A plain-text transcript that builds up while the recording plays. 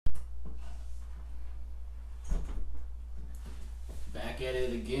Back at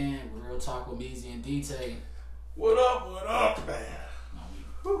it again. Real Talk with Meezy and DT. What up, man?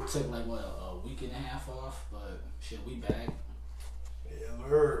 We took like a week and a half off, but shit, we back. Yeah,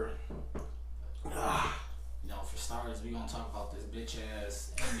 we're. You know, for starters, we gonna talk about this bitch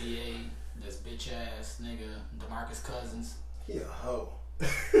ass NBA, this bitch ass nigga DeMarcus Cousins. He a hoe.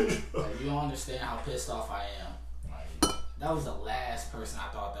 Like, you don't understand how pissed off I am. Like, that was the last person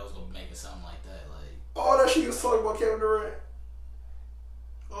I thought that was gonna be making something like that. Like, all that shit he was talking about Kevin Durant.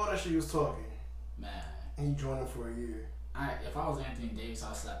 All that shit he was talking. Man. And he joined him for a year. If I was Anthony Davis,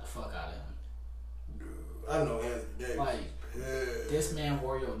 I'd slap the fuck out of him. Dude, I know Anthony Davis. Like, this man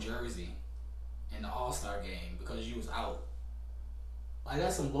wore your jersey in the All-Star game because you was out. Like,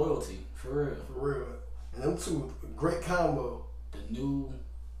 that's some loyalty, for real. For real. And them two, great combo. The new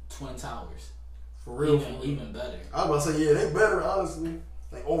Twin Towers. For real. Even better. I was about to say, yeah, they better, honestly.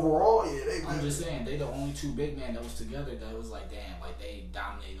 Like, overall, yeah, they better. I'm just saying, they the only two big men that was together that was like, damn, like, they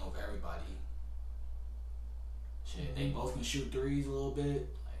dominating over everybody. Shit, they both can shoot threes a little bit.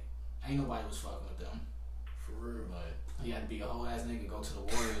 Like, ain't nobody was fucking with them. For real. But he had to be a whole ass nigga go to the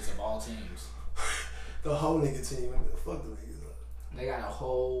Warriors of all teams. The whole nigga team. Fuck the niggas up. They got a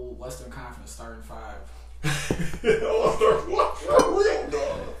whole Western Conference starting five.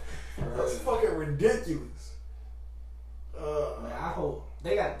 That's fucking ridiculous. Man, I hope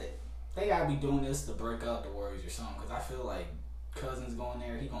they gotta be doing this to break up the Warriors or something. Cause I feel like Cousins going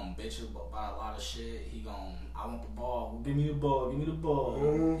there, he gonna bitch about a lot of shit. He gonna, I want the ball. Give me the ball. Give me the ball.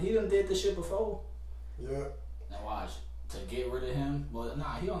 Mm-hmm. He done did this shit before. Yeah. Now watch, to get rid of him. Well,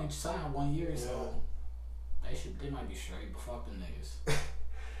 nah, he only signed 1 year, so they might be straight. But fuck them niggas.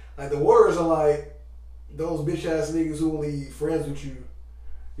 Like, the Warriors are like those bitch ass niggas who only friends with you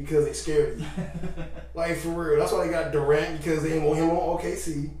because they scared of you. Like, for real. That's why they got Durant, because they didn't want him on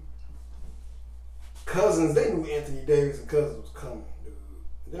OKC. Cousins, they knew Anthony Davis and Cousins was coming, dude.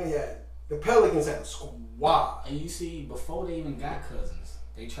 Then they had the Pelicans had a squad. And you see, before they even got Cousins,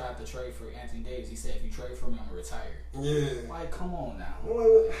 they tried to trade for Anthony Davis. He said, if you trade for me, I'm gonna retire. Yeah. Like, come on now.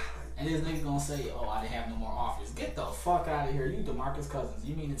 And this nigga gonna say, oh, I didn't have no more offers. Get the fuck out of here. You DeMarcus Cousins.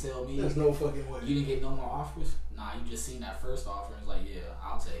 You mean to tell me there's no fucking way you didn't get no more offers? Nah, you just seen that first offer and was like, yeah,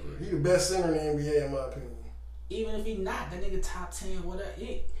 I'll take it. He the best center in the NBA, in my opinion. Even if he not, that nigga top 10, whatever.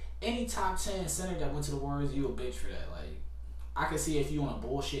 Any top 10 center that went to the Warriors, you a bitch for that. Like, I can see if you on a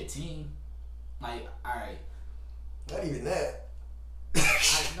bullshit team. Like, alright. Not even that.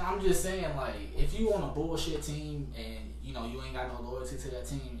 I'm just saying, like, if you on a bullshit team and, you know, you ain't got no loyalty to that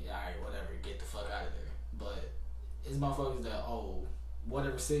team, alright, whatever, get the fuck out of there. But it's motherfuckers that, oh,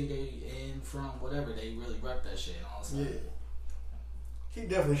 whatever city they in from, whatever, they really rep that shit and all that. Yeah. He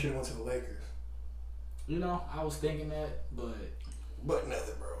definitely should have went to the Lakers. You know, I was thinking that, but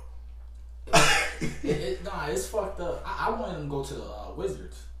nothing, bro. Nah, it's fucked up. I wanted him to go to the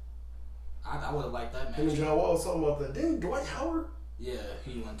Wizards. I would have liked that match. Him and John Wall was talking about that. Didn't Dwight Howard? Yeah,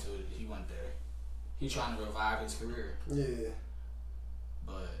 he went there. He's trying to revive his career. Yeah.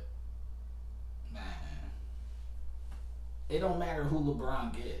 But man, it don't matter who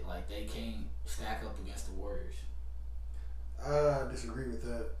LeBron get. Like, they can't stack up against the Warriors. I disagree with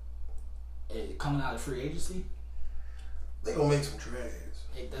that. Coming out of free agency, they gonna make some trades.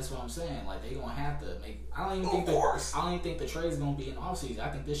 That's what I'm saying. Like, they gonna have to make. I don't even think the trade's gonna be in off season. I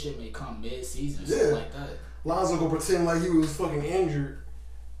think this shit may come mid season or something like that. Lonzo gonna pretend like he was fucking injured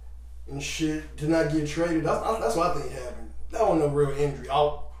and shit to not get traded. That's what I think happened. That wasn't no real injury.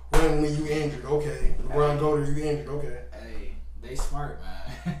 Randomly you injured, okay. LeBron go to you injured, okay. Hey, they smart,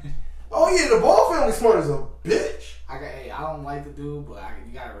 man. Oh yeah, the Ball family smart as a bitch. I don't like the dude, but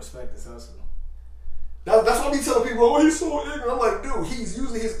you gotta respect his hustle. That's why I be telling people, oh, he's so ignorant. I'm like, dude, he's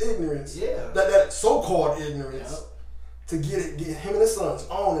using his ignorance, that so-called ignorance, to get him and his sons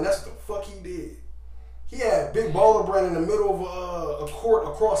on, and that's what the fuck he did. He had Big Baller Brand in the middle of a court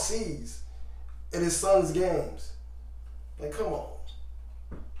across seas at his son's games. Like, come on.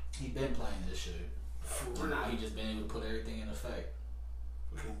 He been playing this shit. For now, he just been able to put everything in effect.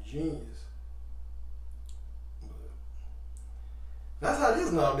 Fucking genius. But that's how it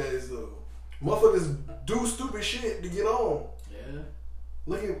is nowadays, though. Motherfuckers do stupid shit to get on. Yeah.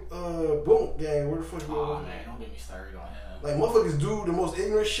 Look at Boom Gang. Where the fuck you on? Man, don't get me started on him. Like, motherfuckers do the most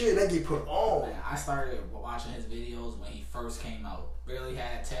ignorant shit and they get put on. Man, I started watching his videos when he first came out. Barely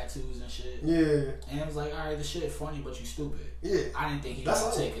had tattoos and shit. Yeah. And it was like, alright, this shit funny, but you stupid. Yeah. I didn't think he was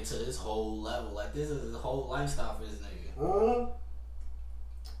gonna take it to this whole level. Like, this is the whole lifestyle for this nigga. Mm-hmm.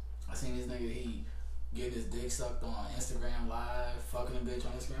 I seen this nigga, he getting his dick sucked on Instagram Live, fucking a bitch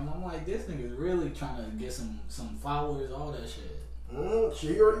on Instagram. I'm like, this nigga's really trying to get some followers, all that shit.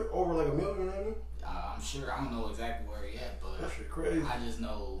 She already over like 1 million, ain't he? I'm I'm sure. I don't know exactly where he at, but that shit crazy. I just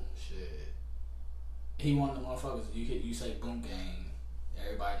know shit. He one of the motherfuckers. You say Boom Gang,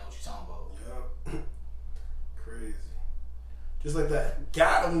 everybody know what you're talking about. Yep. Crazy. Just like that.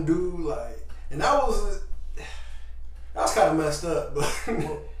 Got him, dude. Like, and that was kind of messed up. But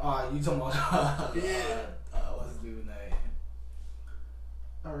you talking about? Yeah. What's his dude's name?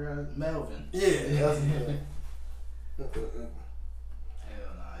 Melvin. Yeah, that's his name. Hell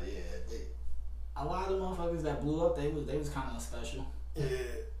nah, yeah. A lot of the motherfuckers that blew up, they was kind of special. Yeah,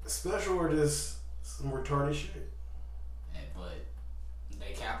 special or just some retarded shit. And, but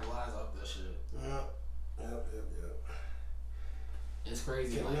they capitalize off that shit. Yep. It's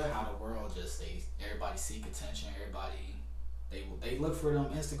crazy, how the world just everybody seek attention. Everybody they look for them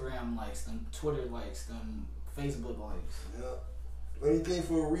Instagram likes, them Twitter likes, them Facebook likes. Yep. Anything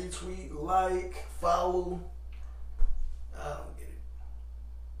for a retweet, like, follow. I don't get it.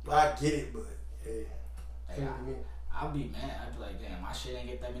 I get it, but hey. I'll be mad. I'd be like, damn, my shit ain't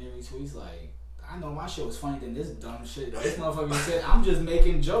get that many retweets. Like, I know my shit was funny than this dumb shit. This motherfucker said, I'm just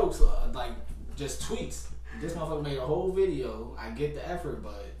making jokes, like, just tweets. This motherfucker made a whole video. I get the effort,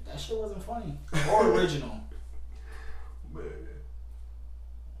 but that shit wasn't funny or original. Man,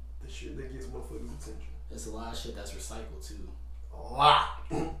 the shit that gets motherfuckers' attention. There's a lot of shit that's recycled, too. A lot.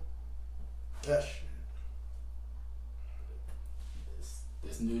 That shit.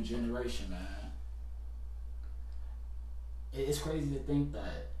 This new generation, man. It's crazy to think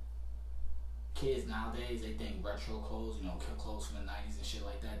that kids nowadays, they think retro clothes, clothes from the 90s and shit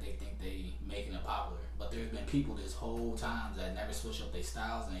like that, they think they making it popular. But there's been people this whole time that never switch up their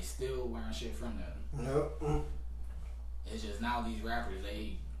styles and they still wearing shit from them. Yep. It's just now these rappers,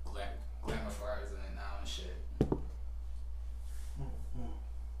 they glamorizing it now and shit.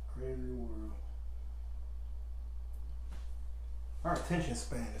 Crazy world. Our attention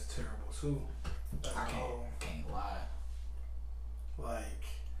span is terrible too. I can't lie. Like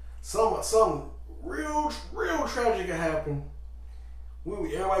some real tragic could happen.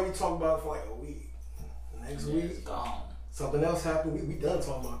 Everybody be talking about it for like a week. Next week, gone. Something else happened. We done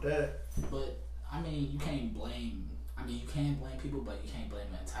talking about that. But I mean, you can't blame. You can blame people, but you can't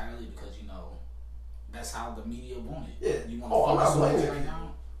blame them entirely because that's how the media want it. Yeah. You want to focus on it right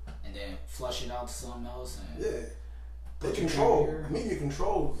now, and then flush it out to something else. And yeah. They control. Media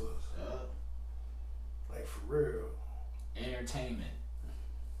controls us. Yeah. Like for real. Entertainment.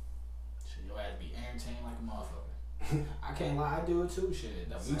 Shit, you have to be entertained like a motherfucker. I can't lie, I do it too.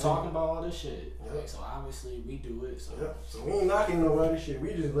 Shit, we talking about all this shit. Yep. Like, so obviously we do it. So yep. So we ain't knocking nobody. Shit,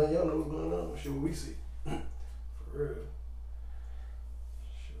 we just letting y'all know what's going on. Shit, what we see. For real.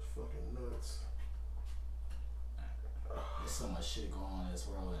 Shit's fucking nuts. There's so much shit going on in this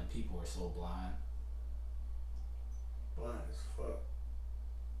world, and people are so blind. Blind as fuck.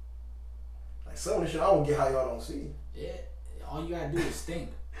 Like some of the shit I don't get how y'all don't see. Yeah, all you gotta do is think.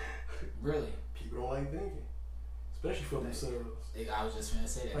 Really. People don't like thinking, especially for themselves. I was just gonna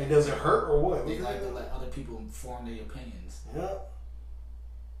say that. Like, does it hurt or what? They like to let other people form their opinions. Yeah.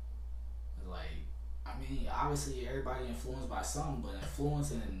 Like, obviously everybody influenced by something, but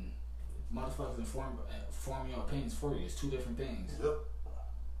influence and motherfuckers forming your opinions for you is two different things. Yep.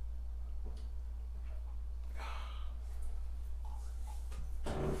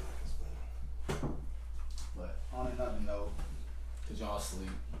 But on another note, cause y'all sleep.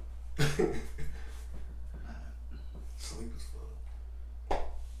 Sleep is fun.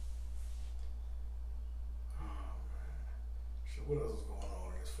 Oh man. So what else is going on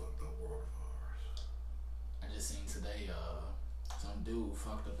in this fucked up world of ours? I just seen today, some dude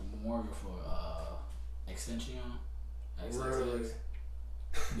fucked up the memorial for Extension. Really?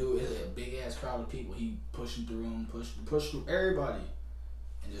 Dude, it's a big ass crowd of people. He pushing through them, pushed through everybody,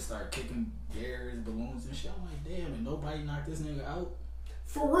 and just started kicking bears, balloons, and shit. I'm like, damn, and nobody knocked this nigga out.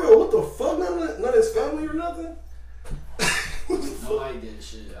 For real? What the fuck? None of his family or nothing? Nobody did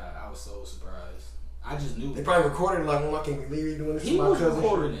shit. I was so surprised. I just knew. They probably recorded it like, I can't believe you doing this to my cousin. He was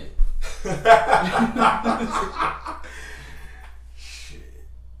recording it. Shit.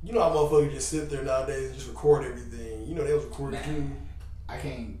 You know how motherfuckers just sit there nowadays and just record everything. You know they was recording too. I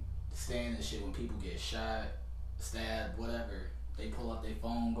can't stand this shit when people get shot, stabbed, whatever. They pull up their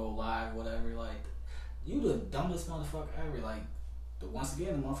phone, go live, whatever. Like, you the dumbest motherfucker ever. Like, once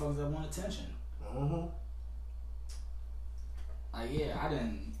again, the motherfuckers that want attention. Mm-hmm. Like, yeah, I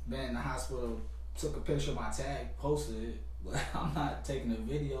done been in the hospital, took a picture of my tag, posted it, but I'm not taking a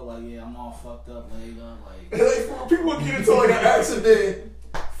video. Like, yeah, I'm all fucked up, laid up. Like, people get into like an accident,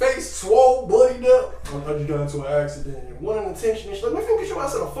 face swole, bloodied up. I just got into an accident, wanting attention and shit. Like, man, if you get your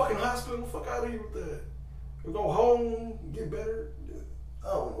ass at a fucking hospital, fuck out of here with that. You go home, get better. I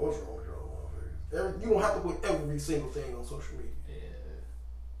don't know what's wrong with y'all motherfuckers. You don't have to put every single thing on social media.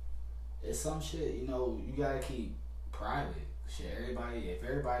 Yeah. It's some shit, you know, you gotta keep private. Shit, if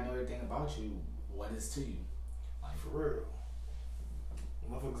everybody know everything about you, what is to you? Like, for real.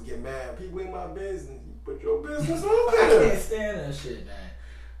 Motherfuckers get mad. People in my business. You put your business on there. I can't stand that shit, man.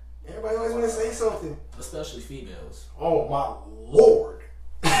 Everybody always want to say something. Especially females. Oh, my Lord.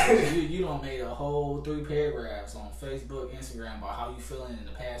 you done made a whole 3 paragraphs on Facebook, Instagram about how you feeling in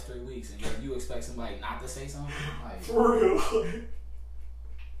the past 3 weeks, and you expect somebody not to say something? Like, for real.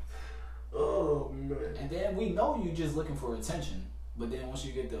 Oh, man. And then we know you just looking for attention, but then once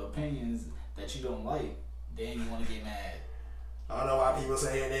you get the opinions that you don't like, then you want to get mad. I don't know why people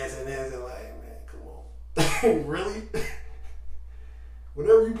saying this and this and like, man, come on. Really?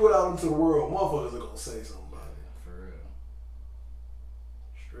 Whatever you put out into the world, motherfuckers are gonna say something about it. For real.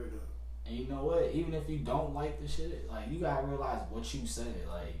 Straight up. And you know what? Even if you don't like the shit, like, you gotta realize what you said.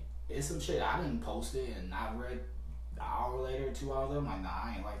 Like, it's some shit I didn't post it and I read an hour later, 2 hours later, I'm like, nah,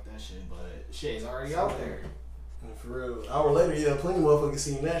 I ain't like that shit, but shit is already out there. And for real. An hour later, yeah, plenty of motherfuckers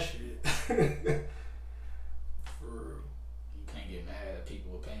seen that shit. For real. You can't get mad at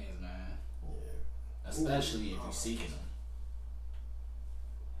people's opinions, man. Yeah. Especially if you're seeking them.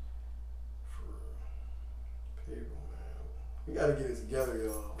 For real. People, man. We gotta get it together,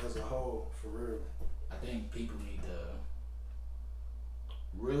 y'all, as a whole, for real. I think people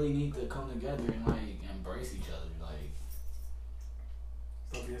really need to come together and, like, embrace each other. Like,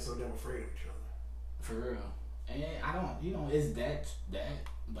 stop being so damn afraid of each other. For real. And I don't, you know, it's that,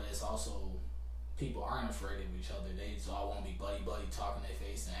 but it's also people aren't afraid of each other. They just all want to be buddy talk in their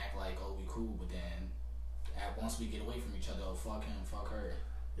face and act like, oh, we cool, but then once we get away from each other, oh, fuck him, fuck her.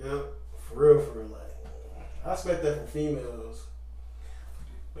 Yep, for real, like, I expect that from females.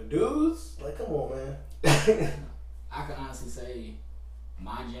 But dudes, like, come on, man. I can honestly say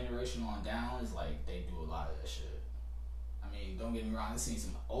my generation on down is like, they do a lot of that shit. I mean, don't get me wrong, I've seen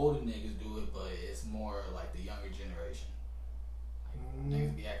some older niggas do it, but it's more like the younger generation. Like,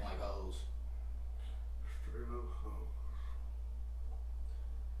 niggas be acting like hoes. Straight up hoes.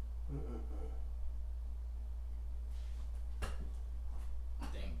 I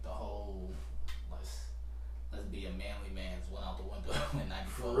think the whole let's be a manly man's went out the window in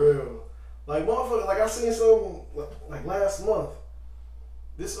 94. For real. Like, motherfucker, like, I seen some, like, last month.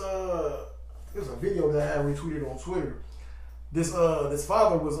 This was a video that I had retweeted on Twitter. This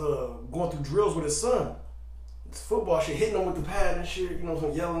father was going through drills with his son. This football shit, hitting him with the pad and shit, you know,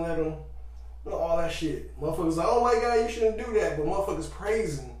 so yelling at him, you know, all that shit. Motherfuckers like, oh my God, you shouldn't do that. But motherfuckers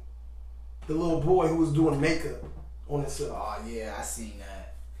praising the little boy who was doing makeup on himself. Oh yeah, I seen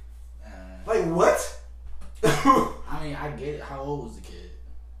that. Like, what? I mean, I get it. How old was the kid?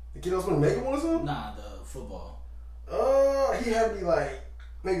 The kid was putting makeup on himself? Nah, the football. He had to be like,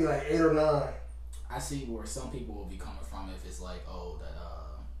 maybe like 8 or 9. I see where some people will be coming from if it's like, oh, that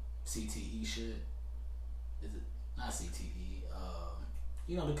CTE shit. Is it not CTE?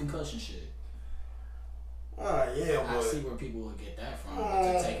 You know, the concussion shit. Yeah, but I see where people would get that from.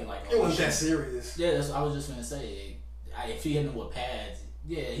 To take it like, it wasn't that serious. Yeah, that's what I was just gonna say. If he hit him with pads,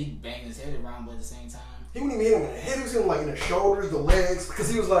 yeah, he banged his head around, but at the same time, he wouldn't even hit him in the head. He was hitting him like in the shoulders, the legs, because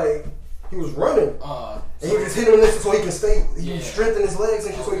he was like, he was running. And he would just hit him in this so he can stay. He would strengthen his legs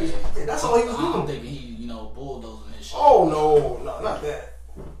and shit. So he can, that's all he was doing. I'm thinking he, you know, bulldozing his shit. Oh no, not that.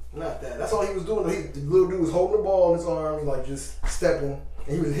 Not that. That's all he was doing. The little dude was holding the ball in his arms, like just stepping,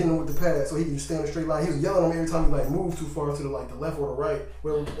 and he was hitting him with the pad so he could just stay in a straight line. He was yelling at him every time he like moved too far to the left or the right,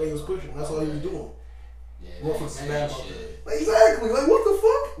 wherever he was pushing. That's all he was doing. Yeah, that shit. Like, exactly. Like, what the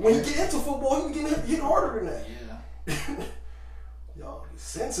fuck? When he get into football, he was getting hit harder than that. Yeah. Y'all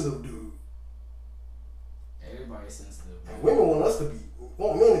sensitive, dude. Everybody's sensitive. And women want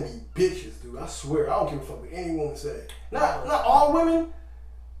men to be bitches, dude. I swear, I don't give a fuck what any woman say. Not all women,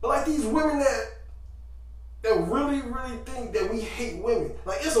 but like these women that really, really think that we hate women.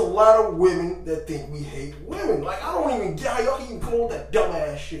 Like, it's a lot of women that think we hate women. Like, I don't even get how y'all can even come on with that dumb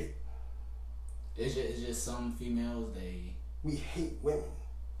ass shit. It's just some females, we hate women.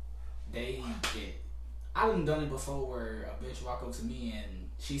 They get. I done it before where a bitch walk up to me and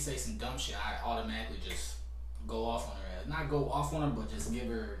she say some dumb shit. I automatically just go off on her ass. Not go off on her, but just give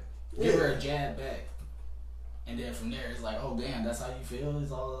her a jab back. And then from there, it's like, oh damn, that's how you feel.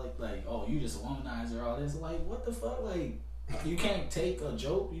 It's all like, oh, you just a womanizer, all this. Like, what the fuck? Like, you can't take a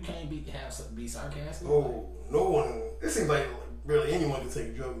joke. You can't be sarcastic. Oh, no one. It seems like really anyone can take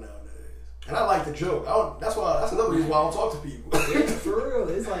a joke nowadays. And I like the joke. That's another reason why I don't talk to people. Yeah, for real.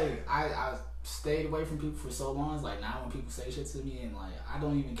 It's like I stayed away from people for so long. It's like now when people say shit to me and like I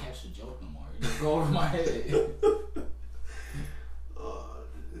don't even catch the joke no more. It just go over my head. Oh,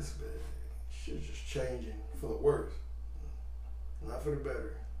 this man, shit changing for the worse, not for the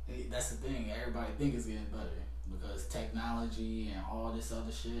better. That's the thing. Everybody think it's getting better because technology and all this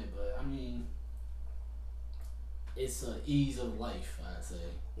other shit. But I mean, it's a ease of life, I'd say.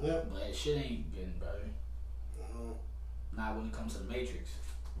 Yeah. But shit ain't getting better. Mm-hmm. Not when it comes to the Matrix.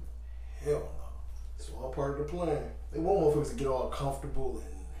 Hell no. It's all part of the plan. They want motherfuckers to get all comfortable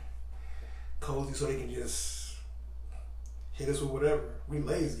and cozy so they can just hit us with whatever. We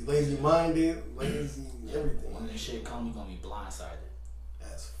lazy. Lazy minded, lazy everything. When this shit come, we gonna be blindsided.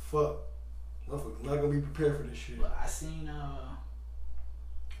 As fuck. Motherfuckers not gonna be prepared for this shit. But I seen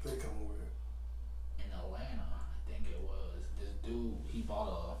they come with in Atlanta, I think it was, this dude, he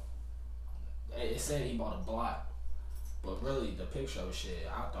bought it said he bought a block. But really the picture of shit,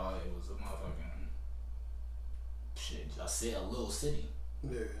 I thought it was a motherfucking shit. I said a little city.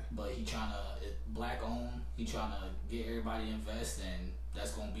 Yeah. But he trying to, black owned, he trying to get everybody to invest, and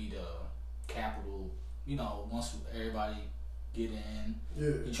that's gonna be the capital, you know, once everybody get in.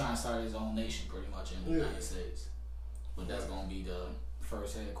 Yeah. He trying to start his own nation pretty much in the United States. But that's gonna be the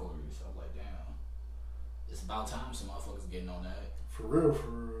first headquarters. I was like, damn. It's about time some motherfuckers getting on that. For real, for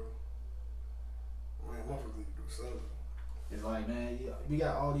real. Man, motherfuckers need to do something. It's like, man, we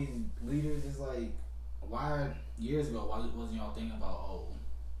got all these leaders. It's like, why years ago, why wasn't y'all thinking about, oh,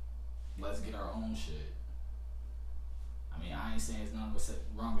 let's get our own shit? I mean, I ain't saying it's nothing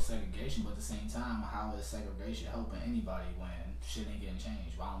wrong with segregation, but at the same time, how is segregation helping anybody when shit ain't getting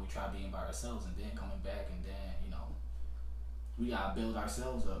changed? Why don't we try being by ourselves and then coming back and then, you know, we gotta build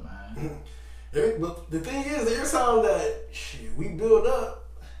ourselves up, man. But the thing is, every time that shit we build up,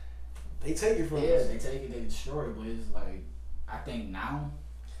 they take it from us. Yeah, they take it, they destroy it, but it's like, I think now.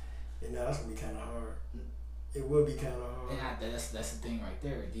 And now that's gonna be kind of hard. It will be kind of hard. And that's the thing right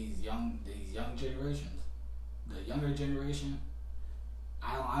there. These young generations, the younger generation,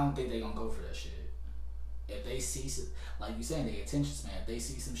 I don't think they gonna go for that shit. If they see some, like you saying, they attention span. If they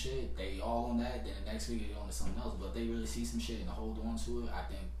see some shit, they all on that. Then the next week they on to something else. But if they really see some shit and hold on to it, I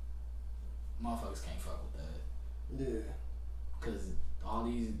think motherfuckers can't fuck with that. Yeah. Cause all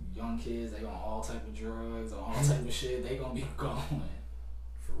these young kids, they on all type of drugs, on all type of shit. They gonna be going.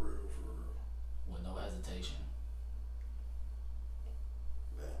 For real. With no hesitation.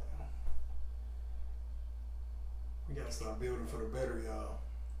 Man. We gotta start building for the better, y'all.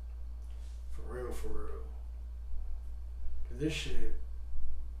 For real. Cause this shit,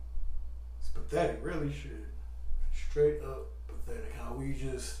 it's pathetic, really shit. Straight up pathetic. How we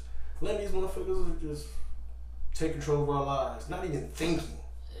just let these motherfuckers just take control of our lives, not even thinking.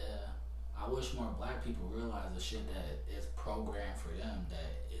 Yeah. I wish more black people realize the shit that is programmed for them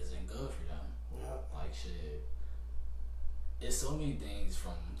that isn't good for them. Yeah. Like shit. It's so many things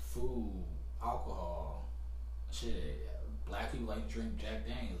from food, alcohol, shit. Black people like to drink Jack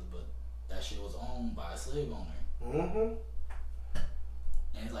Daniels, but that shit was owned by a slave owner. Mm-hmm.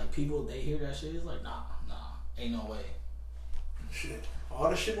 And it's like people, they hear that shit, it's like, nah, ain't no way. Shit. All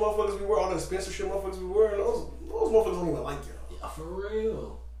the shit motherfuckers we wear, all the expensive shit motherfuckers we wearing, those motherfuckers don't even like y'all. Yeah, for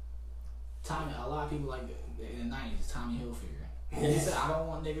real. Tommy, a lot of people like in the 90s, Tommy Hilfiger. He said, I don't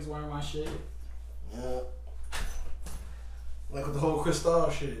want niggas wearing my shit. Yeah. Like with the whole Cristal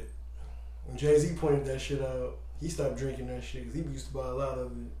shit. When Jay-Z pointed that shit out, he stopped drinking that shit because he used to buy a lot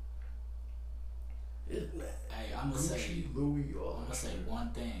of it. Man. Hey, I'm gonna say Louis, I'm gonna say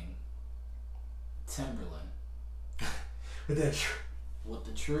one thing. Timberland. With that tree. With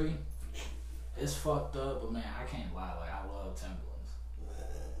the tree, it's fucked up, but man, I can't lie. Like, I love Timberlands.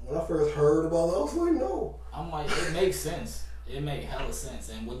 Man, when I first heard about it, I was like, no. I'm like, it makes sense. It make hella sense.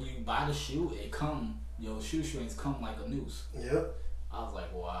 And when you buy the shoe, your shoestrings come like a noose. Yep. I was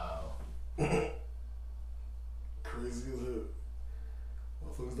like, wow. Crazy as hell.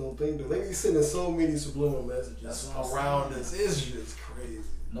 Motherfuckers don't think that. They be sending so many subliminal messages around us. It's just crazy.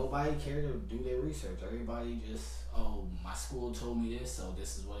 Nobody care to do their research. Everybody just, oh, my school told me this, so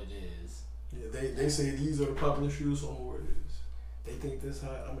this is what it is. Yeah, they say these are the popular shoes, so I'm gonna wear this. They think this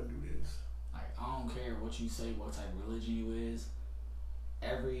hot, I'm gonna do this. Like, I don't care what you say, what type of religion you is.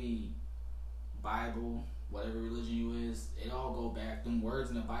 Every Bible, whatever religion you is, it all go back. Them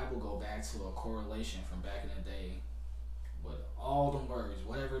words in the Bible go back to a correlation from back in the day. But all them words,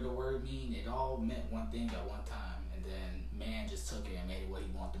 whatever the word mean, it all meant one thing at one time, and then man just took it and made it what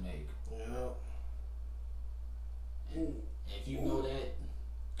he wanted to make. Yeah. And if you know that,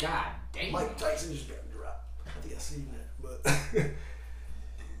 god damn. Mike Tyson just got dropped. I think I seen that,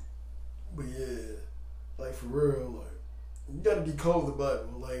 but yeah, like for real, like you gotta decode the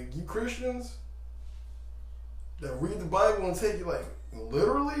Bible. Like you Christians that read the Bible and take it like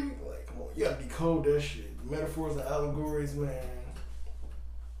literally, like come on, you gotta decode that shit. The metaphors and allegories, man.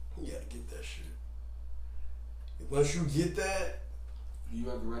 You gotta get that shit. once you get that. You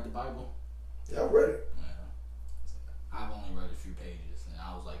ever read the Bible? Yeah, I read it. Yeah. I've only read a few pages, and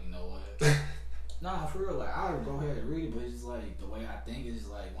I was like, you know what? Nah, for real. Like, I would go ahead and read it, but it's just like the way I think is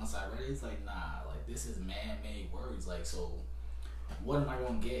like once I read it, it's like nah, like this is man-made words. Like, so what am I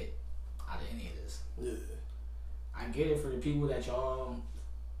gonna get out of any of this? Yeah. I get it for the people that y'all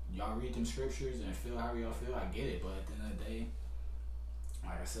read them scriptures and feel how y'all feel. I get it, but at the end of the day,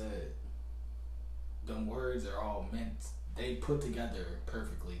 like I said, them words are all meant. They put together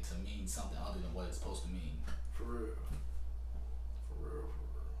perfectly to mean something other than what it's supposed to mean. For real.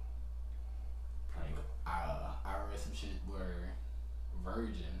 Like I read some shit where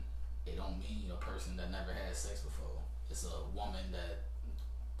virgin, it don't mean a person that never had sex before. It's a woman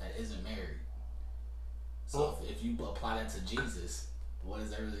that isn't married. So if you apply that to Jesus, what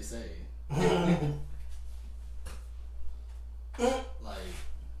does that really say? Like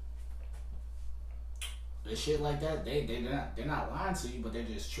the shit like that, they're not lying to you, but they're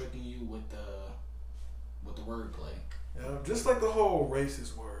just tricking you with the wordplay. Yeah, just like the whole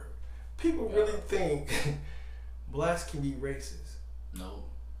racist word. People really think blacks can be racist. No,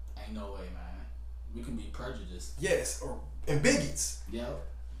 ain't no way, man. We can be prejudiced. Yes, and bigots. Yep.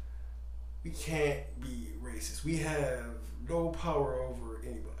 We can't be racist. We have no power over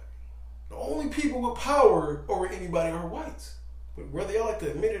anybody. The only people with power over anybody are whites. But whether y'all like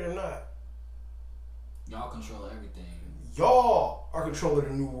to admit it or not, y'all control everything. Y'all are controlling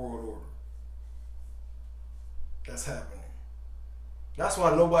the new world order. That's happening. That's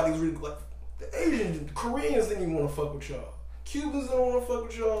why nobody's really like the Asians, the Koreans didn't even want to fuck with y'all. Cubans didn't want to fuck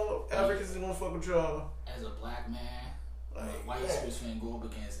with y'all. Africans didn't want to fuck with y'all. As a black man, like, whites was finna go up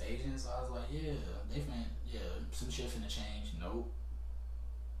against Asians. So I was like, some shit finna change. Nope.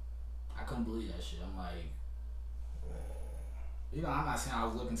 I couldn't believe that shit. I'm like, I'm not saying I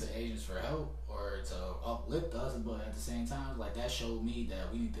was looking to Asians for help or to uplift us, but at the same time, like that showed me that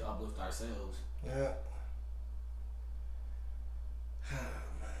we need to uplift ourselves. Yeah.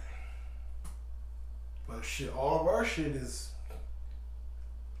 But shit, all of our shit is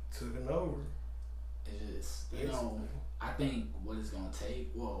taken over. It is, I think what it's gonna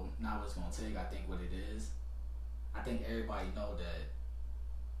take. Well, not what it's gonna take. I think what it is. I think everybody know that.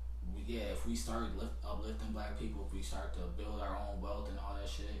 If we start uplifting black people, if we start to build our own wealth and all that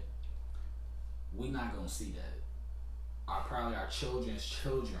shit, we not gonna see that. Probably our children's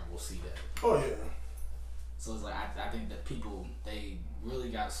children will see that. Oh yeah. So it's like I think that people, they really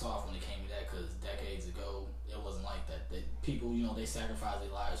got soft when it came to that, because decades ago it wasn't like that. People, they sacrifice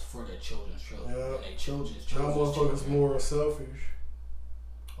their lives for their children's children. Yeah. And their children's Now motherfuckers more selfish.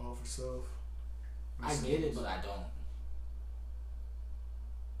 All for self. I get it, but I don't.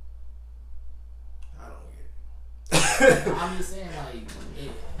 I'm just saying,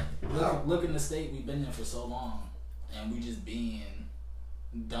 like, look in the state we've been in for so long, and we just being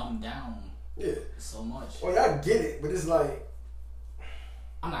dumbed down. Yeah. So much. Well, I get it, but it's like,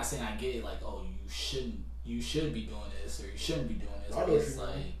 I'm not saying I get it. Like, oh, you should be doing this or you shouldn't be doing this. But it's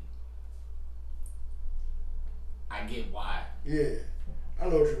like, I get why. Yeah, I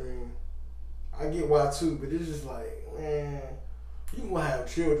know what you mean. I get why too, but it's just like, man, you gonna have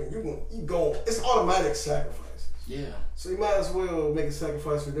children. You going. It's automatic sacrifices. Yeah. So you might as well make a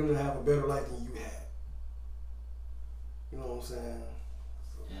sacrifice for them to have a better life than you had. You know what I'm saying?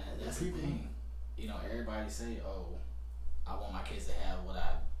 So, yeah, that's the thing. Everybody say, "Oh, I want my kids to have what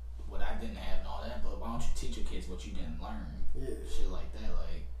I didn't have and all that," but why don't you teach your kids what you didn't learn? Yeah. Shit like that.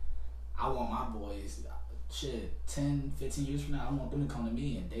 Like, I want my boys, 10, 15 years from now, I want them to come to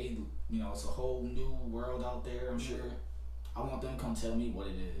me and they, it's a whole new world out there, I'm sure. I want them to come tell me what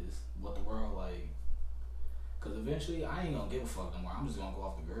it is, what the world like. Because eventually, I ain't gonna give a fuck no more. I'm just gonna go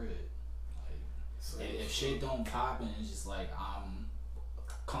off the grid. Like, if shit don't pop and it's just like I'm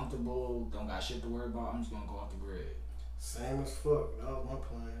comfortable, don't got shit to worry about, I'm just gonna go off the grid. Same as fuck. That was my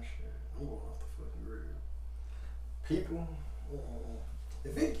plan. Shit, I'm going off the fucking grid. People,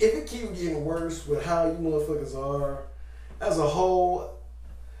 if it keeps getting worse with how you motherfuckers are as a whole,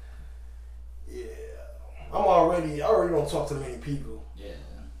 yeah, I already don't talk to many people. Yeah.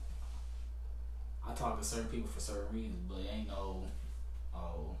 I talk to certain people for certain reasons, but it ain't no,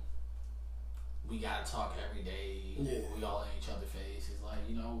 we gotta talk every day. Yeah. We all in each other's face. It's like,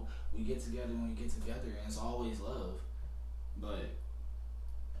 we get together when we get together, and it's always love. But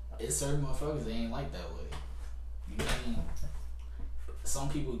it's certain motherfuckers that ain't like that way. You know what I mean? Some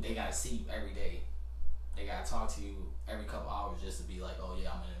people, they gotta see you every day. They gotta talk to you every couple hours just to be like, oh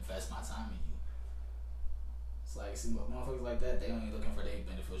yeah, I'm gonna invest my time in you. It's like, see, motherfuckers like that, they only looking for their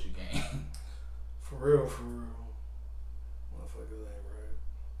beneficial gain. For real. Motherfuckers ain't right.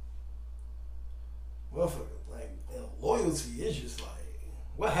 Motherfuckers, like, loyalty is just like,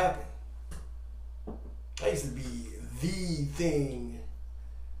 what happened? That used to be the thing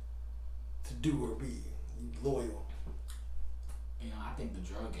to do or be loyal. You know, I think the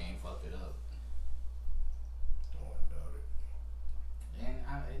drug game fucked it up. Oh, I doubt it.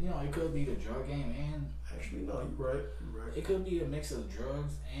 And you know, it could be the drug game and actually no, you're right. It could be a mix of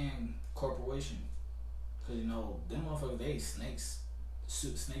drugs and corporation. Cause you know, them motherfuckers, they snakes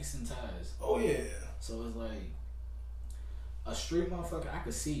and ties. Oh yeah. So it's like a street motherfucker, I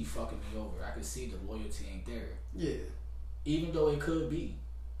could see fucking me over. I could see the loyalty ain't there. Yeah. Even though it could be.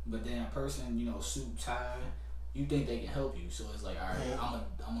 But then a person, you know, suit, tie, you think they can help you. So it's like, all right,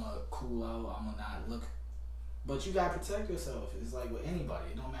 I'm a cool out. I'm gonna not look. But you gotta protect yourself. It's like with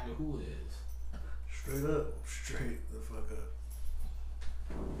anybody. It don't matter who it is. Straight up. Straight the fuck up.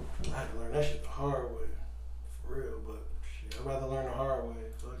 I had to learn that shit the hard way. For real. But shit, I'd rather learn the hard way.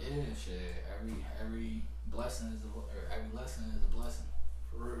 Fuck yeah, shit. Every blessing is every lesson is a blessing.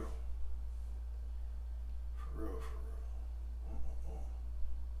 For real. For real.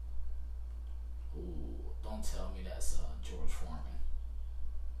 Ooh, don't tell me that's George Foreman.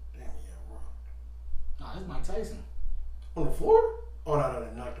 Damn, yeah, wrong. Nah, that's Mike Tyson. On the floor? Oh, no,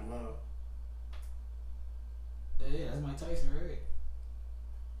 they knocked him out. Yeah, that's Mike Tyson, right?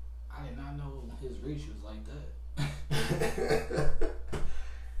 I did not know his reach was like that.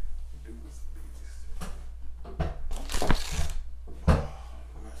 Dude was the beast.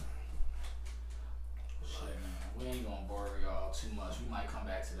 Shit, man. We ain't gonna bore y'all too much. We might come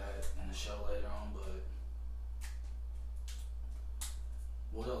back to that in the show later on, but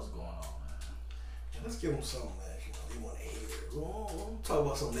what else going on, man? Yeah, let's give them something that they want to hear. We'll talk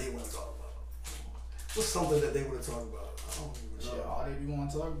about something they want to talk about. What's something that they want to talk about? I don't even know. All they be want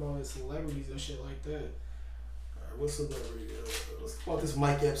to talk about is celebrities and shit like that. Alright, what celebrity? Let's talk about this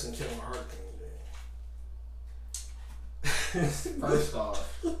Mike Epps and Kevin Hart thing, man. First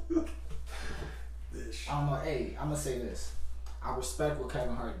off, I'm gonna say this. I respect what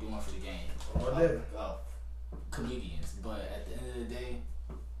Kevin Hart doing for the game. Comedians, but at the end of the day,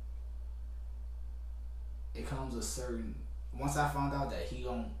 it comes a certain. Once I found out that he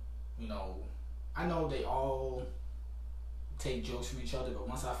don't, you know, I know they all take jokes from each other, but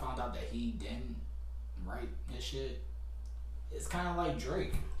once I found out that he didn't write his shit, it's kind of like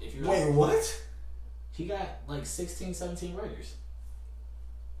Drake. If you wait, what? He got like 16, 17 writers.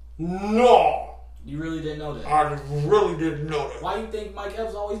 No. You really didn't know that? I really didn't know that. Why you think Mike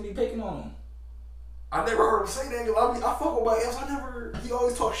Epps always be picking on him? I never heard him say that. I fuck with Mike Epps. He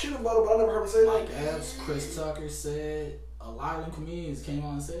always talk shit about it, but I never heard him say that. Mike Epps, Chris Tucker said, a lot of them comedians came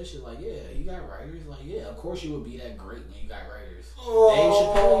on and said shit like, yeah, you got writers. Like, yeah, of course you would be that great when you got writers. Dave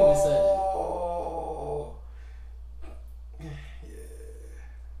Chappelle even said it. Yeah.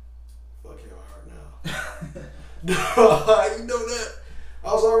 Fuck Kevin Hart now. You know that? I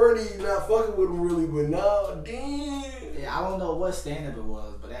was already not fucking with him really, but now, damn. Yeah, I don't know what stand-up it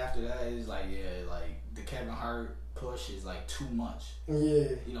was, but after that, it's like, yeah, like, the Kevin Hart push is like too much.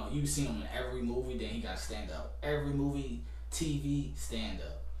 Yeah. You know, you've seen him in every movie, then he got stand-up. Every movie, TV,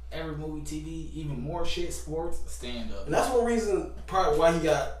 stand-up. Every movie, TV, even more shit, sports, stand-up. And that's one reason, probably why he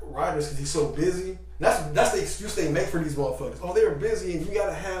got writers, because he's so busy. That's the excuse they make for these motherfuckers. Oh, they're busy, and you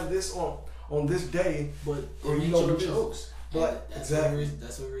gotta have this on this day, but or you know jokes. But that's exactly,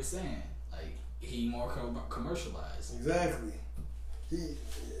 that's what we're saying. Like, he more commercialized. Exactly.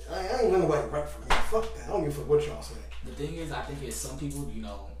 I ain't gonna nobody write for me. Fuck that. I don't give a fuck what y'all say. The thing is, I think it's some people, you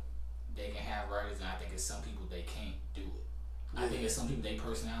know, they can have writers, and I think it's some people they can't do it. Yeah. I think it's some people they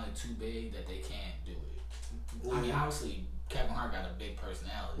personality too big that they can't do it. Yeah. I mean, obviously Kevin Hart got a big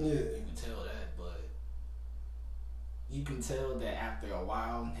personality. Yeah. You can tell that, but you can tell that after a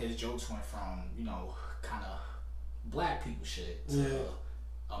while, his jokes went from, you know, kind of black people shit to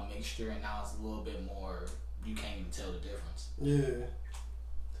a mixture, and now it's a little bit more. You can't even tell the difference. Yeah.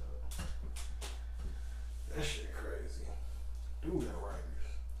 So. That shit crazy. Dude got writers.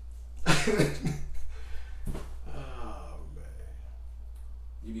 Oh man.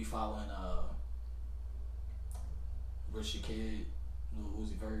 You be following Rich the Kid, Lil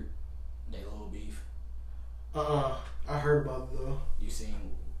Uzi Vert, they little beef. I heard about it though. You seen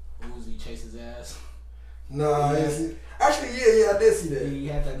Uzi chase his ass? Nah, actually, yeah, I did see that. He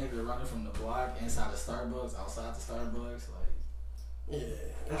had that nigga running from the block inside of Starbucks, outside the Starbucks, like. Yeah,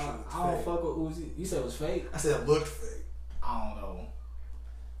 I don't fuck with Uzi. You said it was fake? I said it looked fake. I don't know.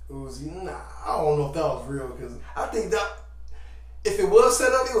 Uzi, nah, I don't know if that was real, because I think that if it was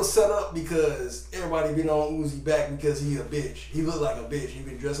set up, it was set up because everybody been on Uzi back because he a bitch. He looked like a bitch. He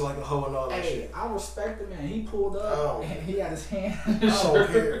been dressed like a hoe and all that shit. I respect the man. He pulled up and he had his hand in his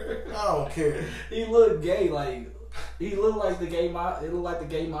shirt. I don't care. He looked gay, like He looked like the gay it looked like the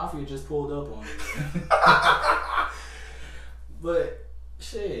gay mafia just pulled up on him. But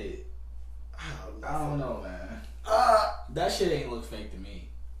shit, I don't know, man. That shit ain't look fake to me.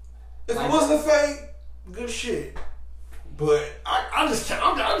 If it wasn't fake, good shit. But I just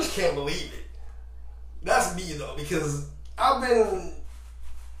can't believe it. That's me though, because I've been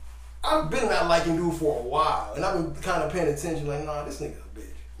not liking dude for a while, and I've been kind of paying attention. Like, nah, this nigga's a bitch.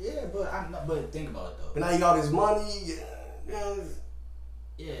 Yeah, but think about it though. But now he got his money.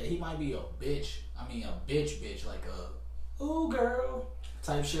 Yeah, he might be a bitch. I mean, a bitch, like a ooh girl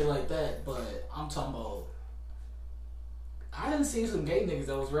type shit like that. But I'm talking about. I didn't see some gay niggas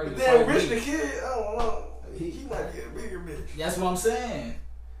that was ready. But to then Rich the Kid, I don't know. He might be a bigger bitch. That's what I'm saying.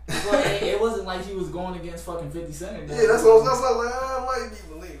 But it wasn't like he was going against fucking 50 Cent. Yeah, that's what like. I might be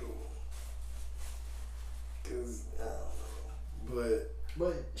believable. Cause I don't know,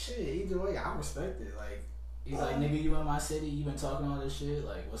 but shit. Either way, I respect it. Like he's like, nigga, you in my city, you been talking all this shit.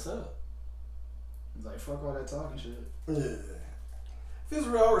 Like, what's up? He's like, fuck all that talking shit. Yeah, if it's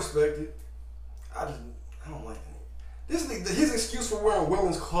real, I respect it. I don't like it. This nigga, his excuse for wearing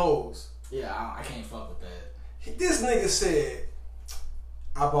women's clothes. Yeah, I can't fuck with that. This nigga said,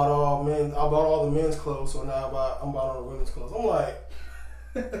 I bought all the men's clothes, so now I'm about all the women's clothes. I'm like,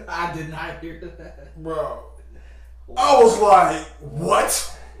 I did not hear that, bro. Wow. I was like,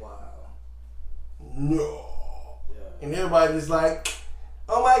 what? Wow. No. Yeah. And everybody just like,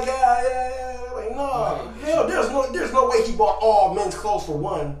 oh my god, yeah. Like, no, hell, there's no way he bought all men's clothes for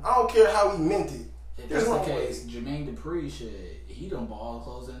one. I don't care how he meant it. If that's the case, Jermaine Dupri shit, he done bought all the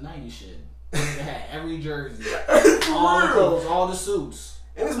clothes in the 90s shit. They had every jersey, all the clothes, all the suits.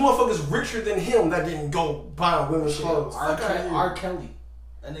 And this motherfucker's richer than him that didn't go buying women's clothes. R. Kelly.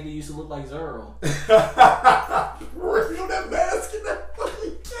 That nigga used to look like Zero. Real that mask and that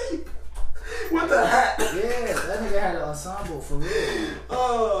fucking cape. With the hat. Yeah, that nigga had an ensemble for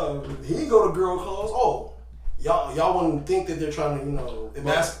real. He didn't go to girl clothes. Oh, y'all wouldn't think that they're trying to,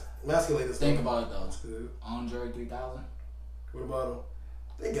 emasculate us. Think about it though. Andre 3000. What about him?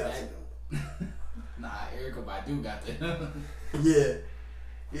 They got to. Nah, Erykah Badu got that. Yeah.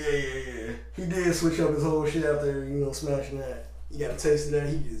 He did switch up his whole shit after, smashing that. You got a taste of that.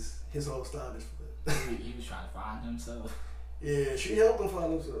 His whole style is for that. He was trying to find himself. Yeah, she helped him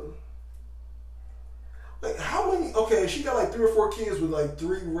find himself. Like, how many? Okay, she got like 3 or 4 kids with like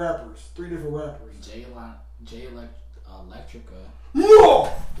 3 different rappers. Jay Electrica. No!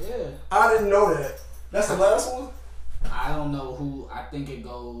 Yeah. I didn't know that. That's the last one? I don't know who. I think it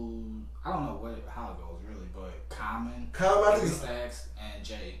goes. I don't know how it goes really, but Common, Stacks, and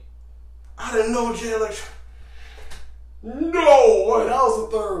Jay. I didn't know Jay Electric. No, that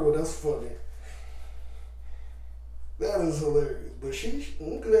was the 3rd one. That's funny. That is hilarious. But she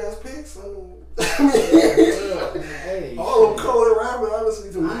good ass pics. Hey, all them colored rapping,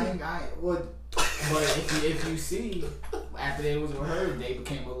 honestly, to me. But if you see, after they was with her, they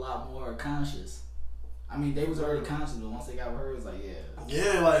became a lot more conscious. I mean, they was already conscious, but once they got with her, it's like, yeah.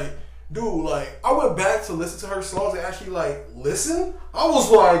 Yeah, like, dude, like, I went back to listen to her songs and actually, like, listen. I was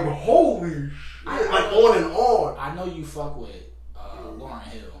like, holy shit. On and on. I know you fuck with Lauryn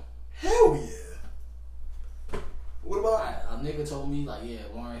Hill. Hell yeah. What about? A nigga told me, like, yeah,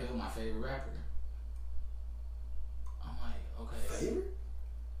 Lauryn Hill, my favorite rapper. I'm like, okay. Favorite?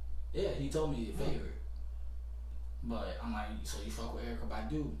 Yeah, he told me favorite. But I'm like, so you fuck with Erykah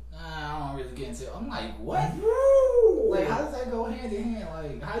Badu? Nah, I don't really get into it. I'm like, what? Woo! Like, how does that go hand in hand?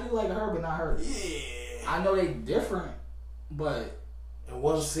 Like, how do you like her but not her? Yeah. I know they different, but... And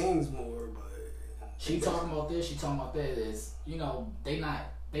one sings more, but... She talking about this, she talking about that. It's,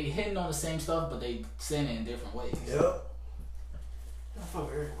 they hitting on the same stuff, but they saying it in different ways. Yep. I fuck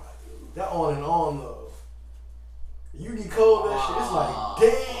with everybody, dude. That on and on, though. You decode that shit, it's like,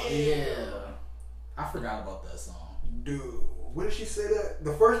 damn. Yeah. I forgot about that song. Dude, what did she say that?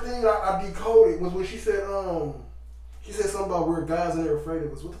 The first thing I decoded was when she said something about we're guys and they're afraid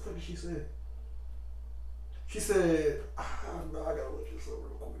of us. What the fuck did she say? She said, I gotta look this up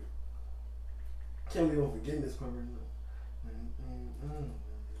real quick. Can't believe I'm forgetting this part right now.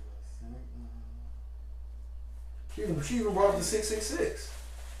 She even brought up the 666.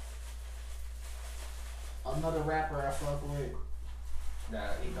 Another rapper I fuck with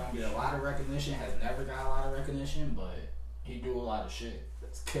that he don't get a lot of recognition, has never got a lot of recognition, but he do a lot of shit.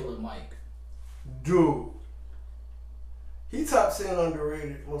 That's Killer Mike. Dude. He top 10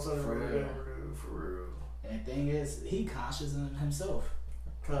 underrated, most underrated ever, dude, for real. And the thing is, he conscious in himself.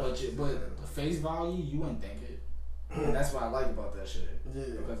 But the face value, you wouldn't think it. And that's what I like about that shit.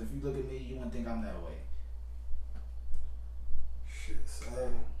 Yeah. Because if you look at me, you wouldn't think I'm that way. Shit,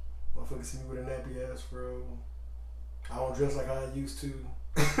 same. Motherfucker see me with a nappy ass, bro. I don't dress like I used to.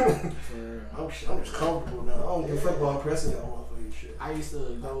 I'm just comfortable now. I don't give a fuck about impressing y'all motherfucking shit. I used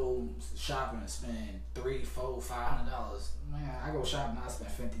to go shopping and spend $300, $400, $500. Man, I go shopping and I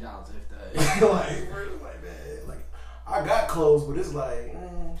spend $50 if that. like man, like I got clothes, but it's like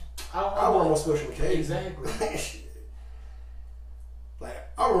I want more special occasions. Exactly. Shit. Like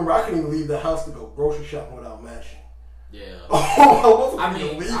I remember I couldn't even leave the house to go grocery shopping without matching. Yeah. I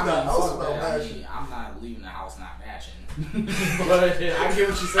mean, leave the house without matching. I'm not leaving the house not matching. But I get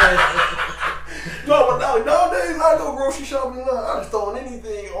what you said. No, but nowadays I go grocery shopping. I just throw on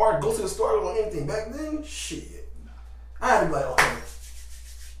anything, or I go to the store on anything. Back then, shit, I had to be like, okay,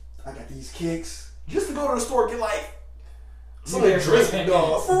 I got these kicks just to go to the store and get like something to drink,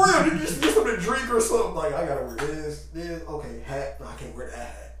 dog. For real, just get something to drink or something. Like I gotta wear this. Okay, hat. No, I can't wear that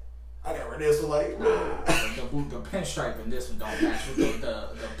hat. I gotta wear this. So like, the pinstripe in this one don't match with the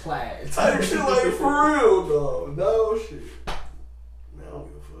plaid. Type shit like for real, dog. No shit. Man, I don't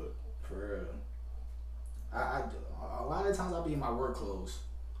give a fuck. For real. I a lot of times I'll be in my work clothes.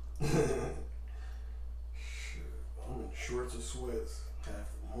 Shit, I'm in shorts or sweats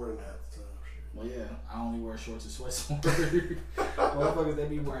more than half the time. Shit. Well, yeah, I only wear shorts and sweats on work. Motherfuckers, they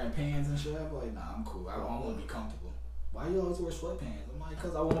be wearing pants and shit. I'm like, nah, I'm cool. I want to be comfortable. Why you always wear sweatpants? I'm like,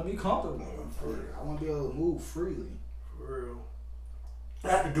 because I want to be comfortable. I want to be able to move freely. For real.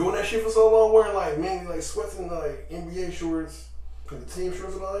 After doing that shit for so long, wearing like mainly like sweats and like NBA shorts, and the team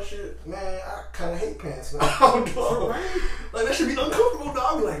shorts and all that shit, man, I kind of hate pants now. Like that should be uncomfortable.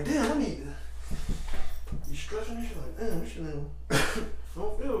 I'll be like, damn, I need to. You stretching this shit like, damn, this shit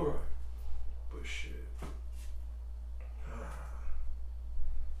don't feel right. But shit,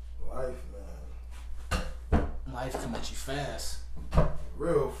 life, man. Life come at you fast.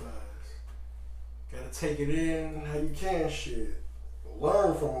 Real fast. Gotta take it in how you can, shit.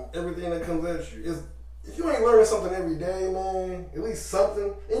 Learn from everything that comes at you. If you ain't learning something every day, man, at least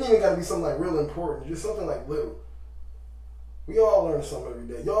something. It ain't even gotta be something like real important. Just something like little. We all learn something every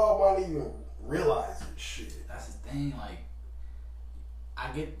day. Y'all might even realize it, shit. That's the thing, like, I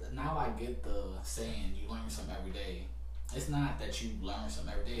get the saying you learn something every day. It's not that you learn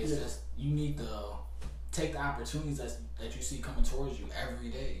something every day. It's just you need to take the opportunities that you see coming towards you every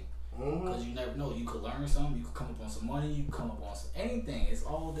day. Because you never know. You could learn something. You could come up on some money. You could come up on anything. It's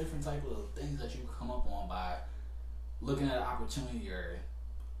all different type of things that you come up on by looking at an opportunity or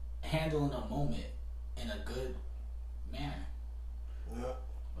handling a moment in a good manner. Yeah.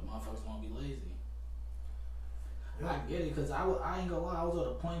 But motherfuckers want to be lazy. I get it, because I ain't gonna lie, I was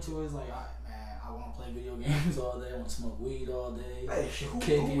at a point to where it's like, man, I want to play video games all day, I want to smoke weed all day. Hey, shit, who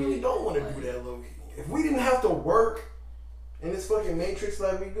really don't want to do that, low key? If we didn't have to work in this fucking matrix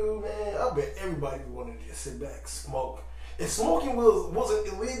like we do, man, I bet everybody would want to just sit back, smoke. If smoking wasn't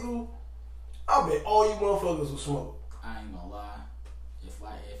illegal, I bet all you motherfuckers would smoke. I ain't gonna lie. If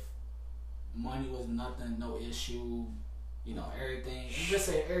money was nothing, no issue, you know, everything. You just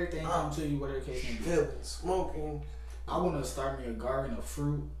say everything come to you, whatever case may be. Feeling, smoking. I want to start me a garden of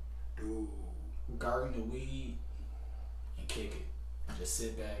fruit, dude. Garden of weed, and kick it. Just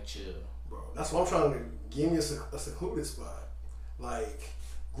sit back, chill. Bro, that's what I'm trying to give me a secluded spot. Like,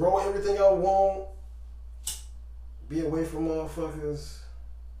 grow everything I want. Be away from motherfuckers.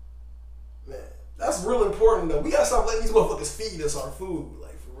 Man, that's real important though. We gotta stop letting these motherfuckers feed us our food,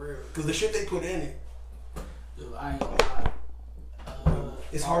 like for real. Cause the shit they put in it. Dude, I ain't gonna lie.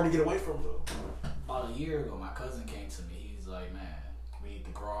 It's hard to get away from though. About a year ago, my cousin came to me. He's like, man, we need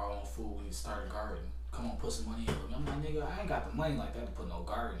to grow our own food. We need to start a garden. Come on, put some money in. I'm like, nigga, I ain't got the money like that to put no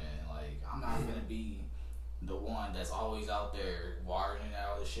garden in. Like, I'm not gonna be the one that's always out there watering and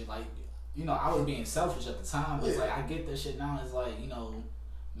all this shit. Like, you know, I was being selfish at the time. But it's like, I get this shit now. It's like, you know,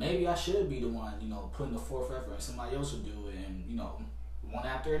 maybe I should be the one, you know, putting the forth effort and somebody else would do it and, you know, one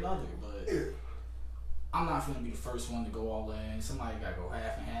after another. But I'm not gonna be the first one to go all in. Somebody gotta go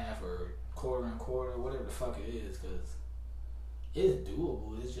half and half or quarter and quarter, whatever the fuck it is, because it's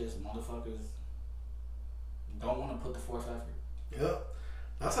doable. It's just motherfuckers don't want to put the forth effort. Yep.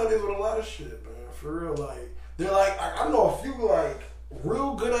 That's how it is with a lot of shit, man. For real, like, they're like, I know a few, like,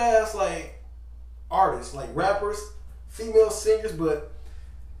 real good ass, like, artists, like rappers, female singers,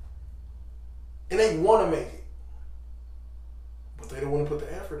 and they want to make it. But they don't want to put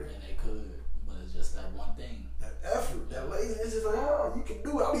the effort in. And they could, but it's just that one thing. That effort, that lazy, it's just like, oh, you can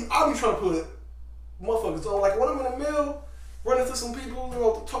do it. I'll be trying to put motherfuckers on. Like, when I'm in the mill, running to some people, you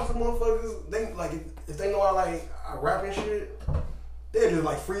know, talk to motherfuckers, they, like, if they know I rap and shit, they just,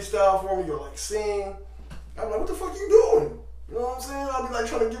 like, freestyle for me or, like, sing. I'm like, what the fuck you doing? You know what I'm saying? I'll be, like,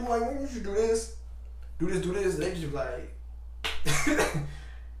 trying to give them, like, you should do this. Do this. They just be like,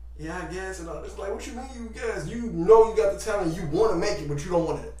 yeah, I guess. And it's like, what you mean you guess? You know you got the talent, you want to make it, but you don't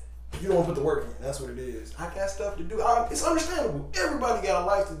want to. You don't want to put the work in. That's what it is. I got stuff to do. It's understandable. Everybody got a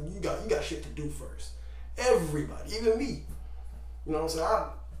life. You got shit to do first. Everybody, even me. You know what I'm saying?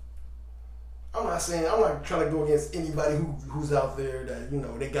 I'm not saying, I'm not trying to go against anybody who's out there that, you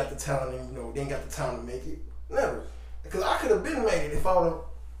know, they got the talent and, you know, they ain't got the talent to make it. Never. Because I could have been made it if I would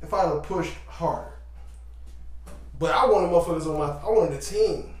have pushed harder. But I wanted motherfuckers I wanted a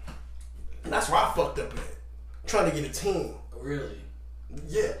team. And that's where I fucked up at. Trying to get a team. Really?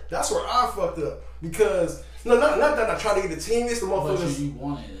 Yeah, that's where I fucked up. Because, no, not that I tried to get a team, it's the motherfuckers. But you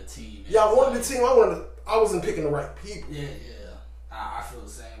wanted a team. Yeah, I wanted a team. I wasn't picking the right people. Yeah. I feel the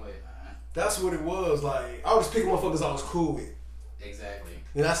same way, man. That's what it was. Like, I was just picking motherfuckers I was cool with. Exactly.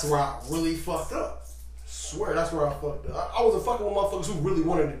 And that's where I really fucked up. Swear, that's where I fucked up. I wasn't fucking with motherfuckers who really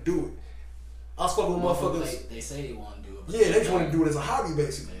wanted to do it. I was fucking with motherfuckers. They say they want to do it. Yeah, they just want to do it as a hobby,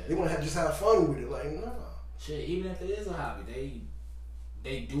 basically. Yeah. They want to just have fun with it. Like, nah. Shit, even if it is a hobby,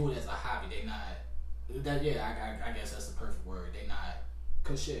 they do it as a hobby. They not. I guess that's the perfect word. They not.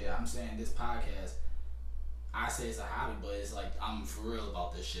 Cause shit, I'm saying this podcast. I say it's a hobby, but it's like I'm for real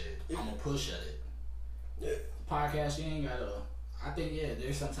about this shit. Yeah. I'm gonna push at it. Yeah. Podcast, you ain't gotta. I think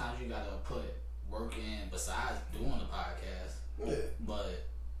there's sometimes you gotta put work in besides doing the podcast. Yeah. But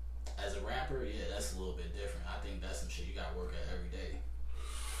as a rapper, that's a little bit different. I think that's some shit you gotta work at every day.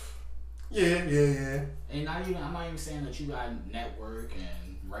 Yeah. And I'm not even saying that you gotta network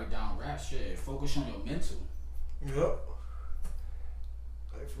and write down rap shit. Focus on your mental. Yep.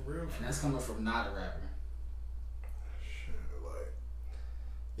 Like for real. And that's coming from not a rapper.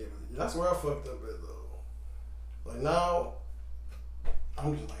 That's where I fucked up at though. Like now,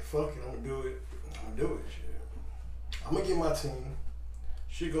 I'm just like, fuck it, I'm gonna do it. Shit. I'm gonna get my team.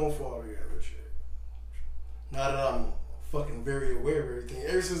 Shit gonna fall together, shit. Now that I'm fucking very aware of everything.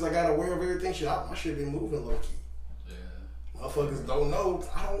 Ever since I got aware of everything, my shit been moving low key. Yeah. Motherfuckers don't know.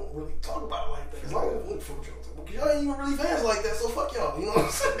 I don't really talk about it like that. Cause I don't look for y'all. Because y'all ain't even really fans like that, so fuck y'all. You know what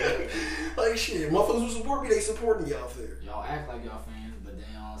I'm saying? Like shit, motherfuckers who support me, they supporting y'all out there. Y'all act like y'all fans, but then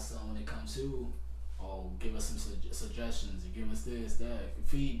all of a sudden when it comes to, give us some suggestions, give us this, that,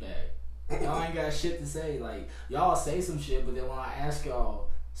 feedback. Y'all ain't got shit to say. Like y'all say some shit, but then when I ask y'all,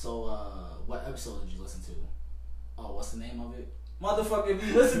 so what episode did you listen to? Oh, what's the name of it? Motherfucker, if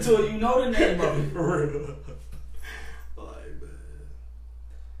you listen to it, you know the name of it. For real. Like, man.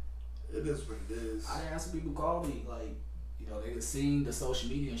 It is what it is. I had some people call me, like, you know, they seen the social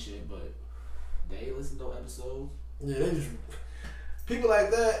media and shit, but they ain't listen to episodes. Yeah, they just... People like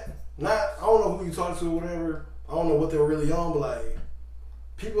that, I don't know who you talk to or whatever. I don't know what they were really on, but, like,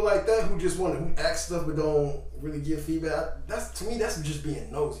 people like that who just who ask stuff but don't really give feedback, to me, that's just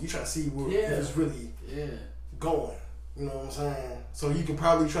being nosy. You try to see if it's really... going, you know what I'm saying? So you can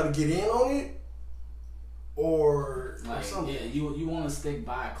probably try to get in on it, or something. Yeah, you want to stick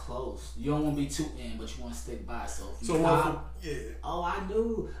by close. You don't want to be too in, but you want to stick by. So if you I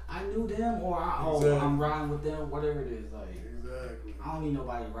knew them, or I'm riding with them, whatever it is. Like exactly. I don't need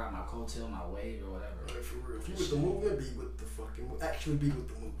nobody to ride my coattail, my wave, or whatever. Right, for real. If you with the movement, be with the actually be with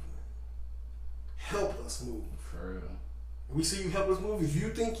the movement. Help us move. For real. We see you help us move. If you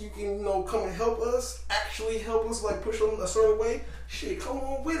think you can, come and help us, actually help us, like push them a certain way, shit, come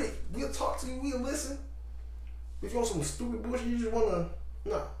on with it. We'll talk to you. We'll listen. If you want some stupid bullshit, you just wanna,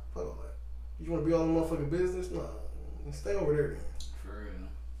 fuck all that. You just wanna be all in motherfucking business, stay over there then. For real.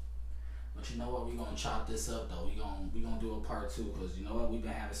 But you know what? We gonna chop this up though. We gonna do a part 2 because you know what? We've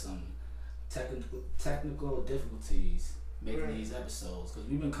been having some technical difficulties making these episodes because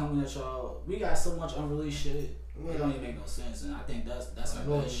we've been coming at y'all. We got so much unreleased shit. It don't even make no sense, and I think that's our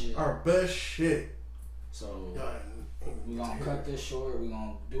best shit. Our best shit. So we're gonna cut this short. We're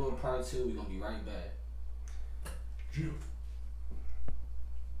gonna do a part 2. We're gonna be right back. Yeah.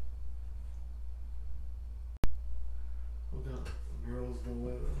 We got girls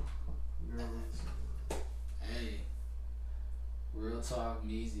doing girls. Hey, real talk, with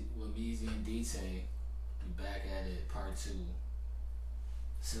Meezy and D-Tay. We back at it, part 2.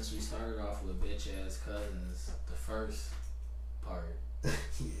 Since we started off with bitch ass cousins, the first part,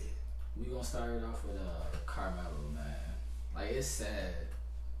 we gonna start it off with Carmelo, man. Like it's sad.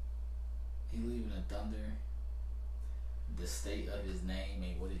 He leaving the Thunder. The state of his name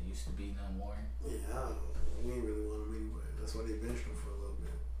ain't what it used to be no more. Yeah, I don't know. We ain't really want him anyway. That's why they benched him for a little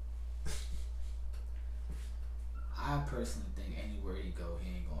bit. I personally think anywhere he go,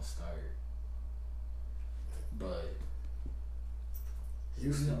 he ain't gonna start. But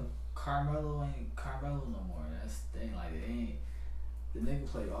Houston, Carmelo ain't Carmelo no more. That's the thing. Like it ain't. The nigga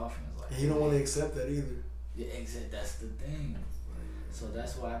play offense. Like he don't want to accept that either. Yeah, exactly. That's the thing. So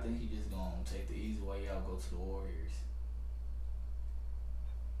that's why I think he just gonna take the easy way out, go to the Warriors.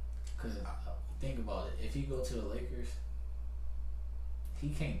 Cause think about it, if he go to the Lakers, he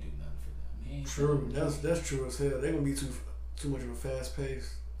can't do nothing for them. He ain't true. That's true as hell. They're gonna be too much of a fast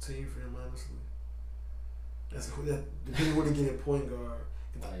paced team for him, honestly. That depending what he get at point guard.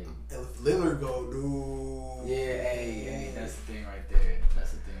 Like, if Lillard go, dude. Yeah, hey, that's the thing right there.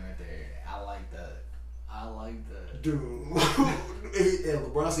 I like that. Dude. And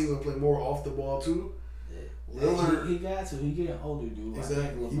LeBron seems to play more off the ball too. Yeah. Lillard, he got to. He getting older, dude.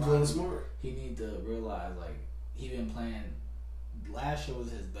 Exactly. He playing smart. He need to realize, like, he been playing. Last year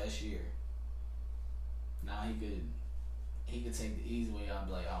was his best year. Now he could take the easy way out and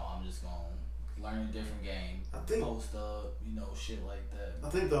be like, oh, I'm just gonna learn a different game. I think post up, shit like that. I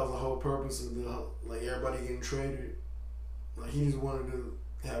think that was the whole purpose of everybody getting traded. Like, he just wanted to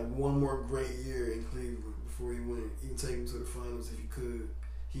have one more great year in Cleveland before he went. He could take him to the finals if he could.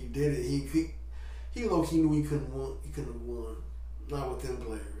 He did it. He low-key knew he couldn't have won. Not with them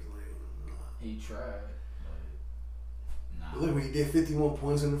players. Like, nah. He tried. But look what he did, 51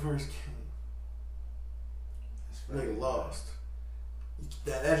 points in the first game. Nigga lost.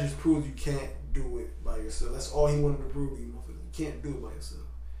 That just proves you can't do it by yourself. That's all he wanted to prove to you. You can't do it by yourself.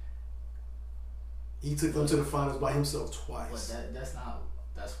 He took them to the finals by himself twice. But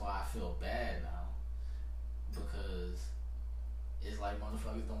that's why I feel bad now. Because it's like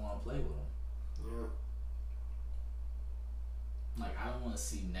motherfuckers don't want to play with him. Yeah. Like, I don't want to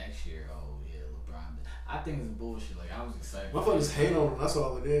see next year, oh yeah, LeBron. I think it's bullshit. Like, I was excited. Motherfuckers hate on him, that's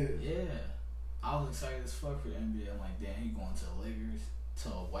all it is. Yeah. I was excited as fuck for the NBA. I'm like, damn, he going to the Lakers, to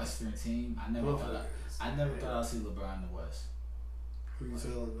a Western team. I never thought I'd see LeBron in the West. Who you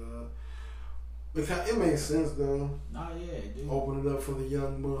telling, dog? Because it makes sense though. Nah, yeah, dude. Open it up for the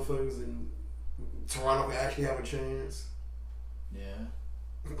young motherfuckers, and Toronto can actually have a chance. Yeah.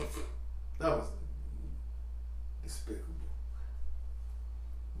 That was despicable.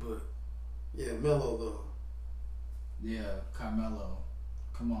 But yeah, Melo though. Yeah, Carmelo.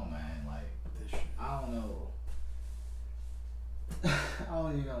 Come on, man. Like, this shit. I don't know. I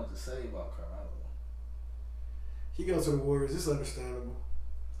don't even know what to say about Carmelo. He goes to the Warriors. It's understandable.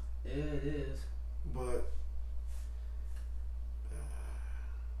 Yeah, it is. But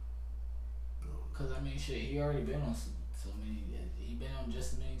cause I mean, shit, he already been on so many. He been on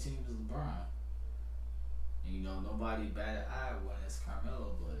just as many teams as LeBron. And, nobody batted eye when it's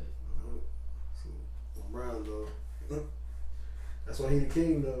Carmelo, but so LeBron though. That's why he the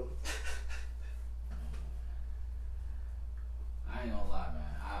king though. I ain't gonna lie,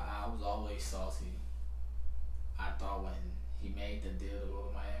 man. I was always salty. I thought when he made the deal to go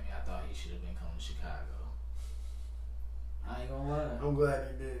to Miami, I thought he should have been coming to Chicago. I ain't gonna lie. I'm glad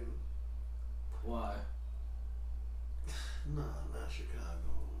he didn't. Why? Nah, not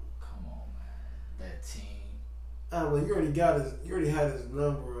Chicago. Come on, man. That team. Well, you already had his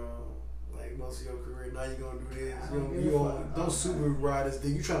number like most of your career. Now you gonna do this. Don't super ride this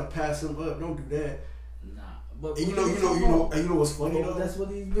thing. You trying to pass him up? Don't do that. Nah, but and you know what's funny though? That's what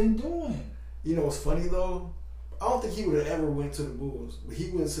he's been doing. You know what's funny though? I don't think he would have ever went to the Bulls, but he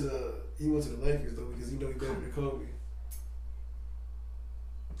went to the Lakers though because he better than Kobe.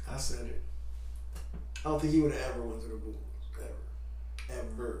 I said it. I don't think he would have ever went to the Bulls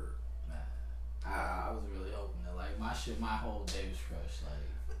ever. Nah, I was really hoping that my whole day was fresh.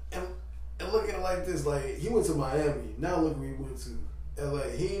 Like, and look at it like this: like he went to Miami. Now look where he went to LA.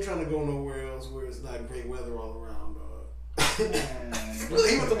 He ain't trying to go nowhere else where it's not great weather all around, dog.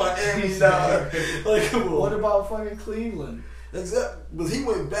 He went to Miami, dog. Like, come on. What about fucking Cleveland? Exactly. But he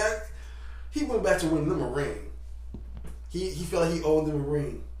went back. He went back to win them a ring. He felt like he owed them a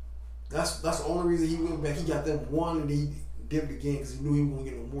ring. That's the only reason he went back. He got them one and he dipped again because he knew he wasn't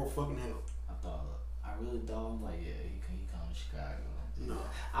getting no more fucking help. I really thought, I'm like, yeah, he come to Chicago. No.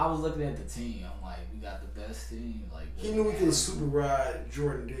 I was looking at the team. I'm like, we got the best team. Like, he knew he could super ride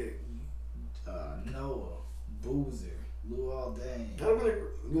Jordan Dick. Noah, Boozer, Lou Aldane.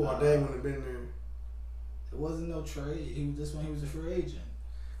 Lou Aldane wouldn't have been there. It wasn't no trade. He was a free agent.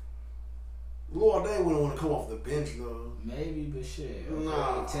 Lou Aldane wouldn't want to come off the bench though. Maybe, but shit. Okay,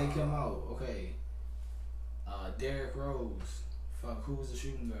 nah. Take him out. Okay. Derrick Rose. Fuck, who was the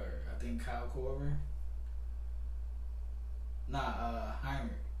shooting guard? I think Kyle Korver. Nah,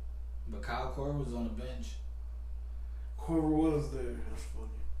 Heinrich. But Kyle Korver was on the bench. Korver was there. That's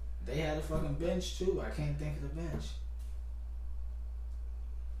funny. They had a fucking bench too. I can't think of the bench.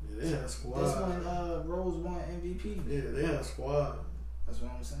 Yeah, they had a squad. That's when Rose won MVP. Yeah, they had a squad. That's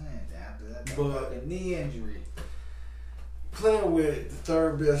what I'm saying. After that, but a knee injury. Playing with the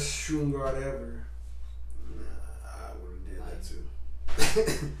third best shooting guard ever, I would have did that too.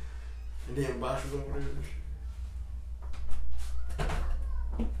 And then Bosh was over there and shit.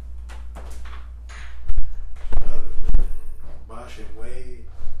 Bosh and Wade.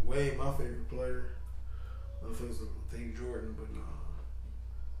 Wade, my favorite player. I think Jordan, but no.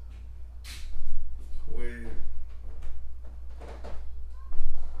 Wade.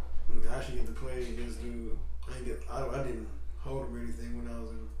 I actually get to play against dude. I didn't hold him or anything when I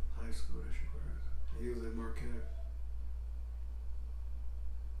was in high school. That shit crazy. He was at Marquette.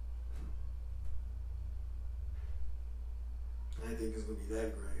 I didn't think it was gonna be that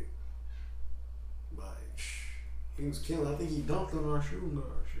great. Like, he was killing. I think he dunked on our shooting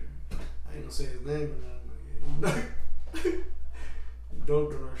guard. Shit. I ain't gonna say his name or nothing, but yeah, he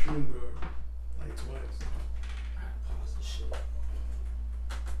dunked on our shooting guard like twice. Alright, pause the shit.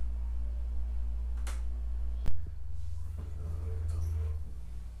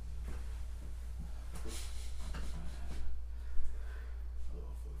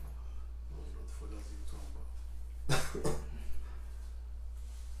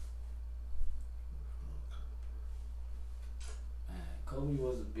 Kobe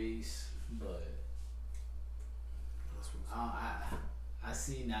was a beast, but I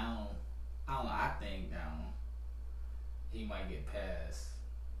see now. I don't know. I think now he might get passed.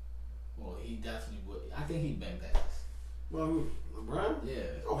 Well, he definitely would. I think he'd been passed. Well, who? LeBron?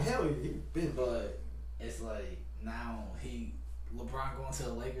 Yeah. Oh hell yeah, he been. But it's like now LeBron going to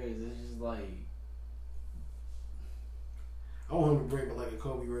the Lakers. It's just like I want him to break like a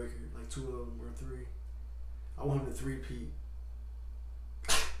Kobe record, like 2 of them or 3. I want him to 3-peat.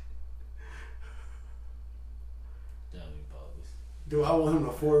 Dude, I want him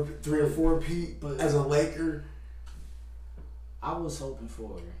to 3 or 4-peat, but as a Laker. I was hoping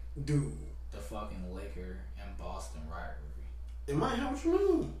for dude the fucking Laker and Boston rivalry. It might help. What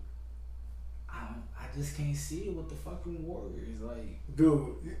you mean? I just can't see it with the fucking Warriors. Like,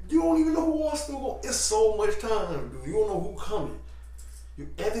 dude, you don't even know who all still going. It's so much time, dude. You don't know who coming.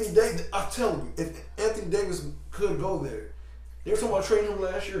 Anthony Davis. I tell you, if Anthony Davis could go there, they were talking about trading him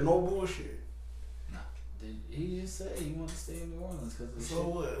last year. No bullshit. He just said he wanted to stay in New Orleans because of so shit.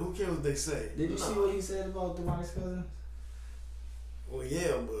 What? Who cares what they say? Did you see what he said about DeMarcus Cousins? Well,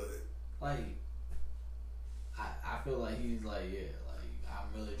 yeah, but like, I feel like he's like, yeah, like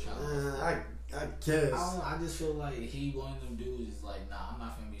I'm really trying. I guess. I just feel like he one of them dudes is like, nah, I'm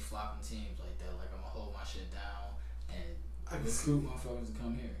not gonna be flopping teams like that. Like I'm gonna hold my shit down and recruit motherfuckers to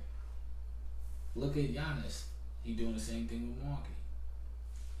come here. Look at Giannis. He doing the same thing with Milwaukee.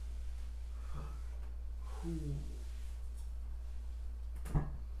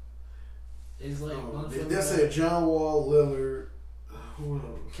 It's like they said John Wall, Lillard, who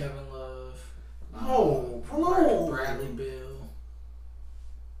else? Kevin Love, Bradley Beal.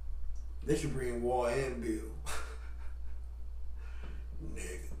 They should bring Wall and Bill.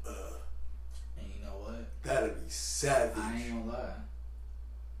 Nigga, and you know what? That'd be savage. I ain't gonna lie.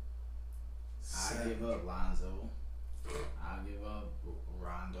 I give up Lonzo. I give up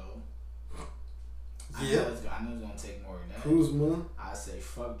Rondo. Yeah. I know it's gonna take more than that. Kuzma. I say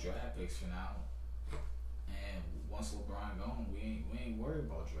fuck draft picks for now. And once LeBron gone, we ain't worried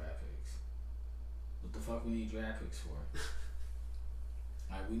about draft picks. What the fuck we need draft picks for?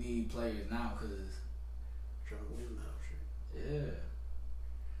 Like we need players now because trying to win now, shit. Yeah.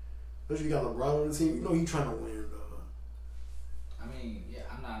 Especially you got LeBron on the team. You know he trying to win, though. I mean, yeah,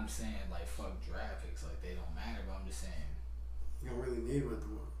 I'm not saying like fuck draft picks, like they don't matter, but I'm just saying you don't really need them at the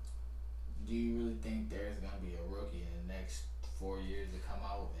moment. Do you really think there's gonna be a rookie in the next 4 years to come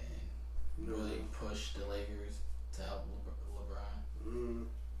out and really push the Lakers to help LeBron?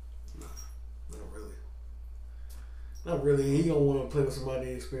 Nah, not really. Not really. He don't want to play with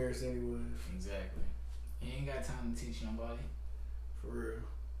somebody experienced anyway. Exactly. He ain't got time to teach nobody. For real.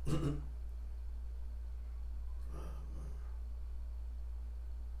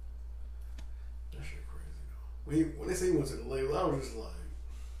 That shit crazy though. When they say he went to the Lakers, I was just like,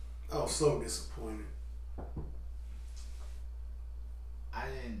 I was so disappointed. I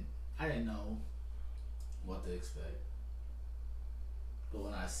didn't know what to expect. But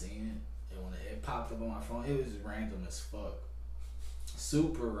when I seen it, and when it popped up on my phone, it was random as fuck.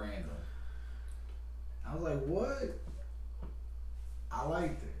 Super random. I was like, what? I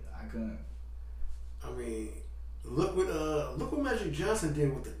liked it. I couldn't. I mean, look what Magic Johnson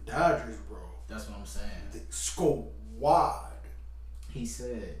did with the Dodgers, bro. That's what I'm saying. The squad. He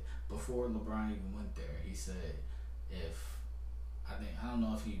said before LeBron even went there, he said I don't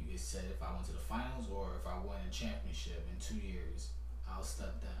know if he said if I went to the finals or if I win a championship in 2 years, I'll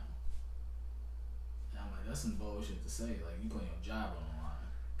step down. And I'm like, that's some bullshit to say. Like, you putting your job on the line.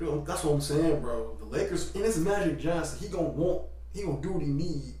 Dude, that's what I'm saying, bro. The Lakers, and it's Magic Johnson. He gonna want he gonna do what he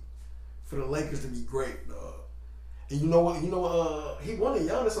need for the Lakers to be great, dog. And you know what? He wanted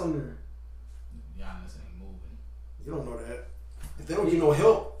Giannis on there. Giannis ain't moving. You don't know that. If they don't get no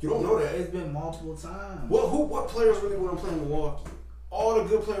help, you don't know that. It's been multiple times. What players really want to play in Milwaukee? All the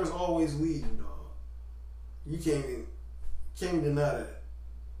good players always leave, dog. You can't even deny that.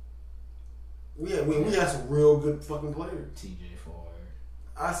 We had some real good fucking players. TJ Ford.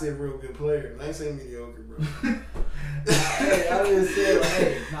 I said real good players. I ain't saying mediocre, bro. Hey, I just said,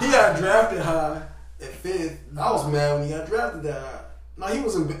 he got drafted high at 5th. I was mad when he got drafted that high. No, he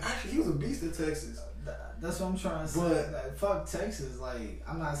was a beast at Texas. That's what I'm trying to say. Like, fuck Texas. Like,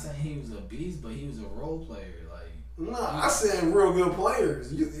 I'm not saying he was a beast, but he was a role player. Like, I said real good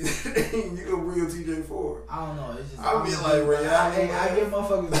players. You go real TJ Ford. I don't know. It's just I mean, like Ray Allen. I give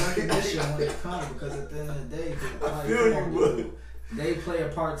motherfuckers recognition when it comes because at the end of the day, they play a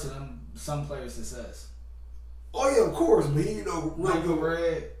part to some players' success. Oh yeah, of course, but he real Michael good.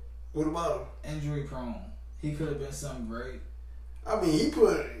 Red. What about him? Injury prone. He could have been something great. I mean,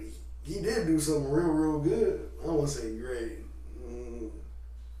 he did do something real good. I don't want to say great.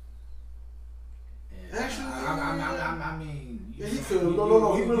 Actually, I mean, yeah, he could.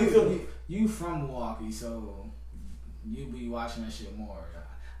 No, he really could. You from Milwaukee, so you be watching that shit more.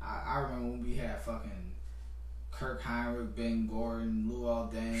 I remember when we had fucking Kirk Heinrich, Ben Gordon, Lou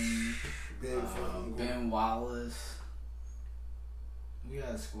Aldane, Ben Wallace. We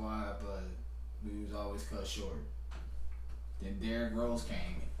had a squad, but we was always cut short. Then Derrick Rose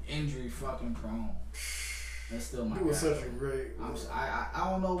came, injury fucking prone. That's still my guy. He was such a great. I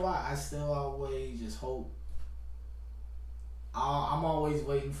don't know why. I still always just hope. I'm always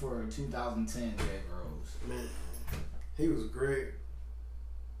waiting for 2010 Derrick Rose. Man, he was great.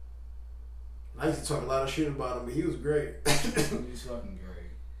 I used to talk a lot of shit about him, but he was great. He was fucking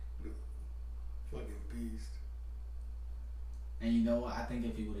great. Fucking beast. And you know what? I think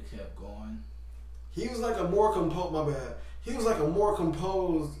if he would have kept going, he was like a more composed. My bad. He was like a more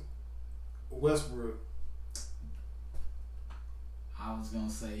composed Westbrook. I was gonna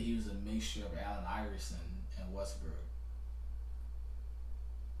say he was a mixture of Allen Iverson and Westbrook.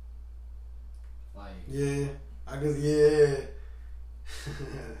 Like, yeah, I guess, yeah.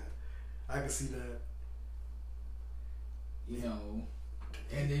 I can see that. You know,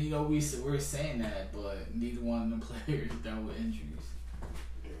 and then we're saying that, but neither one of them players dealt with injuries.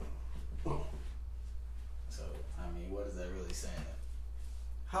 So I mean, what is that really saying?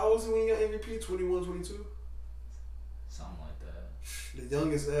 How old was he when he got MVP? 21, 22? Something like that. The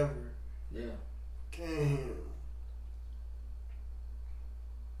youngest ever. Yeah. Damn.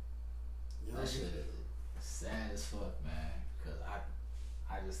 That shit is sad as fuck, man. Cause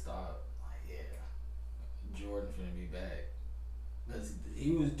I just thought, like, yeah, Jordan finna be back. Cause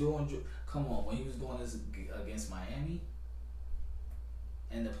he was doing. Come on, when he was doing this against Miami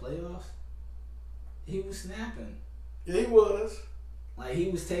in the playoffs, he was snapping. Yeah, he was. Like, he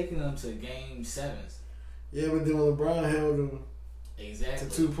was taking them to game 7s. Yeah, but then when LeBron held him exactly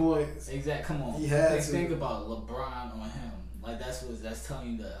to 2 points. Exactly. Come on. He had to. Think about LeBron on him. Like, that's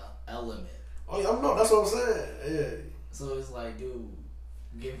telling you the element. Oh yeah, I know. That's what I'm saying. Yeah. So it's like, dude,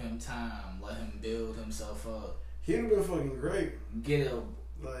 give him time. Let him build himself up. He'd have been fucking great. Get a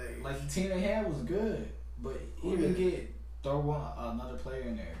like the team they had was good, but even throw another player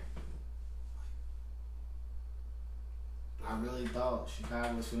in there. I really thought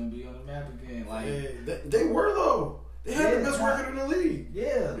Chicago was going to be on the map again. Like, yeah, they were though. They had the best record in the league.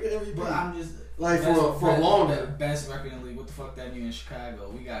 Yeah, but I'm just like for a long time. Best record in the league. What the fuck that mean in Chicago?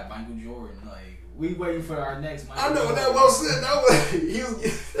 We got Michael Jordan. Like, we waiting for our next Michael. I know Jordan. that was said. That was he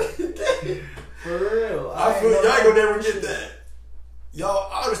was for real. I feel y'all ain't gonna never get that.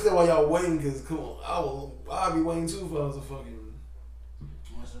 Y'all, I understand why y'all waiting, cause come on, I'll be waiting too if I was a fucking.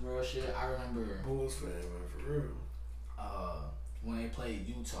 On some real shit, I remember Bulls fan, man, for real. When they played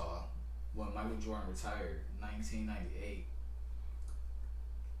Utah, when Michael Jordan retired, 1998.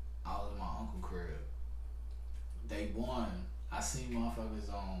 I was in my uncle's crib. They won. I seen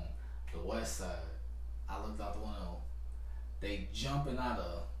motherfuckers on the west side. I looked out the window. They jumping out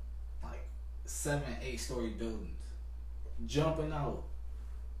of like 7, 8-story buildings. Jumping out.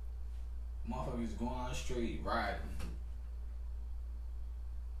 Motherfuckers going on the street riding.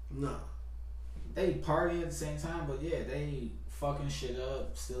 No. They party at the same time, but yeah, they fucking shit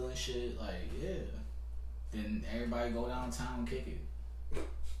up, stealing shit, like, yeah. Then everybody go downtown and kick it.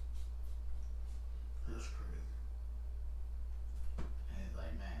 That's crazy. And it's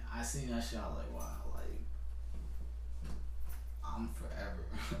like, man, I seen that shit, I was like, wow, like, I'm forever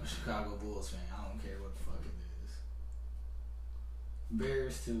a Chicago Bulls fan. I don't care what the fuck it is.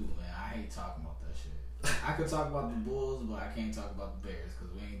 Bears too, man. I hate talking about that shit. I could talk about the Bulls, but I can't talk about the Bears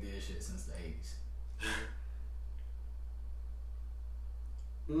because we ain't did shit since the 80s.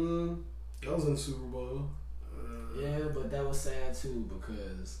 That was in the Super Bowl. Yeah, but that was sad too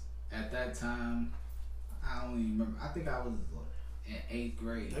because at that time, I don't even remember. I think I was in 8th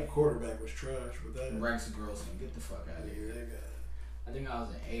grade. That quarterback was trash, but that Rex Grossman, get the fuck out of here. That guy. I think I was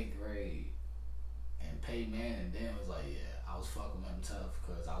in 8th grade, and Peyton Manning then was like, yeah, I was fucking with him tough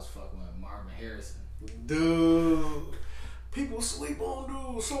because I was fucking with Marvin Harrison. Dude, people sleep on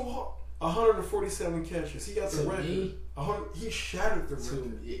dude so hard. 147 catches. He got the record. He shattered the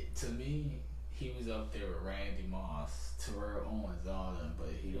record. To me, he was up there with Randy Moss, Terrell Owens, all them, but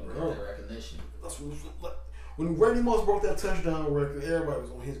he don't get that recognition. That's when Randy Moss broke that touchdown record, everybody was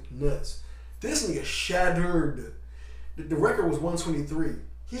on his nuts. This nigga shattered. The record was 123.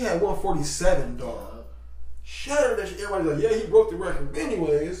 He had 147, dog. Shattered that shit. Everybody's like, yeah, he broke the record.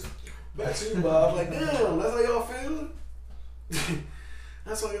 Anyways, back to you, Bob. Like, damn, that's how y'all feel?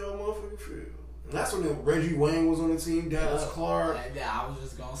 That's how y'all motherfucking feel. And that's when Reggie Wayne was on the team, Dallas Clark. Yeah, I was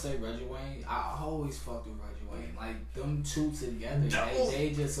just gonna say Reggie Wayne. I always fucked with Reggie Wayne. Like, them two together,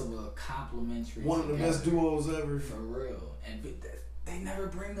 they just were complimentary. One of the best duos ever. For real. And they never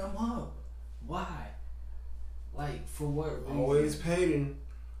bring them up. Why? Like, for what reason? Always Peyton.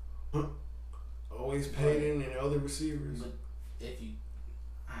 Always Peyton and other receivers. But if you...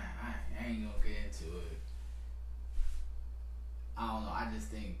 I ain't gonna get into it. I don't know. I just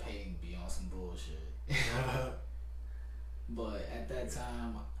think Peyton be on some bullshit. But at that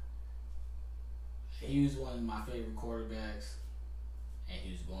time, he was one of my favorite quarterbacks, and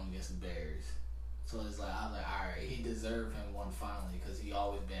he was going against the Bears. So it's like, I was like, all right, he deserved him one finally because he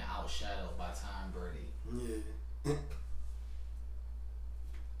always been outshadowed by Tom Brady. Yeah.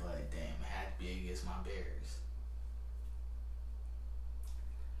 But damn, it had to be against my Bears.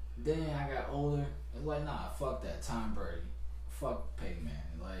 Then I got older. It's like, nah, fuck that, Tom Brady. Fuck Peyton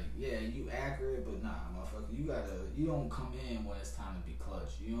Manning. Like, yeah, you accurate, but nah, motherfucker, you don't come in when it's time to be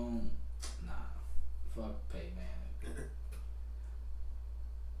clutch. You don't, fuck Peyton Manning.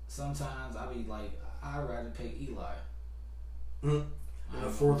 Sometimes I be like, I'd rather pick Eli. In the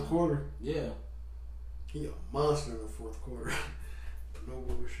fourth quarter? Yeah. He a monster in the fourth quarter. No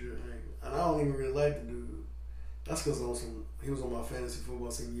bullshit. And I don't even really like the dude. That's because he was on my fantasy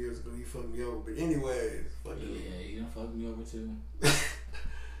football team years ago. He fucked me over. But anyways, fuck him. Yeah, he done fucked me over too.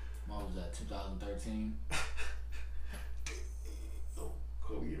 What was that, 2013? Oh,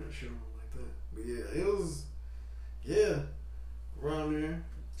 Kobe didn't show him like that. But yeah, it was, around there.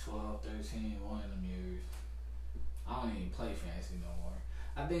 12, 13, one of them years. I don't even play fantasy no more.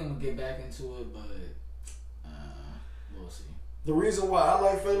 I think I'm going to get back into it, but we'll see. The reason why I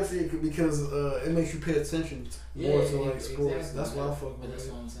like fantasy is because it makes you pay attention more to like sports. Exactly. That's why I fuck with it. That's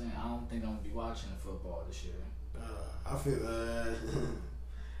what I'm saying. I don't think I'm gonna be watching football this year. I feel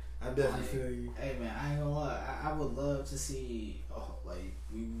I definitely feel you. Hey man, I ain't gonna lie. I would love to see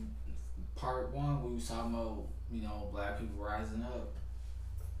part one we was talking about black people rising up.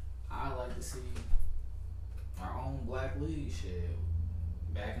 I like to see our own black league shit.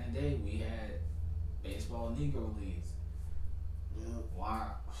 Back in the day, we had baseball Negro leagues. Yeah. Why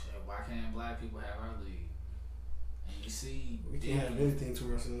can't black people have our league? And you see, we can't have anything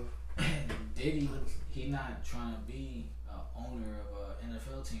to ourselves. Diddy, he not trying to be owner of an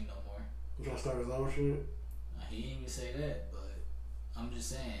NFL team no more. He trying to start his own shit. He didn't even say that, but I'm just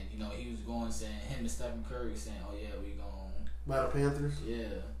saying, he was going saying him and Stephen Curry saying, oh yeah, we going by the Panthers.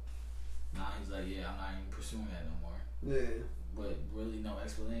 Yeah. Now he's like, yeah, I'm not even pursuing that no more. Yeah. But really, no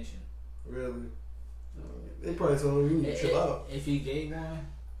explanation. Really. They probably told him you need to chill out. If he gave one,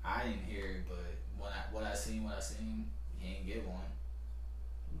 I didn't hear it, but what I seen, he ain't get one.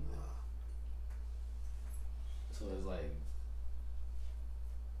 Nah. So it's like,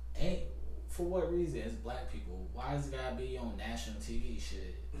 for what reason? It's black people. Why does it gotta be on national TV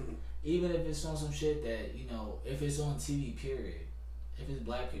shit? Even if it's on some shit that if it's on TV, period. If it's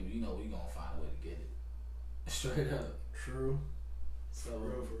black people, we gonna find a way to get it. Straight up. True. So for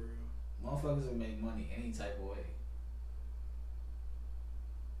real. Motherfuckers will make money any type of way.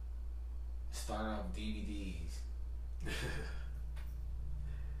 Start off DVDs.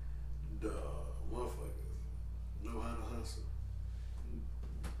 Duh, motherfuckers know how to hustle.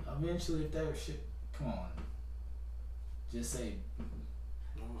 Eventually, if that shit, come on. Just say.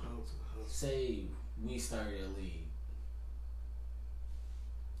 Know how to hustle. Say we started a league.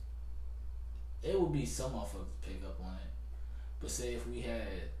 It would be some motherfuckers to pick up on it. But say if we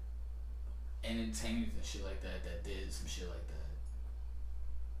had entertainers and shit like that did some shit like that,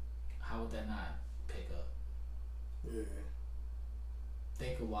 how would that not pick up? Yeah.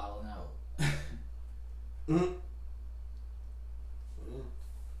 Think of Wildin' Out. Mm-hmm.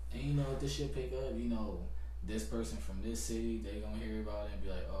 And you know, if this shit pick up, you know, this person from this city, they gonna hear about it and be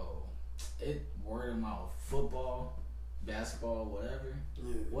like, oh, it word of mouth, football, basketball, whatever,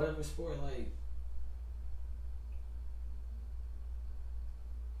 whatever sport, like,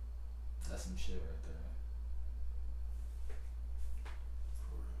 that's some shit right there.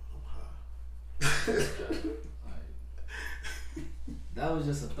 I'm high. Like, that was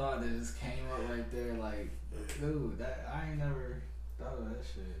just a thought that just came up right there. Like, dude, that I ain't never thought of that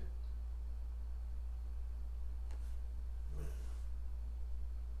shit.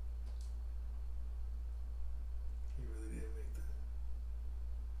 He really did make that.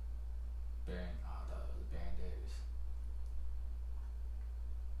 Baron, I thought it was Baron Davis.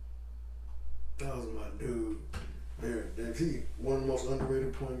 That was my dude. Baron Davis. He one of the most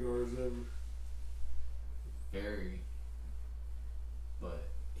underrated point guards ever. Very. But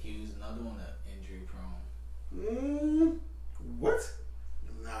he was another one that injury prone. What?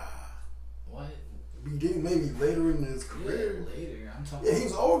 Nah. What? He maybe later in his career. Yeah, later. I'm talking. Yeah, he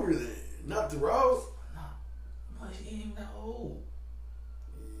was older then. Not throughout. Nah, but he ain't even that old.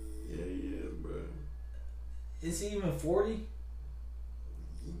 Yeah, he is, bro. Is he even 40?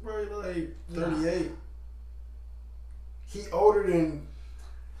 He probably like 38. Nah. He older than.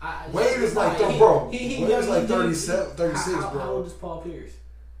 Wade is like, bro. Wade is like 37, 36, bro. How old is Paul Pierce?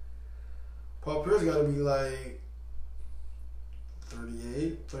 Paul Pierce got to be like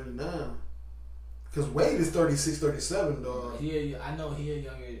 38, 39. Because Wade is 36, 37, dog. I know he a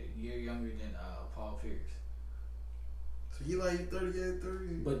year younger than Paul Pierce. So he like 38, 30.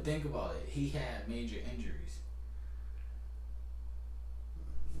 But think about it. He had major injuries.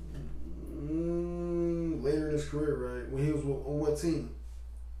 Later in his career, right? When he was on what team?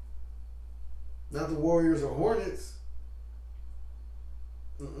 Not the Warriors or Hornets.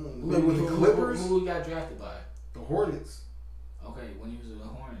 Maybe with the Clippers. Who he got drafted by? The Hornets. Okay, when he was with the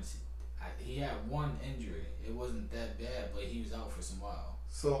Hornets, he had one injury. It wasn't that bad, but he was out for some while.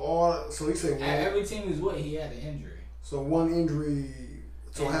 So you say every team he was with, he had an injury. So one injury,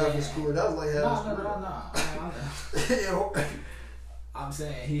 so and half his career. That was like half his career. No. I'm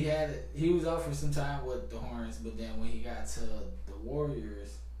saying he was out for some time with the Hornets, but then when he got to the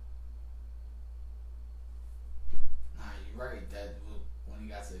Warriors, nah, you're right. That when he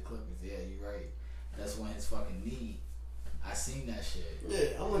got to the Clippers, yeah, you're right. That's when his fucking knee. I seen that shit.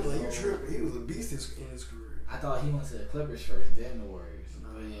 Yeah, I'm looking like you tripping. He was a beast in his career. I thought he went to the Clippers first, then the Warriors.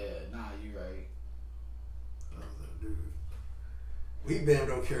 But yeah, nah, you right. I was like, dude. We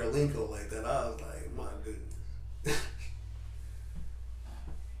bammed on Karolinko like that. I was like, my goodness.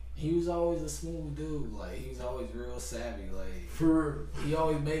 He was always a smooth dude. Like, he was always real savvy. Like, for he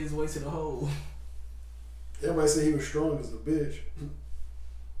always made his way to the hole. Everybody said he was strong as a bitch.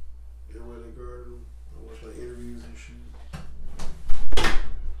 Everybody guarded him. I watched like interviews and shit.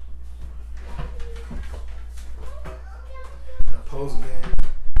 Post game.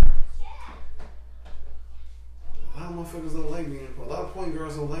 A lot of motherfuckers don't like being in the post. A lot of point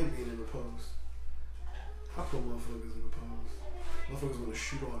guards don't like being in the post. I put motherfuckers in the post. Motherfuckers want to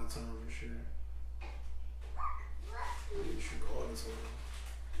shoot all the time and shit. They shoot all the time.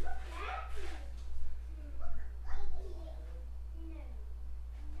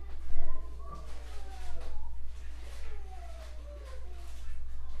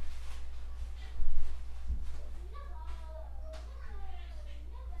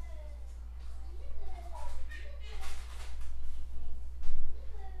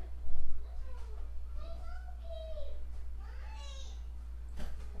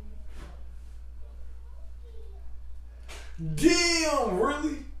 Damn,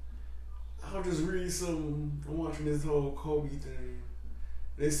 really? I'll just read some. I'm watching this whole Kobe thing.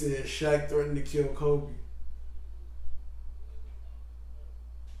 They said Shaq threatened to kill Kobe.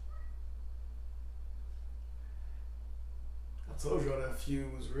 I told y'all that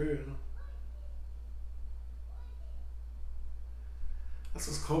feud was real. That's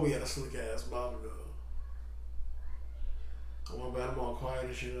because Kobe had a slick ass mouth though. I went back, I'm all quiet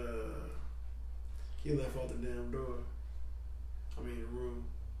and shit. He left out the damn door. I mean, the room.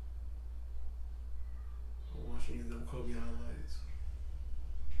 I'm watching them Kobe highlights.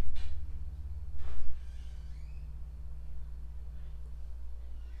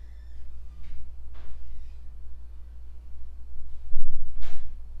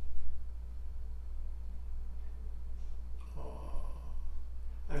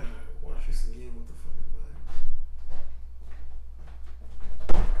 I gotta watch this again. What the fuck is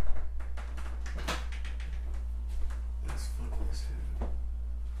that? That's funny as hell.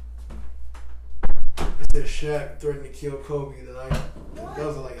 It said Shaq threatened to kill Kobe the night. That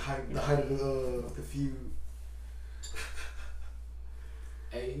was like the height of the feud.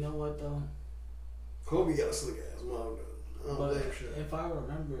 Hey, you know what though? Kobe got a slick ass mom though. But if I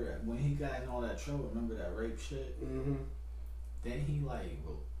remember when he got in all that trouble, remember that rape shit? Mm-hmm. Then he like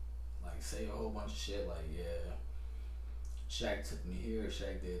say a whole bunch of shit like, yeah, Shaq took me here,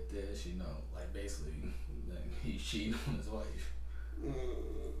 Shaq did this, you know, like basically he cheated on his wife.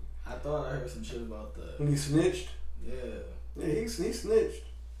 I thought I heard some shit about that. When he snitched? Yeah. Yeah, he snitched.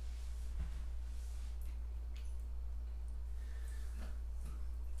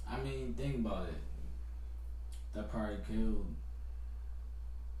 I mean, think about it. That probably killed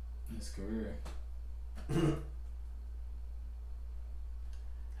his career.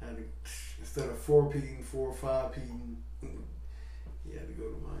 Had to, instead of 4-peating, 4 or 5-peating, he had to go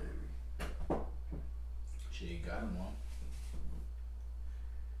to Miami. Shit, he got him one.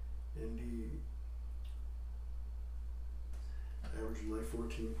 Indeed. Averaging like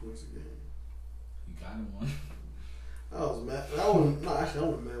 14 points a game. He got him one. I was mad. I wasn't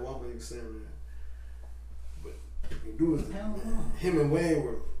mad. Why am I even saying that? But dude, him and Wade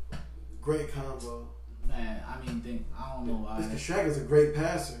were great combo. Man, I mean, I don't know why. Because Shaq is a great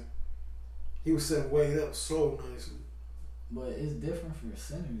passer. He was setting Wade up so nicely. But it's different for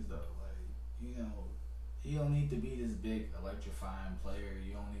centers though. Like, you know, you don't need to be this big electrifying player.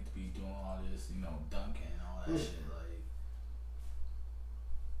 You don't need to be doing all this, you know, dunking and all that shit. Like,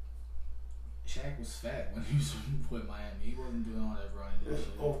 Shaq was fat when he was with Miami. He wasn't doing all that running and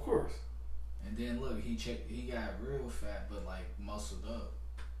shit. Oh, of course. And then look, he got real fat, but like muscled up,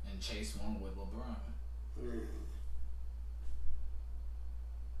 and Chase won with LeBron.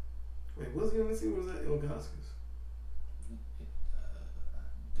 Wait, was he on the team? Or was that Ilgauskas?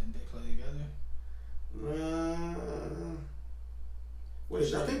 Didn't they play together?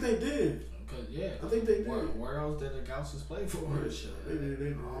 Wait, I think they did. I think they did. Where else did Ilgauskas play for? They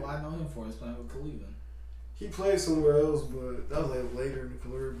did. All I know him for is playing with Cleveland. He played somewhere else, but that was like later in the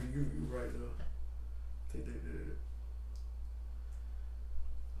career. But you right though. I think they did.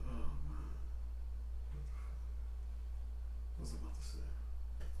 Oh man, what was I about to say?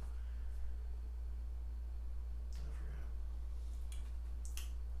 I forgot.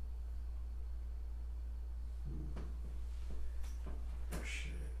 Oh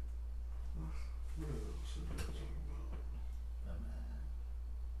shit. What else was I talking about? But man.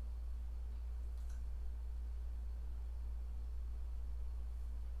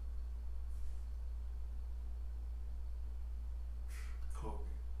 Kobe.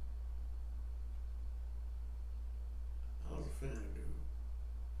 I was a fan, dude.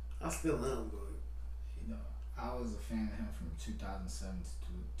 I still am, but You know, I was a fan of him from 2007 to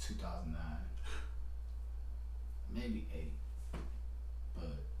 2009. Maybe 8.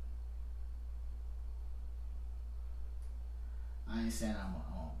 But I ain't saying I'm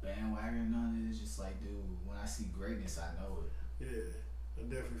on bandwagon or none of it. It's just like, dude, when I see greatness, I know it. yeah, I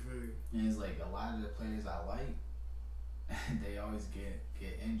definitely feel you. And it's like a lot of the players I like, they always get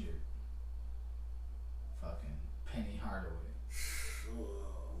injured. Fucking Penny Hardaway,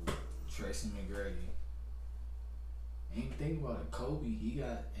 Tracy McGrady. And you think about it, Kobe, he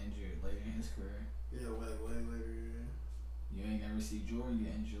got injured later in his career. Yeah, way later. Yeah. You ain't never see Jordan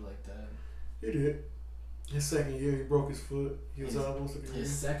get injured like that. He did. His second year, he broke his foot. He was out most of the year.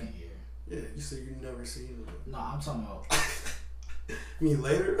 His second year. Yeah, you said you never seen him. No, I'm talking about. You mean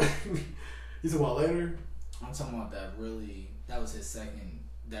later? You talking about later? I'm talking about that was his second.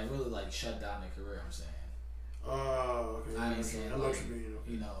 That really like shut down the career. I'm saying. Oh, okay. I ain't saying I know like, what you mean.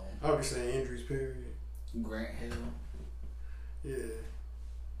 You know. I would be saying injuries. Period. Grant Hill. Yeah.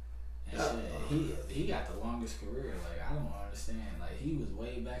 And shit, he got the longest career. Like, I don't understand. Like, he was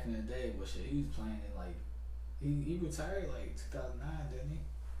way back in the day, but shit, he was playing in like he retired like 2009, didn't he?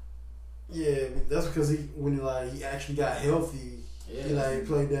 Yeah, that's because he actually got healthy. Yeah, he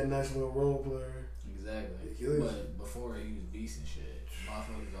played that nice little role player. Exactly. But before he was beast and shit.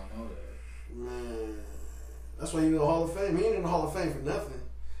 Motherfuckers don't know that. Man, that's why he in the Hall of Fame. He ain't in the Hall of Fame for nothing.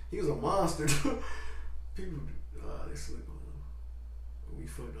 He was a monster. People, they sleep on him. We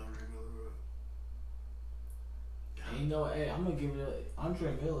fucked Andre Miller up. And you know, hey, I'm gonna give it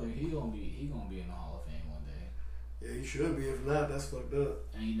Andre Miller. He gonna be in the Hall of Fame one day. Yeah, he should be. If not, that's fucked up.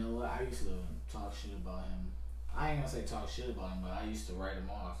 And you know what? I used to talk shit about him. I ain't gonna say talk shit about him, but I used to write him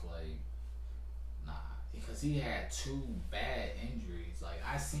off like, nah, because he had 2 bad injuries. Like,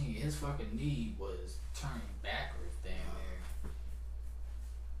 I seen his fucking knee was turning backwards damn near.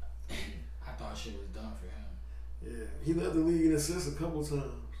 I thought shit was done for him. Yeah, he led the league in assists a couple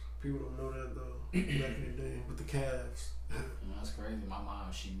times. People don't know that though. Back in the day with the Cavs. You know, that's crazy. My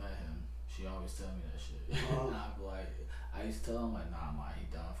mom, she met him. She always tell me that shit. And I'd be like, I used to tell him like, nah, ma, he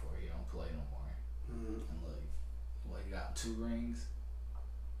done for. He don't play no more. And like, he got 2 rings.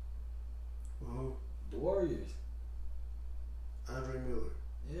 Warriors. Andre Miller.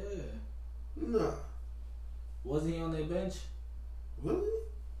 Yeah. Nah. Wasn't he on their bench? Really?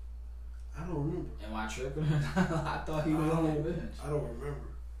 I don't remember. Am I tripping? I thought he was on their bench. I don't remember.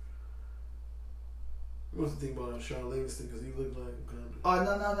 You must think about Sean Livingston because he looked like him kind of. Oh,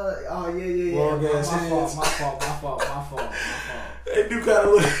 no. Oh, yeah. Long ass hands. My fault. They do kind of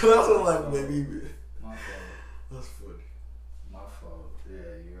look. That's what like maybe. My fault. That's funny. My fault.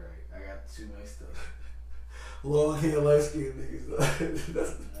 Yeah, you're right. I got too mixed up. Long hair, light skinned niggas.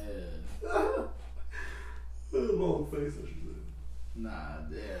 That's long face, I should say. Nah,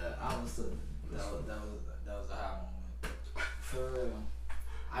 yeah, I was that was a high moment. For real.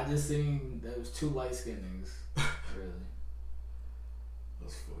 I just seen there was 2 light skinned niggas. Really.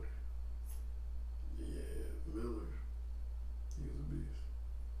 That's funny. Yeah, Miller. He was a beast.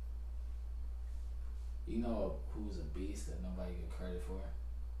 You know who's a beast that nobody get credit for?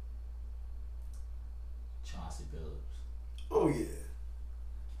 Chauncey Billups. Oh yeah.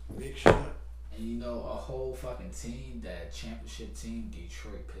 Big shot. And you know a whole fucking team, that championship team,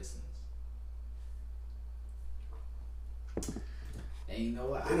 Detroit Pistons. And you know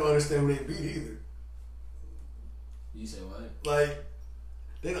what? They don't understand who they beat either. You say what? Like,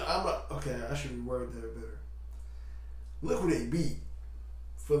 they don't, I'm not, okay, I should reword that better. Look who they beat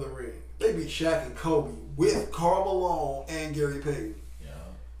for the ring. They beat Shaq and Kobe with Karl Malone and Gary Payton.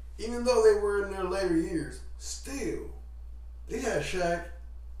 Yeah. Even though they were in their later years, still, they had Shaq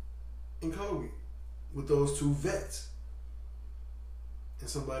and Kobe with those 2 vets and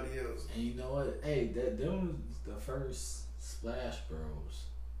somebody else. And you know what? Hey, them was the first Splash Bros.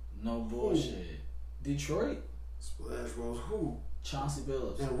 No bullshit. Who? Detroit. Splash Bros. Who? Chauncey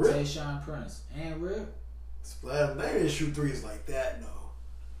Billups. And Rip. Tayshaun Prince. And Rip. Splash. They didn't shoot threes like that, no.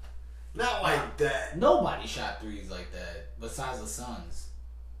 Not like that. Nobody shot threes like that besides the Suns.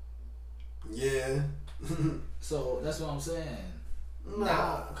 Yeah. So that's what I'm saying. Nah.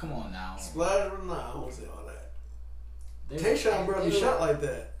 Now, come on now. Splash, nah, I won't say all that. Tayshaun barely shot like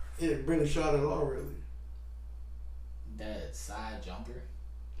that. Yeah, Brendan shot it all, really. That side jumper.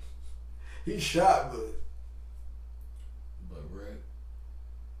 He shot, but Rick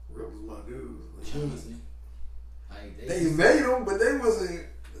was my dude. Chauncey. Like, they made him, but they wasn't.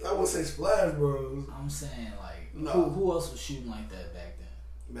 I wouldn't say Splash Bros. I'm saying like, no. Who else was shooting like that back then?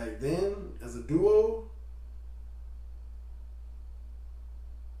 Back then, as a duo.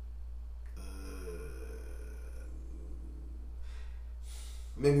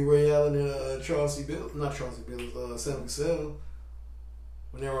 Maybe Ray Allen and Chauncey Billups, not Chauncey Billups, Sam Cassell,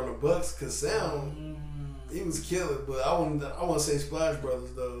 when they were on the Bucks, cause Sam, he was killing, but I wouldn't say Splash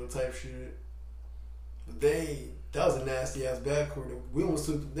Brothers though, type shit. But that was a nasty ass backcourt. They almost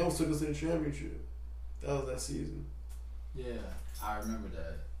took us to the championship. That was that season. Yeah, I remember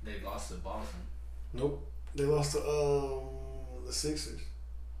that. They lost to Boston. Nope, they lost to the Sixers.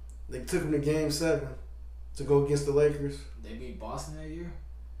 They took them to Game 7 to go against the Lakers. They beat Boston that year?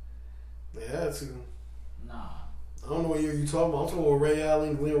 They had to. Nah. I don't know what year you talking about. I'm talking about Ray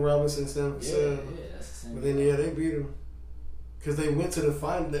Allen, Glenn Robinson, Sam Cassell. Yeah, that's the same. But then they beat them because they went to the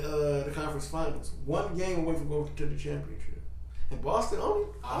conference finals. 1 game away from going to the championship. And Boston only.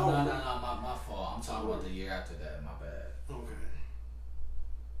 No, my fault. I'm talking about the year after that. My bad. Okay.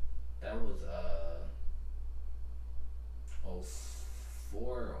 That was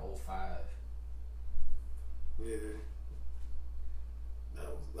 04 or 05. Yeah.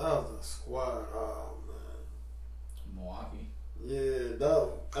 That was a squad. Oh man. Milwaukee. Yeah,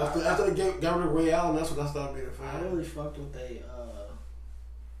 after they got rid of Ray Allen, that's when I started being a fan. I really fucked with they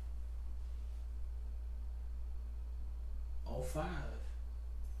 05. I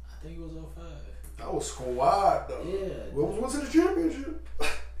think it was 05. That was squad though. Yeah. What was it, the championship?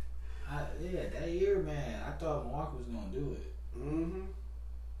 Yeah, that year, man, I thought Milwaukee was gonna do it. Mm-hmm.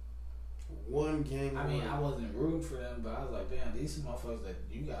 1 game. I mean, I wasn't rooting for them, but I was like, damn, these are motherfuckers that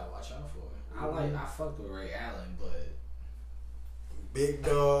you gotta watch out for. I fucked with Ray Allen, but Big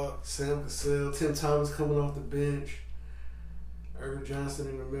Dog, Sam Cassell, Tim Thomas coming off the bench, Irvin Johnson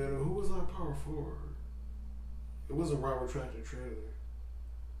in the middle. Who was our power forward? It wasn't Robert Tractor Trailer.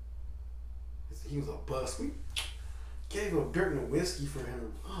 He was a bust. We gave him dirt and whiskey for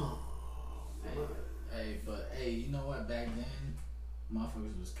him. Oh, Hey, you know what? Back then,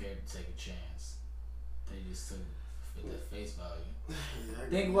 motherfuckers was scared to take a chance. They just took the face value. Yeah,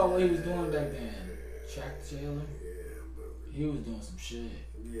 think about what he was doing back then. Shaq Taylor. Yeah, but he was doing some shit.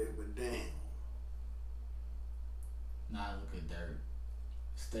 Yeah, but damn. Nah, look at Dirk.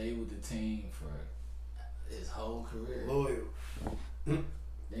 Stayed with the team for his whole career. Loyal.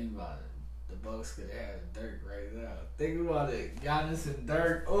 Think about it. the Bucks could have had Dirk right now. Think about it. Giannis and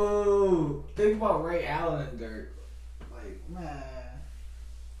Dirk. Oh, think about Ray Allen and Dirk. Like, man.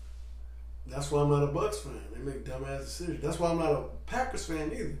 That's why I'm not a Bucks fan. They make dumbass decisions. That's why I'm not a Packers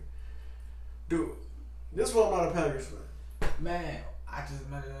fan either. Dude, this is why I'm not a Packers fan. Man, I just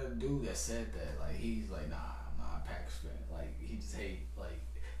met a dude that said that. Like, he's like, nah, I'm not a Packers fan. Like, he just hate, like,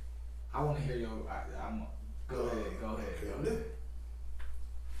 I want to hear your, go ahead.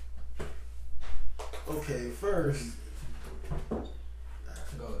 Okay, first.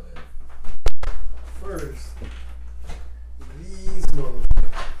 Go ahead. First, these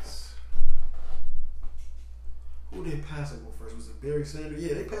motherfuckers. Who they pass up on first? Was it Barry Sanders?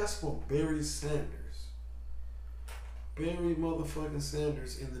 Yeah, they passed up on Barry Sanders. Barry motherfucking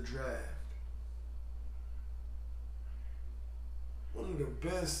Sanders in the draft. One of the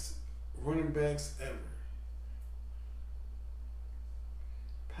best running backs ever.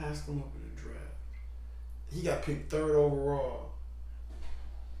 Passed him up in the draft. He got picked 3rd overall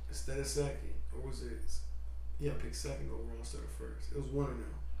instead of 2nd. Or was it? He got picked 2nd overall instead of 1st. It was one of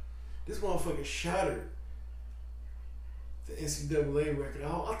them. This motherfucker shattered the NCAA record.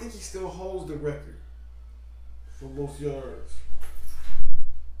 I think he still holds the record for most yards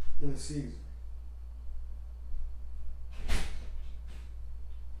in the season.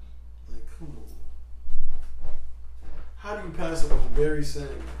 Like, come on. How do you pass up on Barry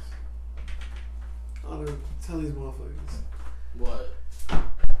Sanders? I'm gonna tell these motherfuckers. What?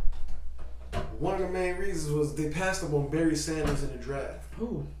 One of the main reasons was they passed up on Barry Sanders in the draft.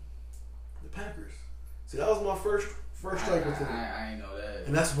 Who? The Packers. See, that was my first strike with him. I ain't know that.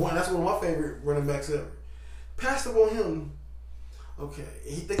 And that's one of my favorite running backs ever. Passed up on him. Okay,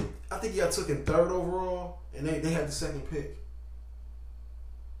 I think he got taken 3rd overall, and they had the 2nd pick.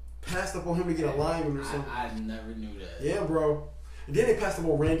 Passed up on him to get a lineman or something. I never knew that. Yeah, bro. And then they passed up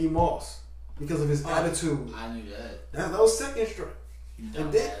on Randy Moss because of his attitude. I knew that. That was 2nd strike.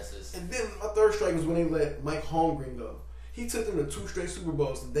 And then my 3rd strike was when they let Mike Holmgren go. He took them to 2 straight Super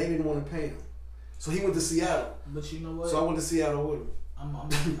Bowls, and they didn't want to pay him. So he went to Seattle. But you know what? So I went to Seattle with him. I'm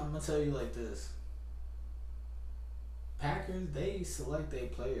gonna tell you like this. Packers, they select their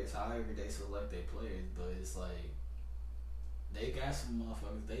players however they select their players, but it's like they got some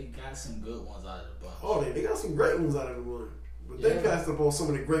motherfuckers. They got some good ones out of the bunch. Oh, they got some great ones out of the bunch. But they passed up on some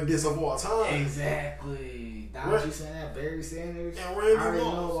of the greatest of all time. Exactly. Now you saying that Barry Sanders. And Randy Moss. I already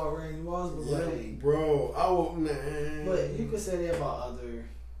know about Randy Moss, but hey, bro, I will, man. But you could say that about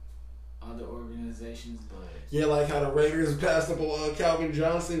other organizations, but yeah, like how the Raiders passed up on Calvin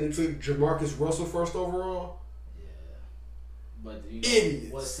Johnson and took Jamarcus Russell 1st overall. Yeah, but you know,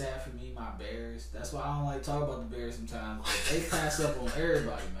 idiots. What's sad for me, my Bears. That's why I don't like talk about the Bears sometimes. But they pass up on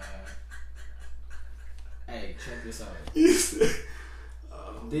everybody, man. Hey, check this out. These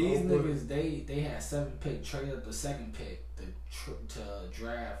niggas, they had 7th pick, traded up the 2nd pick to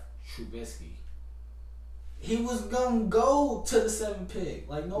draft Trubisky. He was gonna go to the 7th pick.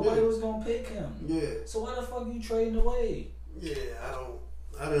 Like nobody was gonna pick him. Yeah. So why the fuck you trading away? Yeah,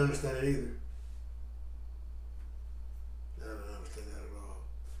 I didn't understand it either. I didn't understand that at all.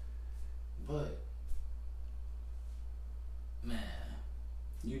 But man,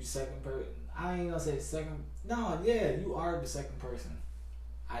 you the 2nd person. I ain't gonna say 2nd. No, yeah, you are the 2nd person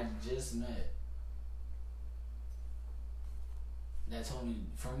I just met that told me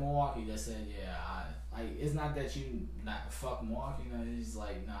from Milwaukee that said, yeah, it's not that you not fuck Milwaukee, you know, it's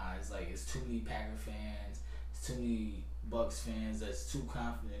like, nah, it's like it's too many Packer fans, it's too many Bucks fans that's too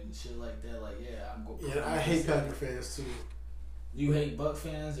confident and shit like that. Like, yeah, I'm going. Yeah, I hate Packer fans too. You hate Buck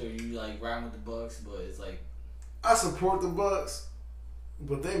fans, or you like riding with the Bucks, but it's like I support the Bucks,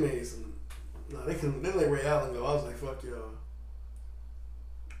 but they made some. No, they let Ray Allen go. I was like, fuck y'all.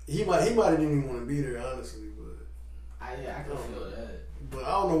 He might didn't even want to be there, honestly, but I can feel that. But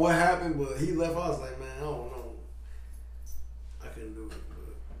I don't know what happened, but he left. I was like, man, I don't know. I couldn't do it,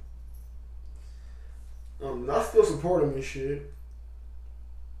 but I still support him and shit.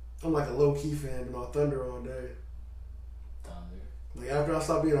 I'm like a low key fan, been on Thunder all day. Thunder. Like after I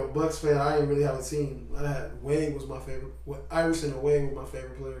stopped being a Bucks fan, I didn't really have a team. I had Wade was my favorite. Iverson and Wade were my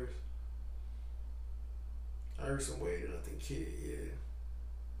favorite players. Iverson, Wade, and I think Kidd, yeah.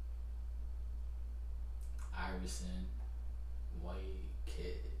 Iverson, Wade,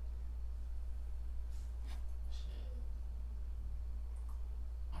 Kidd. Shit.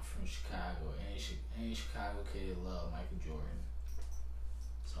 I'm from Chicago. Any Chicago kid love Michael Jordan.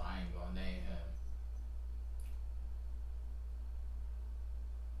 So I ain't gonna name him.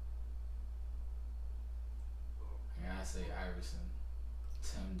 I gotta say Iverson,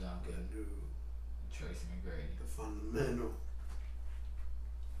 Tim Duncan, Dude. Tracy McGrady. The fundamental.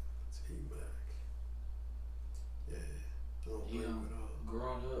 He back. Yeah. You know,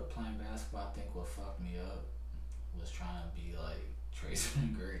 growing up playing basketball, I think what fucked me up was trying to be like Tracy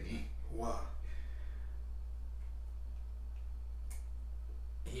McGrady. Why?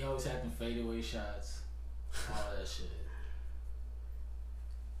 He always had them fadeaway shots, all that shit.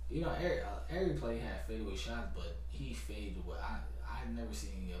 You know, every player had fadeaway shots, but he faded away. I've never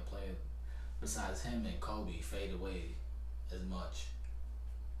seen a player besides him and Kobe fade away as much.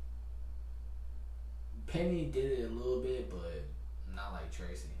 Penny did it a little bit, but not like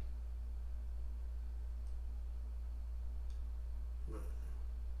Tracy.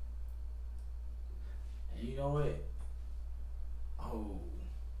 And you know what?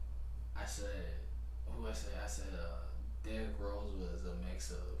 I said Derrick Rose was a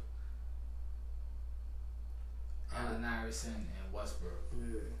mix of Allen Iverson and Westbrook.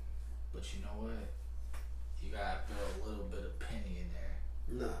 Yeah. But you know what? You gotta throw a little bit of Penny in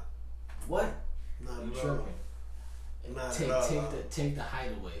there. Nah. What? Not you at all. tripping? Not take at all. take the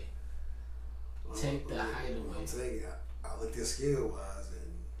height away. Take the height away. I'm telling you, I looked at skill wise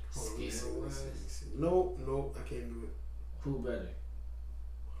and skill wise. Nope, I can't do it. Who better?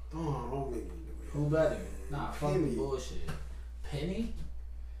 Don't make me do it. Who better? Nah, fuck the bullshit. Penny?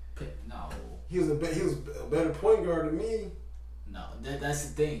 No. He was a better point guard than me. No, that's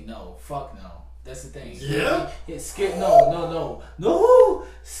the thing. No, fuck no. That's the thing. Yeah. No.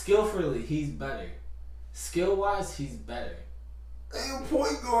 Skillfully, he's better. Skill wise, he's better. And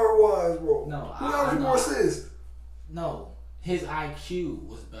point guard wise, bro. No, who got more assists? No, his IQ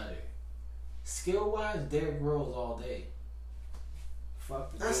was better. Skill wise, Derrick Rose all day.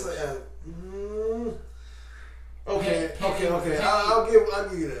 Fuck the That's bullshit. like okay. Penny, I'll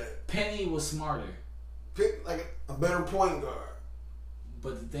give you that. Penny was smarter. Pick like a better point guard.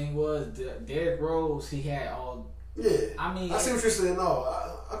 But the thing was, Derrick Rose, he had all. Yeah. I mean, I see what you're saying. No,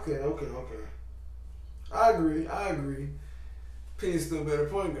 okay. I agree. Penny's still a better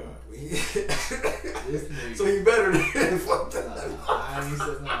point guard. So he better than fuck that. I ain't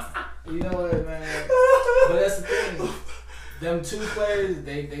said no. You know what, man? But that's the thing. Them two players,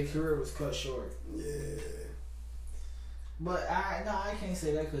 their career was cut short. Yeah. But I can't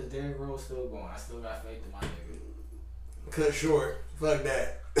say that because Derrick Rose still going. I still got faith in my nigga. Cut short. Fuck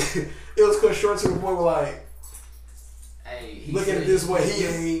that. It was cut short to the point where like, hey, looking at this way, he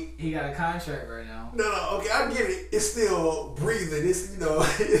ain't. He got a contract right now. No, okay, I get it. It's still breathing. It's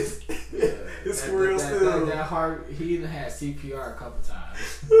it's for real still. That heart, he even had CPR a couple times.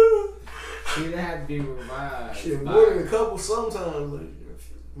 He didn't have to be revived. Shit, more than a couple sometimes. Like,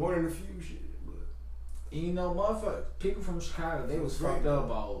 more than a few shit. But. You know, motherfuckers, people from Chicago, they was fucked up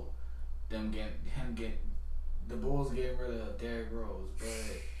about them getting the Bulls getting rid of Derrick Rose, but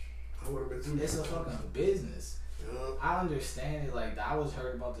I would have been too. It's a fucking business. Yeah. I understand it. Like, I was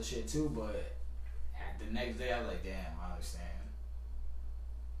heard about the shit too, but the next day I was like, damn, I understand.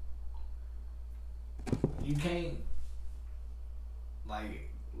 You can't, like,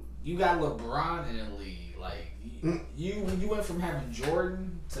 you got LeBron in the league. Like, you went from having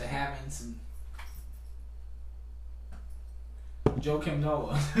Jordan to having some Joakim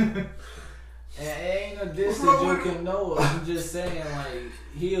Noah. And it ain't no diss to Joakim Noah. I'm just saying, like,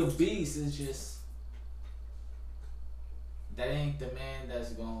 he a beast. It's just that ain't the man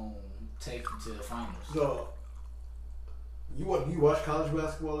that's gonna take you to the finals. So, you watch college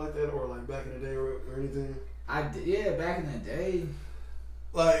basketball like that, or like back in the day, or anything? Yeah, back in the day.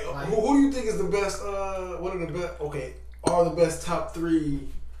 Like who do you think is the best? One of the best? Okay, are the best top 3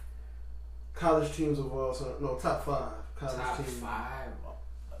 college teams of all time? No, top 5 college top teams. Top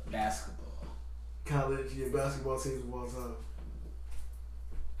 5 basketball. College, basketball teams of all time.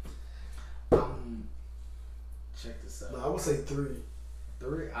 Check this out. No, I would say 3.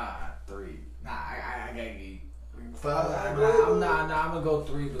 3? 3. Nah, I gotta get 5. I'm gonna go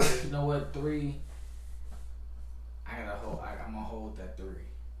 3 because you know what? 3. I'm gonna hold that 3.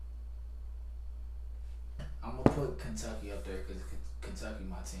 I'm gonna put Kentucky up there because Kentucky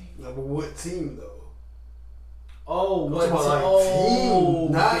my team. No, but what team though? Oh, what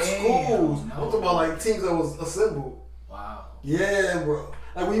team? Not schools. No. I'm talking about like teams that was assembled. Wow. Yeah, bro.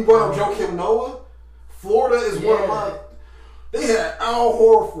 Like when you brought up Joakim Noah, Florida is one of my. They had Al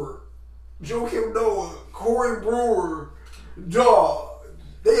Horford, Joakim Noah, Corey Brewer, Jaw.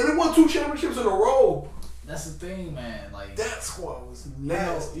 They won 2 championships in a row. That's the thing, man. Like that squad was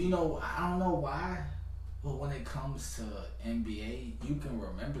nasty. You know, I don't know why, but when it comes to NBA, you can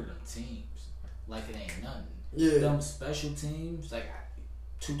remember them teams like it ain't nothing. Yeah. Them special teams, like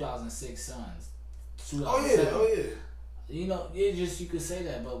 2006 Suns. 2007. Oh yeah. You know, you could say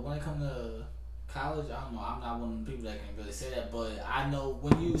that, but when it comes to college, I don't know. I'm not one of the people that can really say that, but I know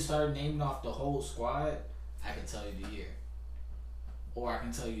when you start naming off the whole squad, I can tell you the year. Or I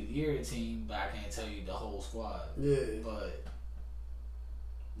can tell you the year of the team, but I can't tell you the whole squad. Yeah. But,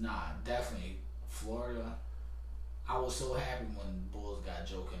 nah, definitely. Florida, I was so happy when the Bulls got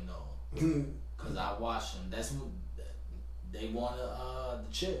Joakim Noah. Because I watched them. That's when they won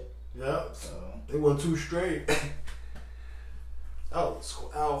the chip. Yeah. So they won 2 straight. Al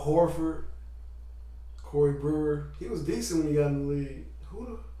Horford, Corey Brewer. He was decent when he got in the league.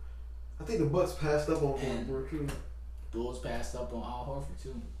 I think the Bucks passed up on Corey Brewer too. Bulls passed up on Al Horford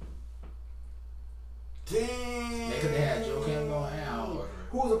too. Damn. They could have had Joakim Noah and Al Horford.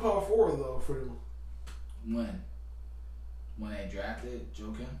 Who was a power forward though for them? When they drafted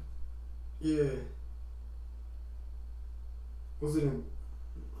Joakim? Yeah. Was it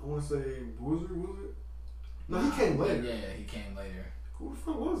I want to say Boozer, was it? No, he came later. Yeah, he came later. Who the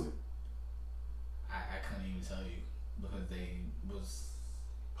fuck was it? I couldn't even tell you because they was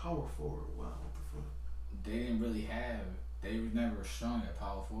power forward. Wow, what the fuck? They didn't really have. They were never strong at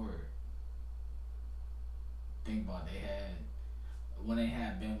power forward. Think about it, when they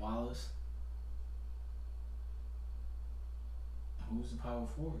had Ben Wallace. Who was the power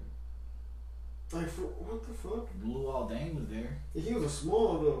forward? Like what the fuck? Lou Aldane was there. Yeah, he was a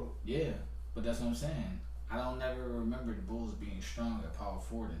small though. Yeah, but that's what I'm saying. I don't never remember the Bulls being strong at power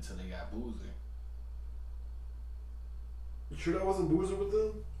forward until they got Boozer. You sure that wasn't Boozer with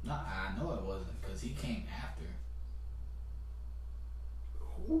them? No, I know it wasn't because he came after.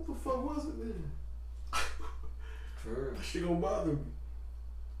 Who the fuck was it then? True. That shit gonna bother me.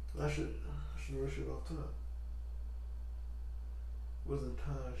 I should know that shit off top. Wasn't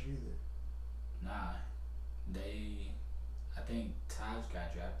Taj either. Nah, I think Taj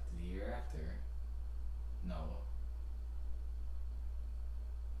got drafted the year after Noah.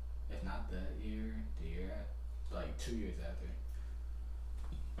 If not that year, the year after, like 2 years after.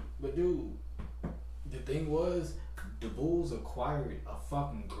 But dude, the thing was, the Bulls acquired a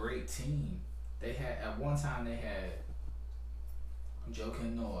fucking great team. They had, at one time they had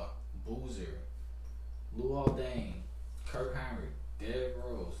Joakim Noah, Boozer, Lou Aldane, Kirk Hinrich, Derrick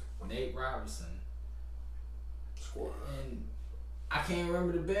Rose, Nate Robinson. Squad. And I can't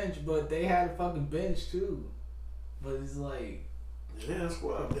remember the bench, but they had a fucking bench too. But it's like, yeah,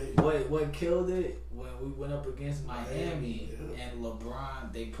 squad. What killed it when we went up against Miami and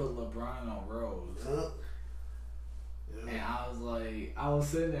LeBron? They put LeBron on Rose. Yeah. And I was like, I was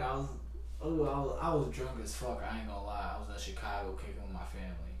sitting there, I was drunk as fuck. I ain't gonna lie. I was in Chicago kicking with my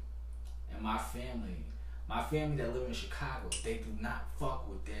family, and my family that live in Chicago, they do not fuck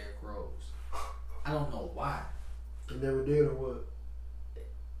with Derrick Rose. I don't know why. They never did or what?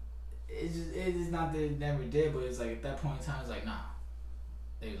 It's just not that it never did, but it's like at that point in time, it's like, nah.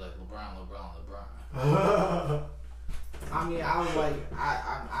 They was like LeBron. I mean, I was like,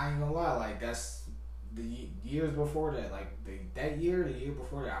 I ain't gonna lie, like that's the years before that, like the year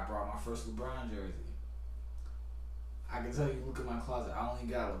before that, I brought my first LeBron jersey. I can tell you, look at my closet. I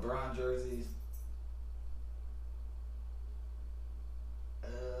only got LeBron jerseys.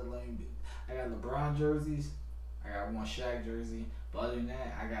 I got LeBron jerseys. I got one Shaq jersey. But other than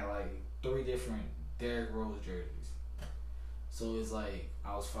that, I got like 3 different Derrick Rose jerseys. So it's like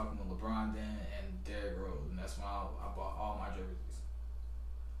I was fucking with LeBron then and Derrick Rose, and that's when I bought all my jerseys.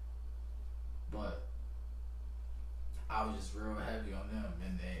 But I was just real heavy on them,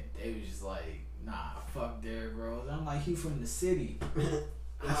 and they was just like, nah, fuck Derrick Rose. I'm like, he from the city.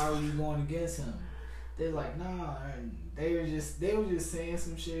 How are you going against him? They're like, nah, and they were just saying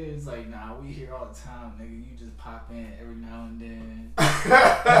some shit. It's like, nah, we here all the time, nigga. You just pop in every now and then. Oh,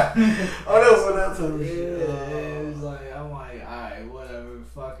 that was what that time. Yeah, it was like, I'm like, alright, whatever,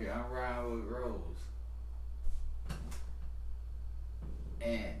 fuck it. I'm riding with Rose.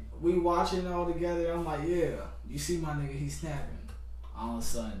 And we watching all together. I'm like, yeah, you see my nigga, he's snapping. All of a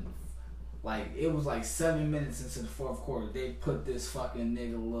sudden, like, it was like 7 minutes into the fourth quarter, they put this fucking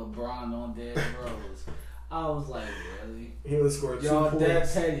nigga LeBron on Derrick Rose. I was like, really? He would score 2 y'all points.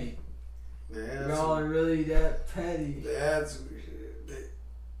 that petty. Y'all are really that petty. That's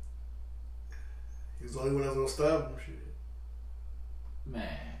he was the only one that was gonna stop him. Shit.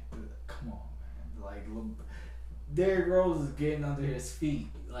 Man, come on, man. Like, Derrick Rose is getting under his feet.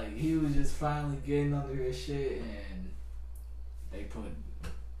 Like, he was just finally getting under his shit, and they put.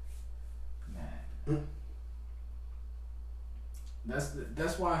 Man.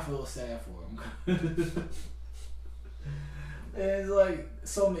 That's why I feel sad for him. And it's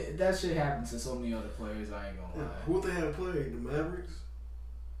like that shit happened to so many other players. I ain't gonna lie. Who they had played? The Mavericks.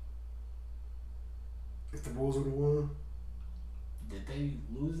 If the Bulls would have won. Did they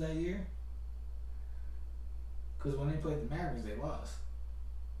lose that year? Because when they played the Mavericks, they lost.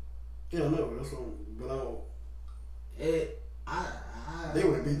 Yeah, I know. That's what. But I don't. They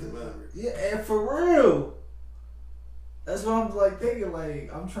would have beat the Mavericks. Yeah, and for real. That's what I'm like thinking. Like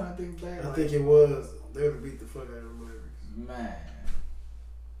I'm trying to think back. I think it was. They would have beat the fuck out of the Mavericks. Man,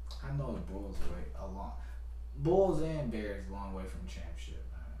 I know the Bulls way a long. Bulls and Bears a long way from championship,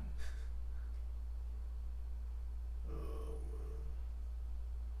 man. Oh man.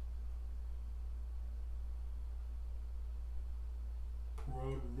 Poor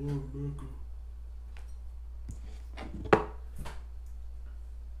Lord America.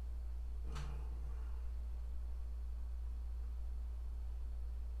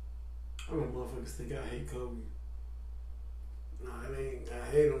 I don't know motherfuckers think I hate Kobe. Nah, it ain't. I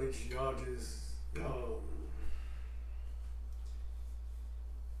hate him. Y'all just y'all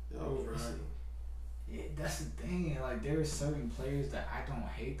overhyped. Yeah, that's the thing. Like there are certain players that I don't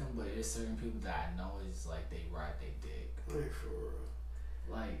hate them, but there's certain people that I know is like they ride they dick. Like for real.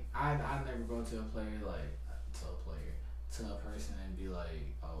 Like I never go to a player to a person and be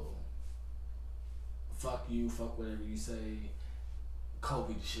like, oh, fuck you, fuck whatever you say.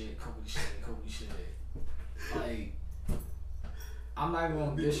 Kobe the shit. Like, I'm not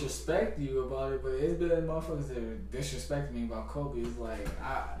gonna disrespect you about it, but it's been motherfuckers that disrespect me about Kobe. It's like,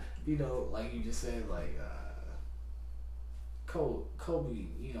 like you just said, like, Kobe,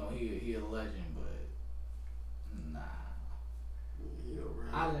 he a legend, but nah.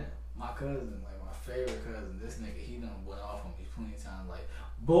 My cousin, like my favorite cousin, this nigga, he done went off on me plenty of times. Like,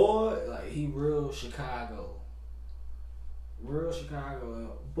 boy, like he real Chicago.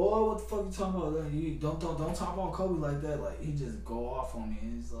 Boy, what the fuck you talking about? Like, you don't talk about Kobe like that. Like he just go off on me,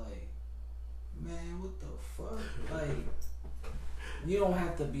 and it's like, man, what the fuck? Like, you don't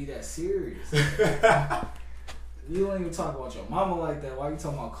have to be that serious. You don't even talk about your mama like that. Why you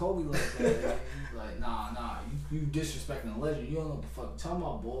talking about Kobe like that? Man? He's like, nah, you disrespecting the legend. You don't know what the fuck you talking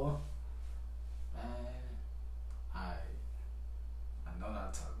about, boy. Man, I know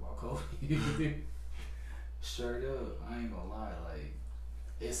not to talk about Kobe. Straight up, I ain't gonna lie. Like,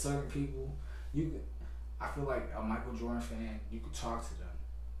 it's certain people I feel like a Michael Jordan fan, you could talk to them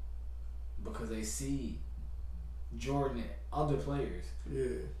because they see Jordan and other players.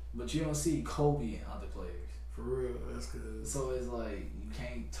 Yeah. But you don't see Kobe and other players. For real, that's good. So it's like you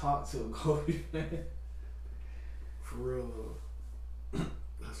can't talk to a Kobe fan. For real,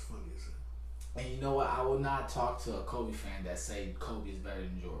 that's funny as hell. And you know what? I will not talk to a Kobe fan that say Kobe is better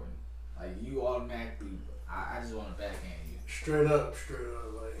than Jordan. Like you automatically, I just want to backhand you. Straight up,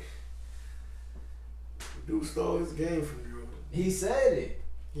 like dude stole his game from Jordan. He said it.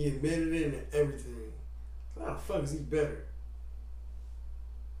 He admitted it and everything. So how the fuck is he better?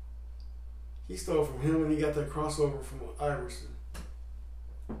 He stole from him and he got that crossover from Iverson.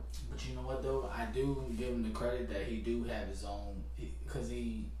 But you know what though? I do give him the credit that he do have his own, because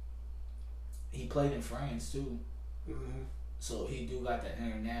he played in France too. Mm-hmm. So he do got that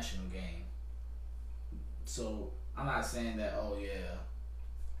international game. So I'm not saying that, oh yeah,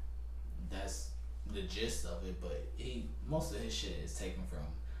 that's the gist of it, but most of his shit is taken from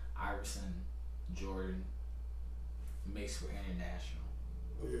Iverson, Jordan, mixed with international.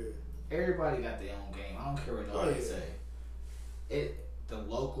 Yeah. Everybody got their own game. I don't care what nobody say. The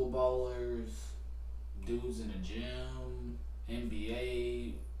local bowlers, dudes in the gym,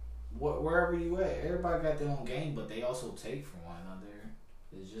 NBA, wherever you at, everybody got their own game, but they also take from one another.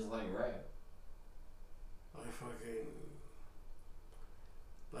 It's just like rap.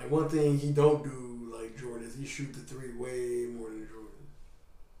 Like one thing he don't do like Jordan is he shoot the three way more than Jordan.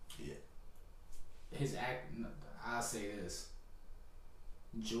 Yeah. I'll say this.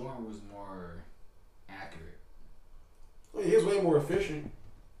 Jordan was more accurate. Well, he was way more efficient.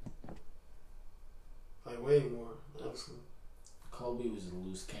 Like way more, honestly. Kobe was a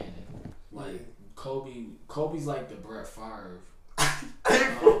loose cannon. Like Kobe's like the Brett Favre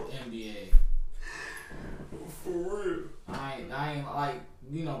NBA. For real. I ain't like,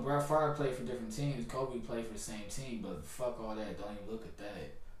 Brett Favre played for different teams. Kobe played for the same team, but fuck all that. Don't even look at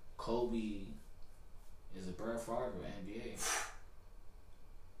that. Kobe is a Brett Favre NBA.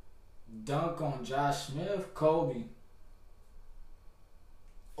 Dunk on Josh Smith, Kobe.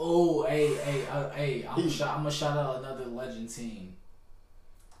 Oh, hey! I'm gonna shout out another legend team.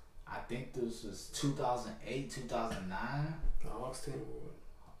 I think this was 2008, 2009. The Hawks team.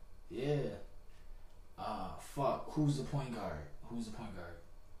 Yeah. Fuck. Who's the point guard?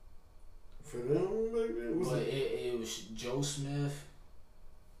 For them back then? It was Joe Smith.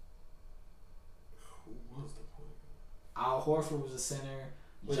 Who was the point guard? Al Horford was the center.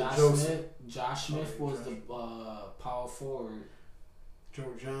 Josh Smith was the power forward.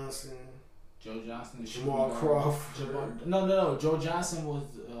 Joe Johnson. Joe Johnson. Jamal Crawford. No. Joe Johnson was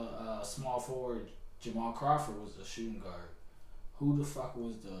a small forward. Jamal Crawford was the shooting guard. Who the fuck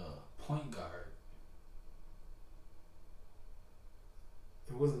was the point guard?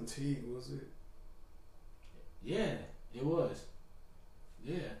 It wasn't Teague, was it? Yeah, it was.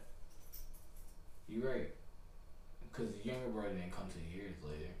 Yeah. You're right. Because the younger brother didn't come to years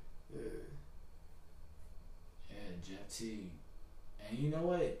later. Yeah. Yeah, Jeff Teague. And you know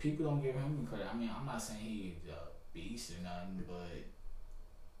what? People don't give him credit. I mean, I'm not saying he's a beast or nothing, but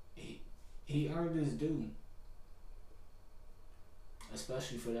he earned his due.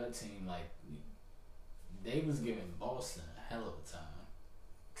 Especially for that team. Like, they was giving Boston a hell of a time.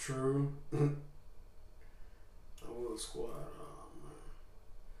 True. I was squad. Oh, man.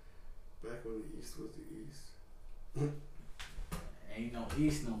 Back when the East was the East. Ain't no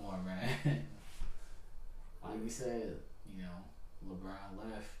East no more, man. Like we said, you know, LeBron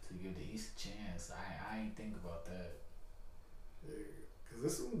left to give the East a chance. I ain't think about that. Yeah, because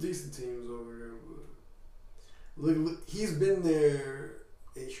there's some decent teams over there, but look, he's been there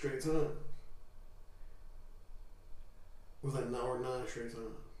 8 straight times. It was like 9 straight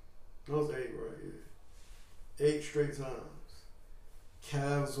times. That was 8, right? Yeah. 8 straight times.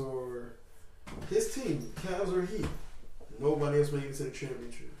 Cavs or his team. Cavs or Heat. Nobody else made it to the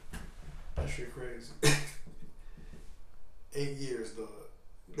championship. That shit crazy. 8 years, dog.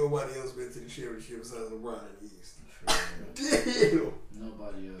 Nobody else been to the championship besides LeBron in the East. Damn.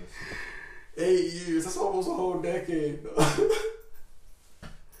 Nobody else. 8 years. That's almost a whole decade, dog.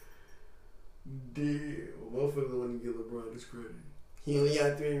 Damn. Motherfuckers want to give LeBron this credit. He only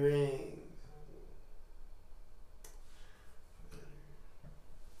got 3 rings.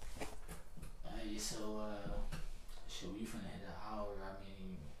 Hey, so, should we finna hit an hour? I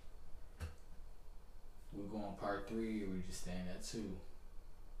mean, we're going part 3 or we just staying at 2?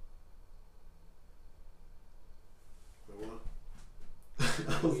 What?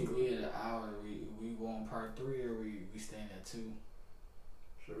 we hit an hour. We going part 3 or we staying at 2?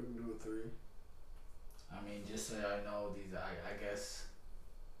 Sure, we can do a 3. I mean, just so I know these, I guess.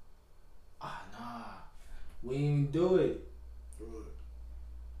 Nah. We didn't even do it.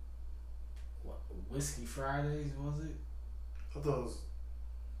 What? Whiskey Fridays, was it? I thought it was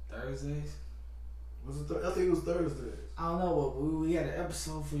Thursdays. Was it? I think it was Thursdays. I don't know, but we had an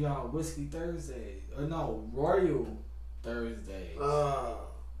episode for y'all, Whiskey Thursdays. Or no, Royal Thursdays.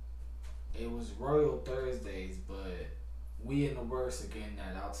 It was Royal Thursdays, but we in the works of getting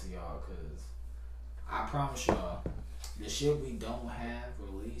that out to y'all, because I promise y'all, the shit we don't have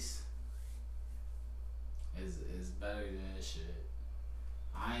released is better than this shit.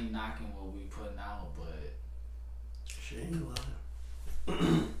 I ain't knocking what we putting out, but she ain't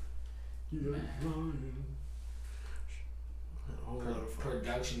lying.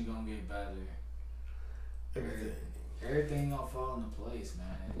 Production gonna get better. Everything gonna fall into place,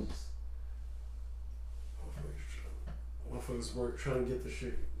 man. Motherfuckers work trying to get the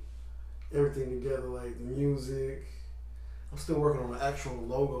shit, everything together, like the music. I'm still working on the actual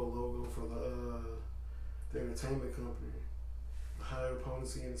logo for the entertainment company, the Higher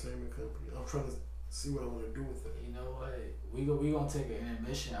Potency Entertainment Company. I'm trying to see what I want to do with it. You know what? We gonna take an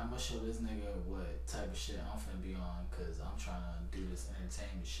intermission. I'm gonna show this nigga what type of shit I'm finna be on, cause I'm trying to do this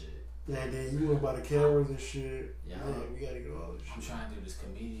entertainment shit. Yeah, then you went by the cameras and shit. Yeah, we gotta get all this shit. I'm trying to do this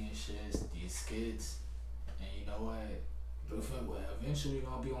comedian shit, these skits, and you know what? Eventually we're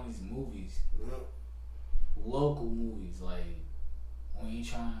gonna be on these movies. Yep. Local movies, like we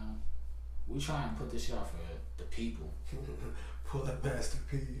trying to put this shit out for the people. Pull that Master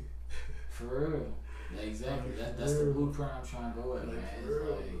P. For real. Yeah, exactly. That's the blueprint I'm trying to go at, man. It's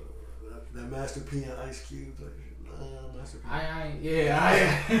like that Master P and Ice Cube. Master P. I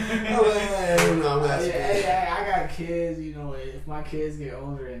got kids, you know, if my kids get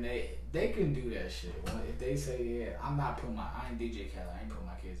older and they can do that shit. If they say, yeah, I ain't DJ Khaled, I ain't put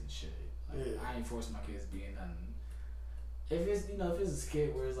my kids in shit. Like, yeah. I ain't forcing my kids to be in nothing. If it's a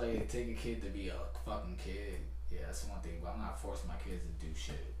skit where it's like, take a kid to be a fucking kid, yeah, that's one thing, but I'm not forcing my kids to do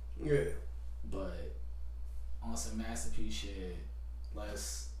shit. Yeah. But on some masterpiece shit,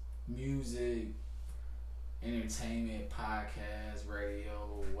 less music, entertainment, podcast,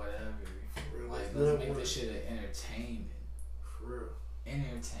 radio, whatever. Like, let's make this shit an entertainment. For real.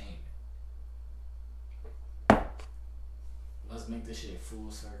 Entertainment. Let's make this shit full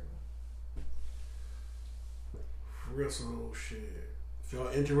circle. For real, some old shit. If y'all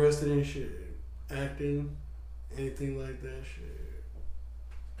interested in shit, acting, anything like that, shit,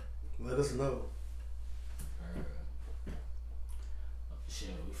 let us know. Shit,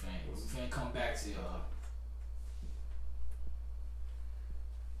 we finna come back to y'all.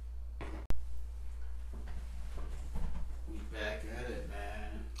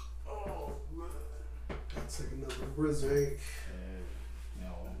 Berserk. You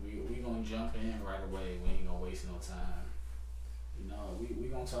know, we gonna jump in right away. We ain't gonna waste no time. You know, we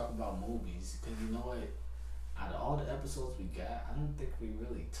gonna talk about movies because you know what? Out of all the episodes we got, I don't think we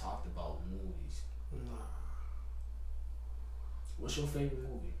really talked about movies. Nah. What's your favorite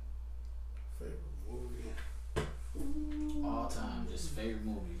movie? All time, just favorite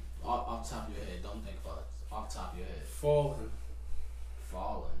movie. Off the top of your head, don't think about it. Off the top of your head. Fallen.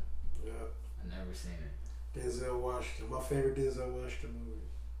 Yeah. I never seen it. Denzel Washington. My favorite Denzel Washington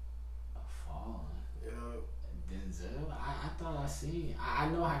movie. Fallen. Yeah. Denzel? I thought I seen. I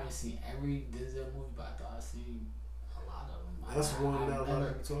know I haven't seen every Denzel movie, but I thought I seen a lot of them. That's one that a lot of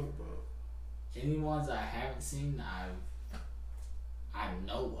people talk about. Any ones I haven't seen, I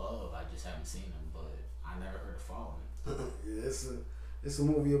know of. I just haven't seen them, but I never heard of Fallen. Yeah, it's a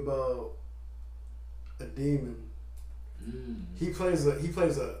movie about a demon. He plays a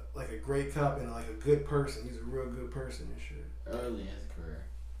like a great cop and like a good person. He's a real good person and shit. Early in his career.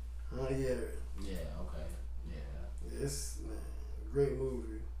 Yeah. Yeah. Okay. Yeah. It's great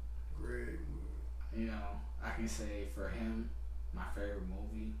movie. Great movie. You know, I can say for him, my favorite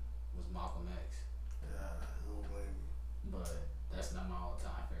movie was Malcolm X. Yeah, I don't blame you. But that's not my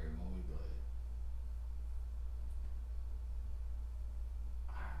all-time favorite movie. But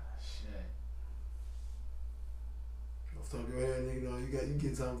shit. Off the top of your head, nigga, no, you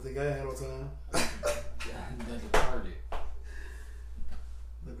get time to think. I ain't had no time. The Departed.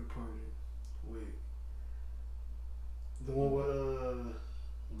 The Departed. Wait. The one with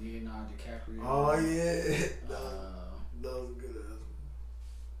Leonardo DiCaprio. Oh yeah. That was a good ass one.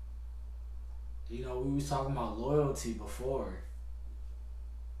 You know, we was talking about loyalty before.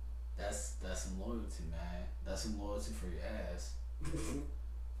 That's some loyalty, man. That's some loyalty for your ass.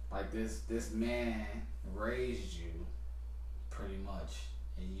 Like this man raised you pretty much,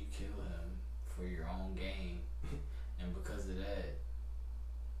 and you kill him for your own gain, and because of that,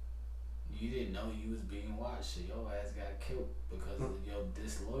 you didn't know you was being watched, so your ass got killed because of your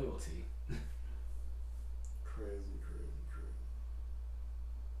disloyalty. Crazy.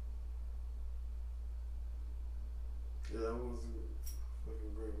 Yeah, that was a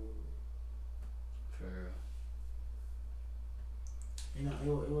fucking great movie. For real. You know,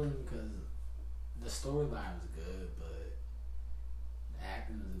 it wasn't because the storyline was good, but the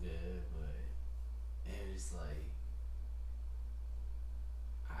acting was good, but it was like,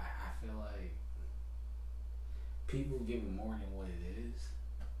 I feel like people give it more than what it is.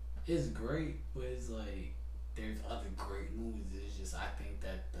 It's great, but it's like, there's other great movies. It's just, I think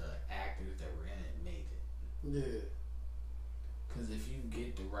that the actors that were in it made it. Yeah. Because if you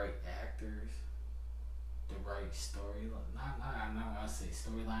get the right actors, the right storyline, I'm not going to say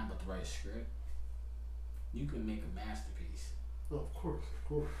storyline, but the right script, you can make a masterpiece. Oh, of course.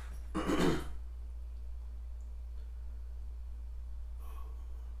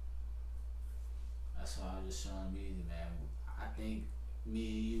 That's why I was just showing me, man. I think me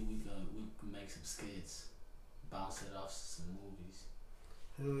and you, we can make some skits, bounce it off some movies.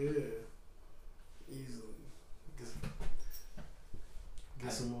 Hell yeah. Easily.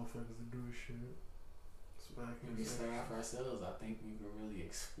 Get some motherfuckers to do shit. We can start off ourselves. I think we could really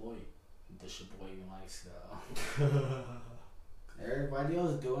exploit the Sheboygan lifestyle. Everybody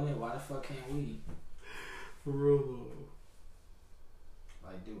else doing it. Why the fuck can't we? For real though.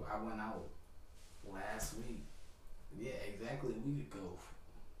 Like, dude, I went out last week. Yeah, exactly a week ago.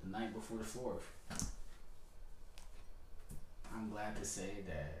 The night before the 4th. I'm glad to say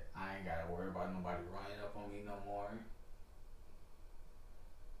that I ain't gotta worry about nobody running up on me no more.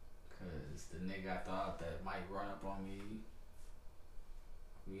 Cause the nigga I thought that might run up on me,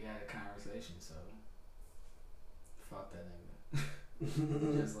 we had a conversation, so fuck that nigga.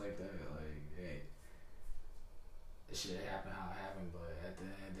 Just like that, like, hey, it should happen how it happened, but at the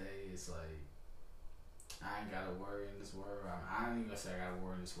end of the day, it's like, I ain't gotta worry in this world. I ain't even gonna say I gotta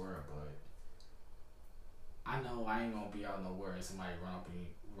worry in this world, but I know I ain't gonna be out nowhere and somebody run up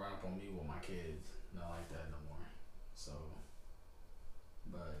on me with my kids. Not like that no more. So,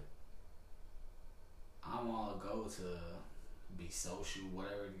 but I'm all go to be social,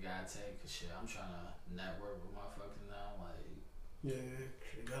 whatever you gotta take. Cause shit, I'm trying to network with motherfuckers now. Like, yeah,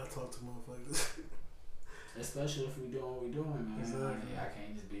 you gotta talk to motherfuckers. Especially if we doing what we doing, man. Exactly. Like, I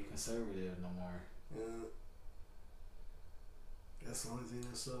can't just be conservative no more. Yeah. That's the only thing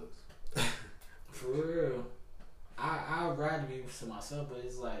that sucks. For real. I'd rather be to myself, but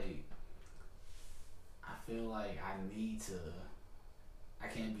it's like, I feel like I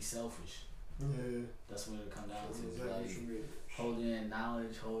can't be selfish. Yeah. That's what it comes down to. Exactly. Like, holding in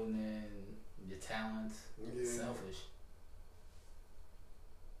knowledge, holding in your talent, selfish.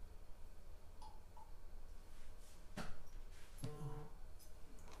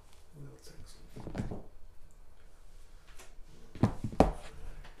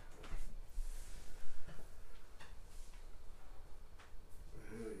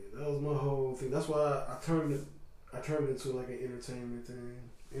 turned it into like an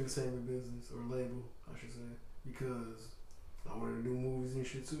entertainment business or label, I should say, because I wanted to do movies and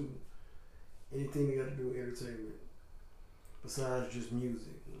shit too. Anything that got to do with entertainment, besides just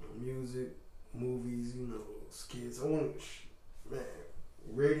music, music, movies, skits. I want,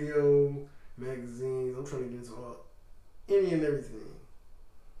 radio, magazines. I'm trying to get into any and everything.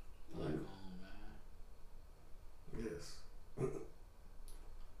 Like, man. Yes.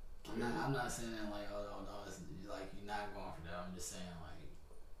 I'm not saying that like, oh no, it's like you're not going for that. I'm just saying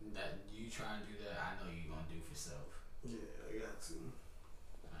like that you try and do that. I know you're gonna do for yourself. Yeah, I got to.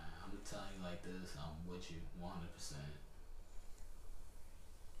 I'm telling you like this. I'm with you 100%.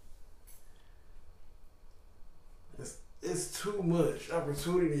 It's too much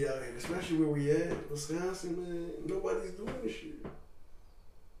opportunity out here, especially where we at, Wisconsin, man. Nobody's doing this shit.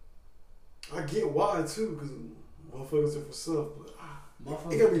 I get why too, because motherfuckers are for stuff,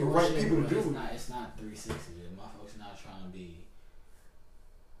 but it gotta be the right people to do it. It's not 360. Motherfuckers not trying to be.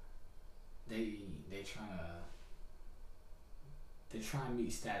 They trying to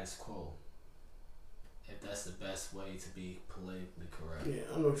meet status quo. If that's the best way to be politically correct. Yeah,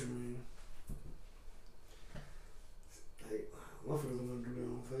 I know what you mean. Hey, motherfuckers don't want to do their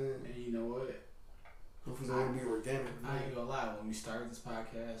own thing. And you know what? Motherfuckers don't want to be organic. I ain't gonna lie. When we started this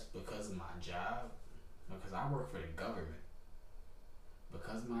podcast, because of my job, because I work for the government.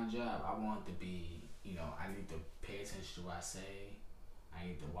 Because of my job, I want to be, I need to pay attention to what I say. I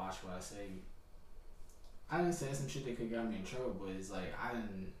need to watch what I say. I didn't say some shit that could get me in trouble, but it's like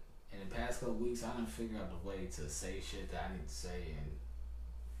in the past couple weeks, I didn't figure out the way to say shit that I need to say, and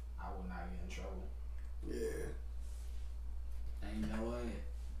I will not get in trouble. Yeah. And you know what?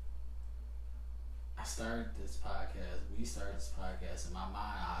 We started this podcast in my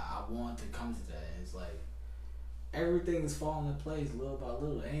mind. I want to come to that. And it's like, everything's falling in place little by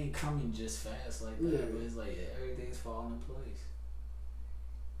little. It ain't coming just fast like that, yeah. But it's like everything's falling in place.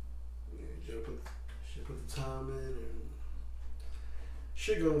 Yeah, you gotta put the time in and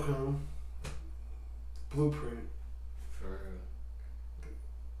shit gonna come. Blueprint. For real.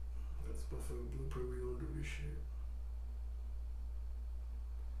 That's my fucking blueprint. We gonna do this shit.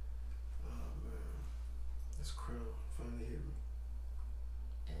 Oh man, this crown finally hit me.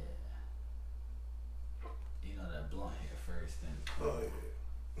 Yeah. That blunt here first, then. Oh yeah.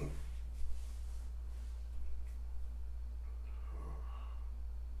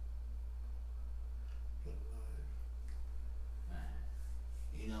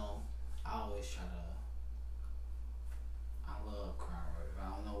 I always try to. I love Crown Royal. I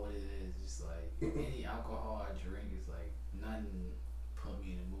don't know what it is. Just like any alcohol I drink is like nothing put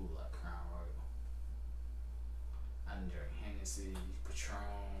me in the mood like Crown Royal. I done drink Hennessy,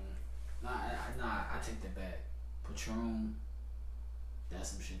 Patron. I take that back. Patron.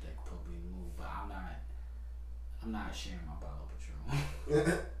 That's some shit that put me in the mood, but I'm not sharing my bottle of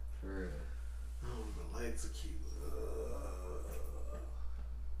Patron. For real. I don't even like tequila.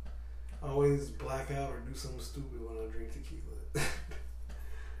 I always black out or do something stupid when I drink tequila.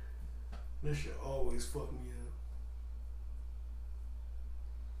 That shit always fuck me up.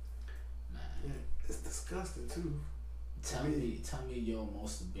 Man. Yeah, it's disgusting too. Tell me your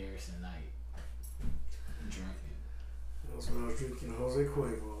most embarrassing night drinking. That was when I was drinking Jose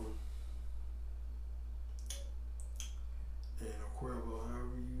Cuervo. And Cuervo,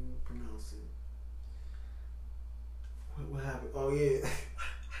 however you pronounce it. What happened? Oh yeah.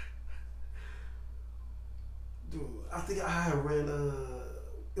 Dude, I think I had ran,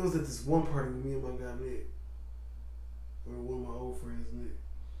 it was at this one party with me and my guy Nick. Or one of my old friends, Nick.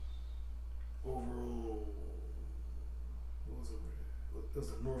 Over on, what was over there? It was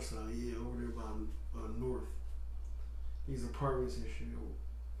the north side, yeah, over there by north. These apartments and shit.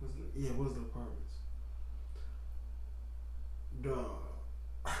 It was the apartments.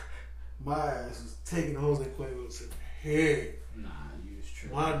 Dog. My ass was taking Jose Cuervo to the head. Nah, you was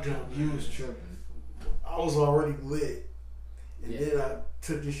tripping. My dumb You was tripping. I was already lit. And then I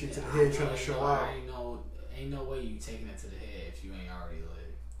took this shit to the head trying to show out. Ain't no way you taking it to the head if you ain't already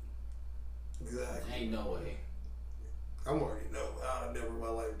lit. Exactly. Ain't no way. I'm already know. I never in my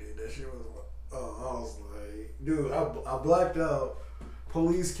life did that shit. I was like, dude, I blacked out.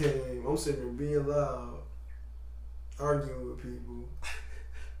 Police came. I'm sitting there being loud, arguing with people.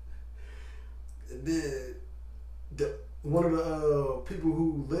 And then one of the people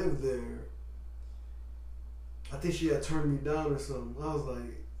who lived there, I think she had turned me down or something. I was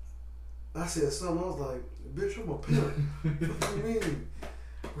like, I said something. I was like, bitch, I'm a pimp. What do you mean?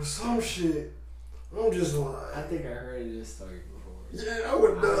 Or some shit. I'm just like. I think I heard this story before. Yeah, I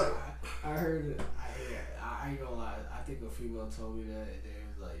would not. I heard it. I ain't gonna lie. I think a female told me that. And they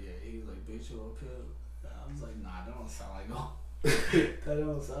was like, yeah, he was like, bitch, you a pimp. I was like, nah, that don't sound like that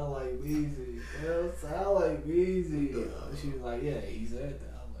don't sound like Weezy. That don't sound like Weezy. She was like, yeah, he said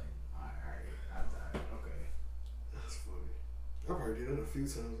that. I was like, alright, I died. Okay. That's funny. I probably did that a few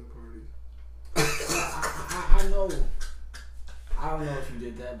times at parties. I know. I don't know if you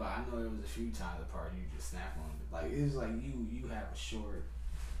did that, but I know there was a few times at party you just snap on it. Like it's like you have a short.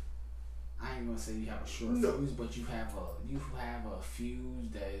 I ain't gonna say you have a short fuse, but you have a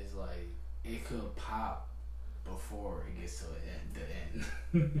fuse that is like it could pop before it gets to the end.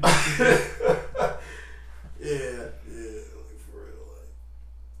 Yeah, like for real, like,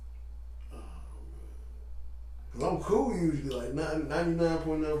 oh man. Cause I'm cool usually, like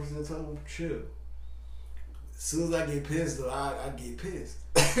 99.9% of the time I'm chill. As soon as I get pissed though, I get pissed.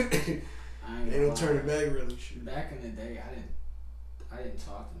 Ain't no turning back really. Shit. Back in the day, I didn't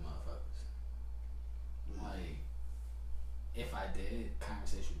talk to motherfuckers. Like, if I did,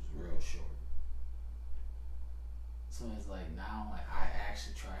 conversation was real short. So it's like now, like I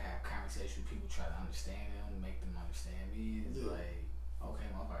actually try to have conversation with people, try to understand them, make them understand me. It's like, okay,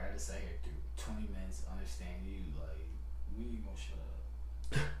 motherfucker, I had to say it through 20 minutes, understand you. Like, we ain't gonna shut up.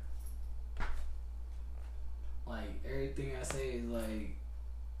 Like everything I say is like,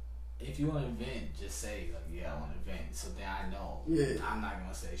 if you want to vent, just say like, yeah, I want to vent. So then I know. Yeah. I'm not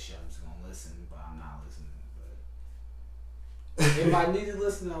gonna say shit. I'm just gonna listen, but I'm not listening. But if I need to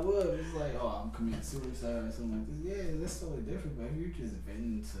listen, I would. It's like, oh, I'm committing suicide or something like this. Yeah, that's totally different. But if you're just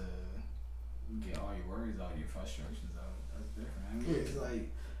venting to get all your worries out, your frustrations out, that's different. I mean, it's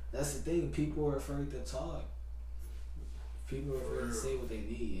like that's the thing. People are afraid to talk. People are afraid to say what they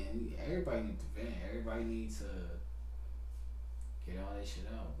need, and everybody needs to vent. Everybody needs to get all that shit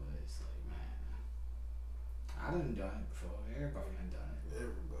out. But it's like, man, I done done it before. Everybody done it.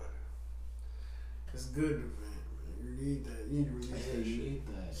 Everybody. It's good to vent, man. You need that. You need to release that shit. You need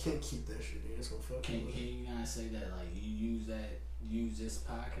that. You can't keep that shit in. It's gonna fuck you up. Can you not say that like you use this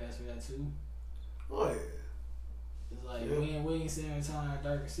podcast for that too? Oh yeah. It's like we ain't sitting here telling our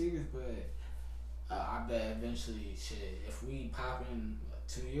darker secrets, but I bet eventually, shit, if we pop in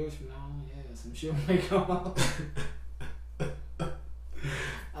 2 years from now, yeah, some shit might come out.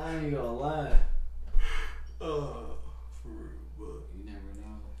 I ain't gonna lie. For real, but you never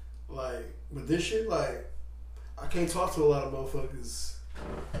know. Like, but this shit, like, I can't talk to a lot of motherfuckers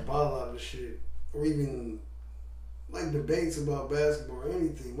about a lot of this shit, or even like debates about basketball or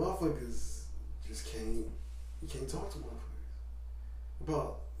anything. Motherfuckers just can't. You can't talk to motherfuckers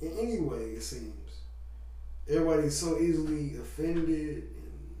about in any way. It seems everybody's so easily offended,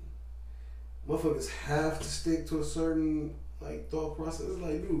 and motherfuckers have to stick to a certain like thought process. It's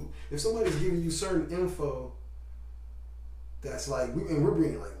like, dude, if somebody's giving you certain info that's like, we're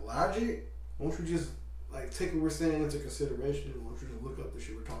bringing like logic, won't you just like take what we're saying into consideration? Won't you just look up the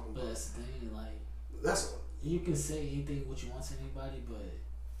shit we're talking about? But that's the thing, like, that's you can say anything what you want to anybody, but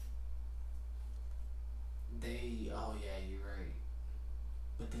they, oh yeah, you're right.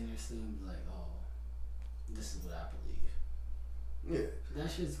 But then they're still gonna be like, oh, this is what I believe. Yeah. That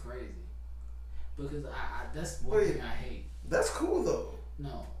shit's crazy. Because I that's one thing I hate. That's cool though.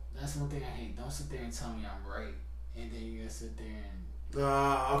 No, that's one thing I hate. Don't sit there and tell me I'm right, and then you're gonna sit there and.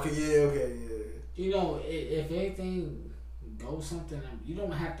 Okay, yeah. You know, if anything goes something, you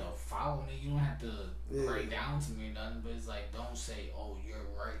don't have to follow me. You don't have to break down to me or nothing. But it's like, don't say, "Oh, you're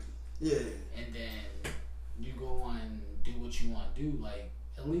right." Yeah. And then you go on and do what you want to do. Like,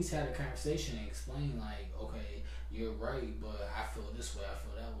 at least have a conversation and explain, like, okay, you're right, but I feel this way. I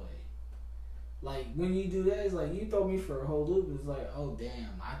feel that way. Like, when you do that, it's like, you throw me for a whole loop. It's like, oh,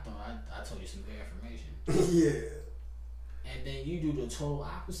 damn, I thought I told you some good information. Yeah. And then you do the total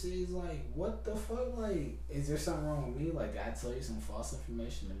opposite. It's like, what the fuck? Like, is there something wrong with me? Like, did I tell you some false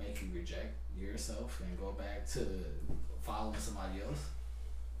information to make you reject yourself and go back to following somebody else?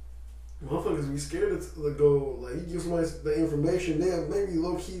 Motherfuckers be scared to go, like, you give somebody the information, they'll maybe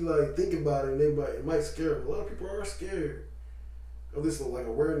low-key, like, think about it, and it might scare them. A lot of people are scared of this, like,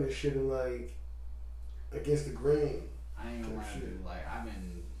 awareness shit and, like, against the grain. I ain't gonna lie to you. Like, I've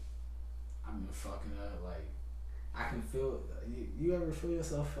been fucking up. Like, I can feel. You ever feel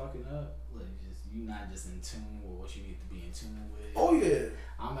yourself fucking up? Like, you not just in tune with what you need to be in tune with. Oh yeah.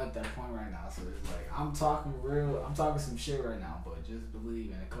 I'm at that point right now, so it's like I'm talking some shit right now, but just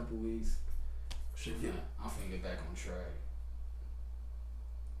believe in a couple weeks, I'm finna get back on track.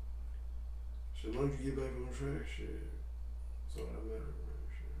 So long as you get back on track, shit. That's all that matters, man.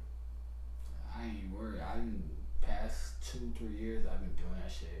 Shit. I ain't worried. I didn't past 2-3 years. I've been doing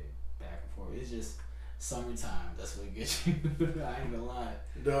that shit back and forth. It's just summertime. That's what gets you. I ain't gonna lie.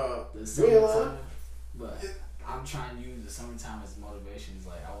 The summertime. But I'm trying to use the summertime as motivation. It's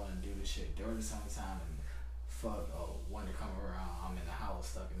like, I want to do this shit during the summertime and fuck, winter come around, I'm in the house,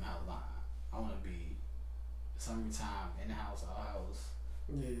 stuck in the house. I want to be summertime in the house, our house,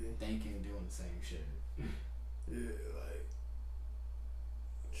 thinking, doing the same shit. Yeah, like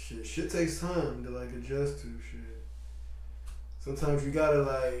shit takes time to like adjust to shit. Sometimes you gotta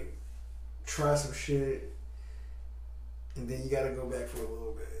like try some shit, and then you gotta go back for a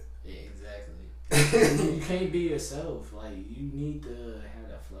little bit. Yeah, exactly. You can't be yourself. Like you need to have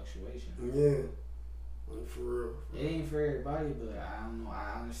that fluctuation. Yeah. Like for real. It ain't for everybody, but I don't know.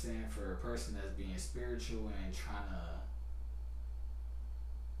 I understand for a person that's being spiritual and trying to,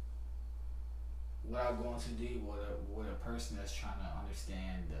 without going too deep, with a person that's trying to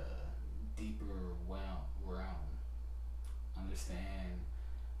understand the deeper realm, understand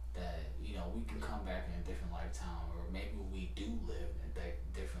that we can come back in a different lifetime, or maybe we do live in a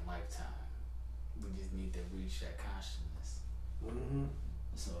different lifetime. We just need to reach that consciousness. Mm-hmm.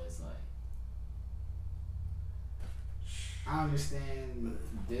 So it's like, I understand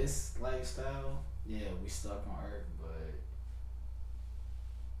this lifestyle. Yeah, we stuck on Earth, but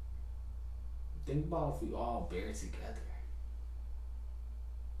think about if we all bear together.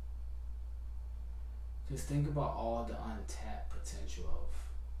 Just think about all the untapped potential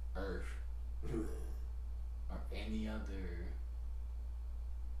of Earth or any other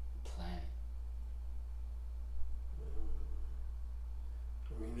planet.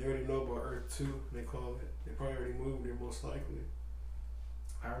 I mean, they already know about Earth 2, they call it. They probably already moved there, most likely.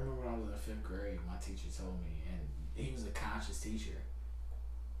 I remember when I was in 5th grade, my teacher told me, and he was a conscious teacher.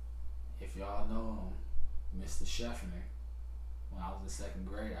 If y'all know him, Mr. Scheffner, when I was in 2nd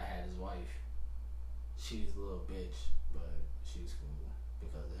grade, I had his wife. She was a little bitch, but she was cool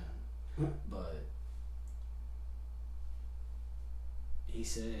because of him. But he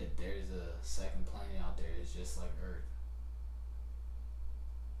said there's a second planet out there. It's just like Earth.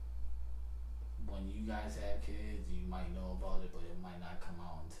 When you guys have kids, you might know about it, but it might not come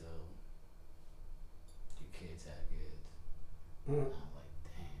out until your kids have kids. And I'm like,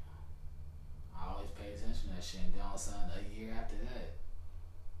 damn. I always pay attention to that shit, and then all of a sudden, a year after that,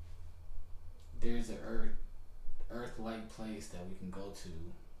 there's an Earth-like place that we can go to,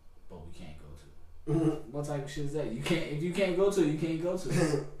 but we can't go to. What type of shit is that? If you can't go to it, you can't go to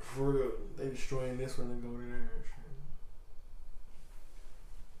it. For real. They destroying this one and go to there.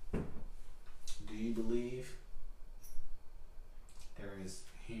 Do you believe there is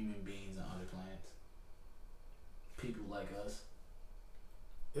human beings on other planets? People like us?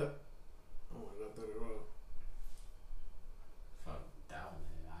 Yep. I don't know that at all. Fuck doubting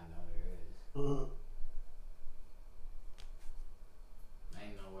it. I know there is.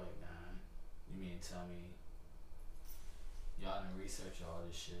 Ain't no way, man. You mean to tell me y'all done research all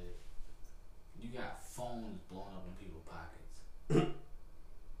this shit? You got phones blowing up in people's pockets.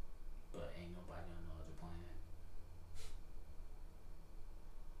 But ain't nobody on no other planet.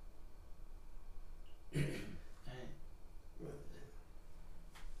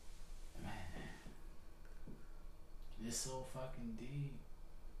 Man, it's so fucking deep.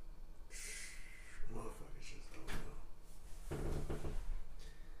 Motherfuckers just don't know.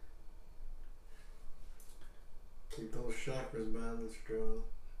 Keep those chakras balanced, girl.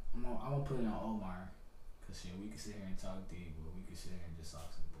 I'm gonna put it on Omar. Cause shit, we can sit here and talk deep, but we can sit here and just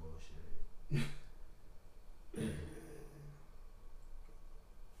talk some bullshit.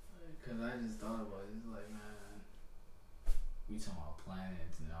 Cause I just thought about it. It's like, man, we talking about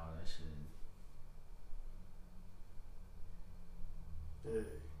planets and all that shit. Hey.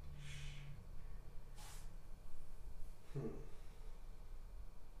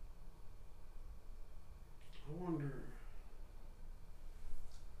 I wonder.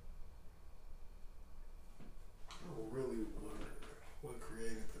 I really wonder what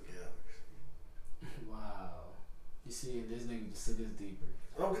created the galaxy. Wow. You see, this nigga just took this deeper.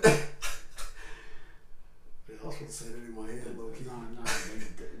 Okay. I was gonna say that in my head, low key. No,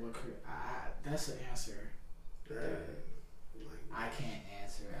 that's an answer. I can't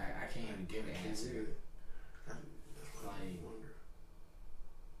answer. I can't even give an answer. That's what I wonder.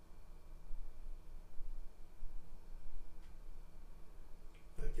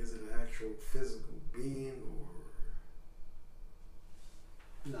 Like, is it an actual physical being or?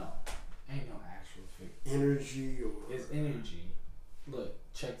 No, ain't no actual energy or? It's energy. Look,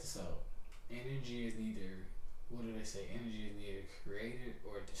 check this out. Energy is neither. What do they say? Energy is neither created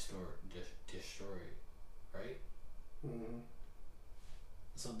or destroyed, right? Mm-hmm.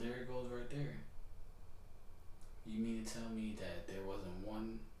 So there it goes right there. You mean to tell me that there wasn't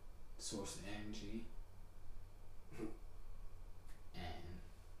one source of energy and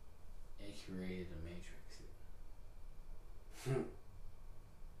it created a matrix?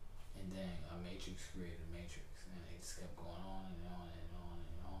 And then a matrix created a matrix.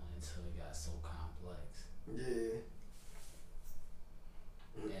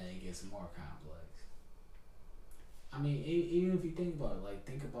 it's more complex. I mean, even if you think about it, like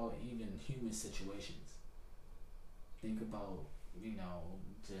think about even human situations. Think about, you know,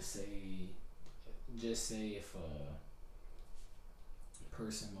 just say if a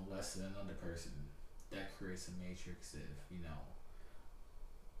person molested another person, that creates a matrix. If, you know,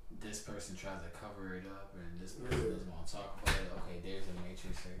 this person tries to cover it up and this person doesn't want to talk about it, okay, there's a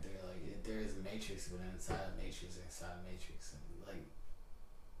matrix right there. Like, there is a matrix, but inside a matrix, inside a matrix, and like,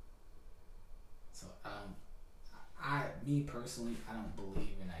 so me personally, I don't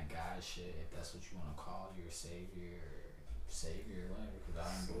believe in that God shit, if that's what you want to call your savior or whatever, because I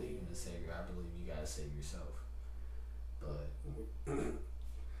don't believe in the savior. I believe you gotta save yourself. But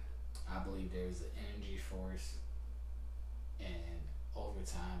I believe there's an energy force, and over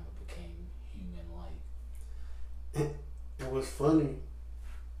time it became human-like. It was funny.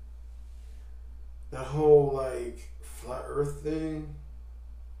 That whole, like, flat earth thing,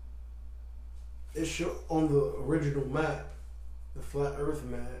 it showed on the original map, the flat earth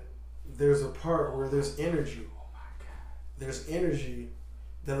map, there's a part where there's energy. Oh my God. There's energy.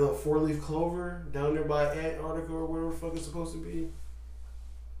 That little 4-leaf clover down there by Antarctica or whatever the fuck it's supposed to be.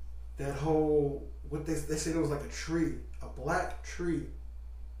 That whole, what they said it was like a tree, a black tree.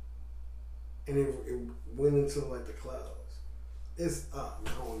 And it went into like the clouds. It's, man,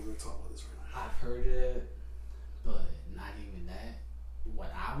 I won't even talk about this right now. I've heard it, but not even that. When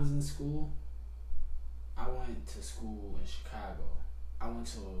I was in school, I went to school in Chicago.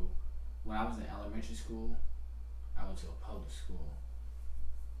 When I was in elementary school, I went to a public school.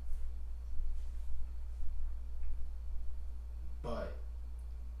 But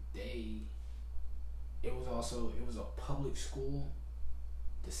it was a public school,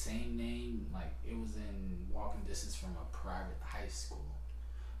 the same name, like it was in walking distance from a private high school.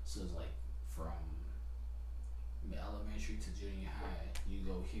 So it's like from elementary to junior high, you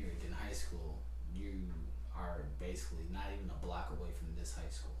go here, then high school, you are basically not even a block away from this high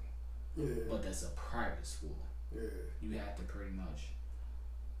school. Yeah. But that's a private school. Yeah. You have to pretty much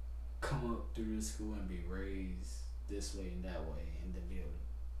come up through the school and be raised this way and that way, and then be able to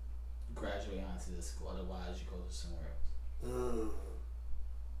graduate onto the school. Otherwise, you go to somewhere else.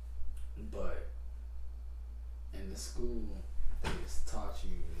 But in the school, they just taught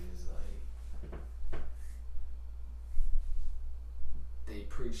you is like they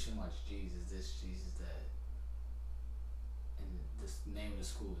preach so much Jesus, this, Jesus, that, and this name of the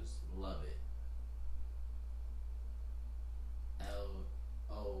school is Love It.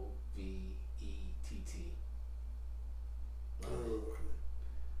 LOVETT. Love It.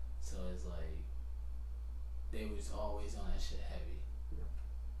 So it's like they was always on that shit heavy.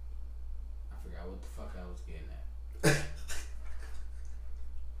 I forgot what the fuck I was getting at.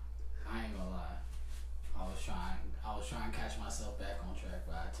 I ain't gonna lie. I was trying to catch myself back on track,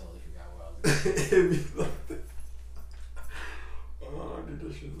 but I totally forgot where I was going. I did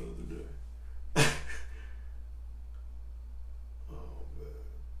that shit the other day. Oh man.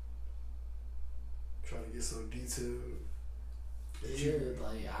 Trying to get so detailed. Yeah,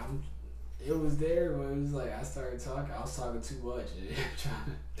 like it was there, but it was like I started talking. I was talking too much.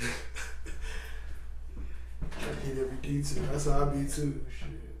 Trying to hit every detail. That's how I be too.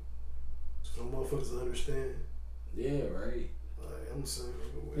 Shit. So motherfuckers to understand. Yeah, right. Like I'm saying.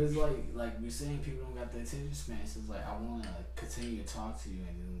 It's like you saying people don't got the attention span. So it's like I want to continue to talk to you,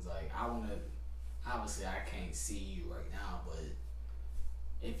 and it's like I want to. Obviously, I can't see you right now, but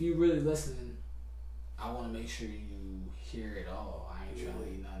if you really listen, I want to make sure you hear it all. I ain't trying to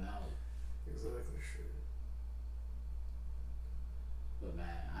leave nothing out. Exactly, shit. But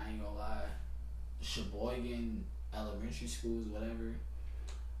man, I ain't gonna lie. Sheboygan elementary schools, whatever.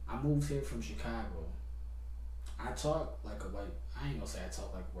 I moved here from Chicago. I talk like a white. I ain't gonna say I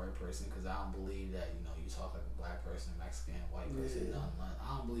talk like a white person because I don't believe that. You know, you talk like a black person, Mexican, white person. Yeah. Nothing.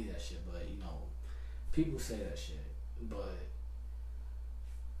 I don't believe that shit. But you know, people say that shit. But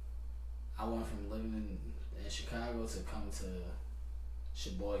I went from living in Chicago to come to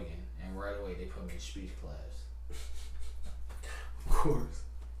Sheboygan, and right away they put me in speech class. Of course.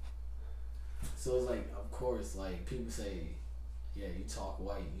 So it's like, of course, like people say, yeah, you talk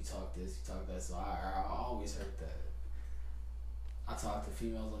white, you talk this, you talk that. So I always heard that. I talked to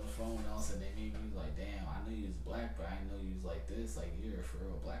females on the phone, and all of a sudden they made me like, damn, I knew you was black, but I didn't know you was like this. Like, you're a for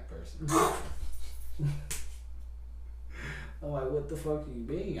real black person. I'm like, what the fuck you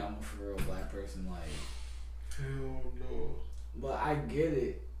mean I'm a for real black person? Like, hell no. But I get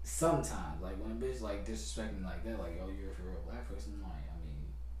it sometimes. Like, when a bitch like disrespect me like that, like, oh, you're a for real black person. I'm like, I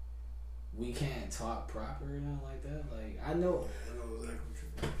mean, we can't talk proper or nothing like that. Like, I know. Yeah, I know exactly what you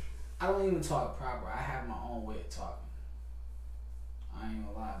mean. I don't even talk proper. I have my own way of talking. I I ain't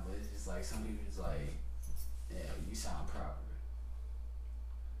gonna lie, but it's just like some people just like, yeah, you sound proper.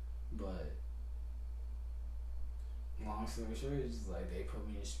 But long story short, it's just like they put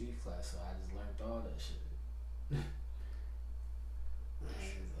me in speech class, so I just learned all that shit. And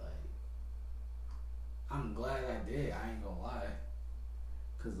it's like, I'm glad I did. I ain't gonna lie,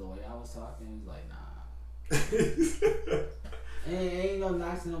 cause the way I was talking, it was like, nah. Ain't no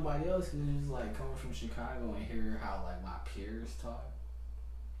knocks to nobody else. Cause it's just like coming from Chicago and hear how like my peers talk.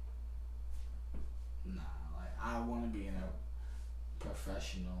 Nah, like I want to be in a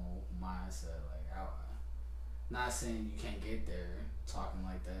professional mindset. Like not saying you can't get there talking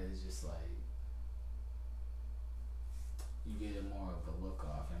like that. It's just like you get it more of a look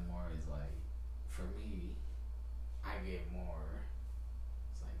off, and more is like for me, I get more.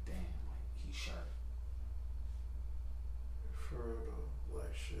 It's like damn, like he's sharp. For real though,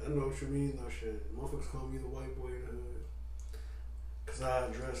 like shit. I know what you mean though. Shit, motherfuckers call me the white boy in the hood, cause I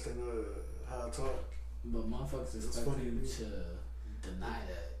dressed and how I talked. But motherfuckers expect you to deny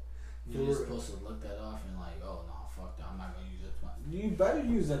that. You're just supposed to look that off and like, oh no, fuck that, I'm not gonna use it. You better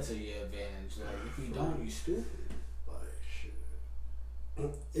use that to your advantage. Like if you don't, you stupid. Like shit.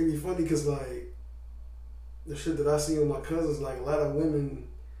 It'd be funny cause like the shit that I see with my cousins, like a lot of women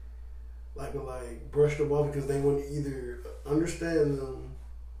like brush them off because they wouldn't either understand them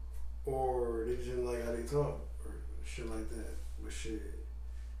or they just didn't like how they talk or shit like that. But shit,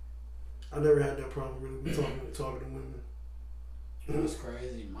 I never had that problem really with talking to women. You know what's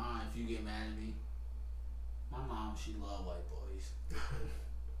crazy? Mom, if you get mad at me, my mom, she love white boys.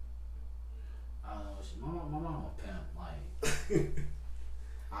 I don't know. My mom a pimp. Like,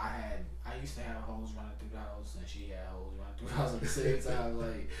 I used to have hoes running through the house, and she had hoes running through the house at the same time.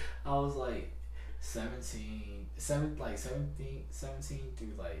 Like, I was like 17 through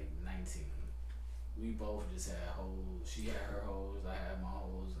like 19. We both just had hoes. She had her hoes, I had my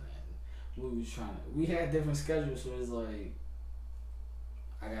hoes, and we had different schedules, so it's like,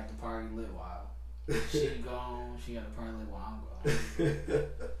 I got the party lit while she gone. She got the party lit while I'm gone.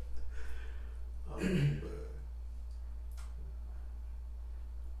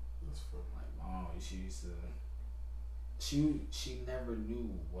 That's funny. Like my mom, she used to. She never knew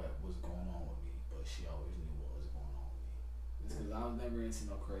what was going on with me, but she always knew what was going on with me. It's because I was never into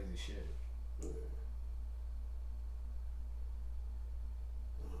no crazy shit. Yeah.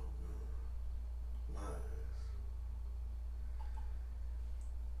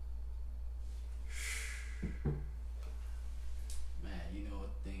 Man, you know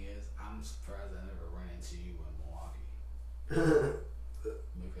what the thing is? I'm surprised I never ran into you in Milwaukee.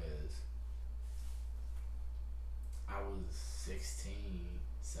 Because I was 16,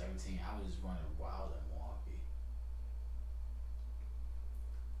 17. I was running wild in Milwaukee.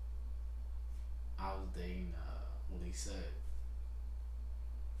 I was dating Lisa.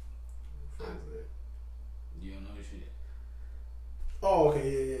 You don't know this shit? Oh, okay,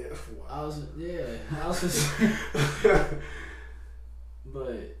 yeah. Wow. I was just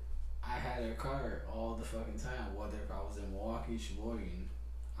but I had her car all the fucking time, whether if I was in Milwaukee, Sheboygan.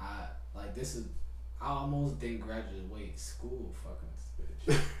 I almost didn't graduate school, fucking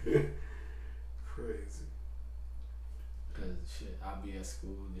bitch. Crazy. Cause shit, I'll be at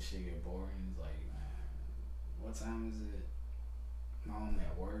school, this shit get boring. It's like, man, what time is it? My mom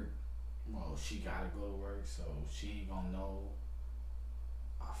at work. Well, she gotta go to work, so she ain't gonna know.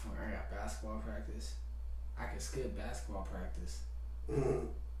 I got basketball practice. I can skip basketball practice. Mm-hmm.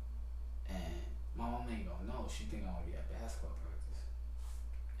 And my mom ain't gonna know. She think I'm gonna be at basketball practice.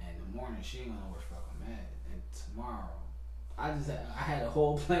 And in the morning, she ain't gonna know where the fuck I'm at. And tomorrow, I had a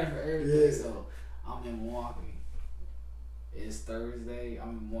whole plan for everything. Yeah. So I'm in Milwaukee. It's Thursday.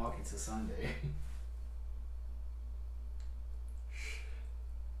 I'm in Milwaukee till Sunday.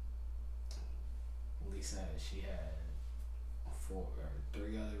 Lisa, she had 4 or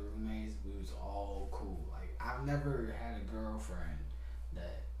 3 other roommates. We was all cool. Like, I've never had a girlfriend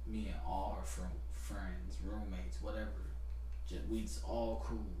that me and all her friends, roommates, whatever, we just all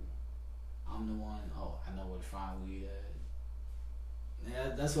cool. I'm the one, I know where to find weed at. Yeah,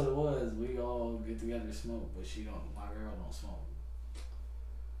 that's what it was. We all get together to smoke, but my girl don't smoke.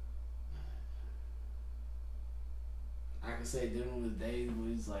 I can say them was days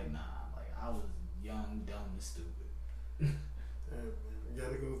where it's like, nah, like I was young, dumb, and stupid. Yeah, man. You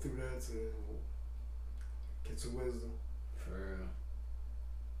gotta go through that to get some wisdom. For real.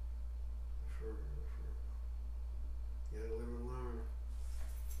 You gotta live and learn.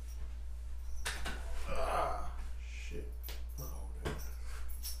 Shit. Oh, that.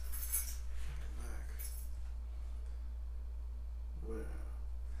 Back. Well,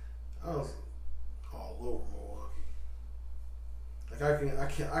 I was all over Milwaukee. Like I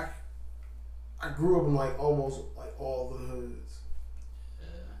grew up in like almost like all the hoods.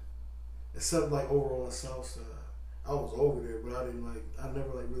 Yeah. Except like over on the south side. I was over there, but I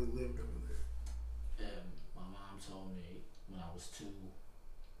never like really lived over there. And my mom told me when I was 2,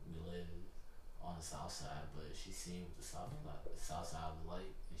 we lived on the south side, but she seen what the south side was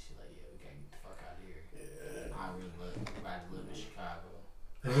like, and she like, yeah, we gotta get the fuck out of here. Yeah. I really rather live in Chicago.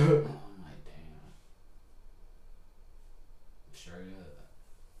 I'm like, damn. Straight up.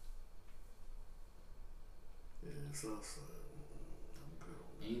 Yeah, south side. I'm good.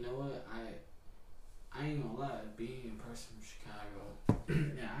 And you know what? I ain't gonna lie, being a person from Chicago,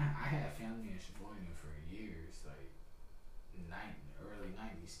 yeah, I had family in Sheboygan for years, like early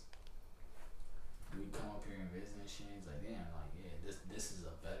 90s. We come up here and visit and shit, it's like, damn, like, yeah, this is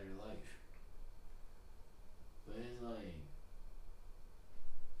a better life. But it's like,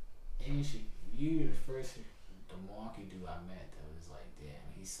 you the first, the Milwaukee dude I met that was like, damn,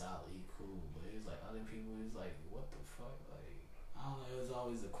 he's solid, he cool. But it was like, other people, it's like, what the fuck? Like, I don't know, it was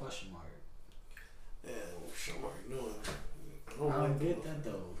always a question mark. Yeah, sure, no. I don't get that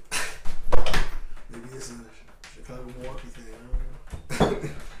though. Maybe it's a Chicago Milwaukee thing. I don't know.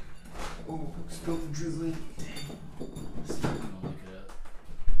 Oh, spilled the drizzly. Damn. I'm gonna look it up.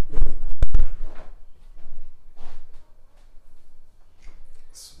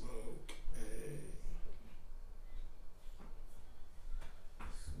 Smoke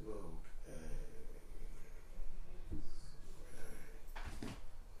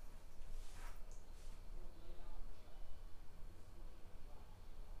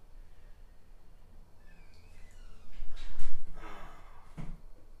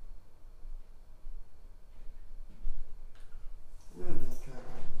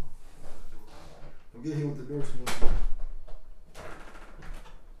Get hit with the door smoke.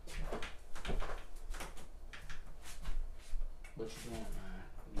 What you doing, man?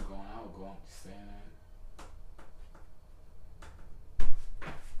 You going out, staying in?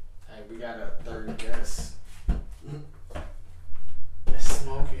 Hey, we got a third guest. It's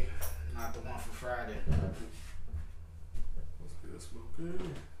Smokey, not the one from Friday. What's good,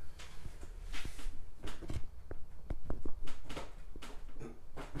 Smokey?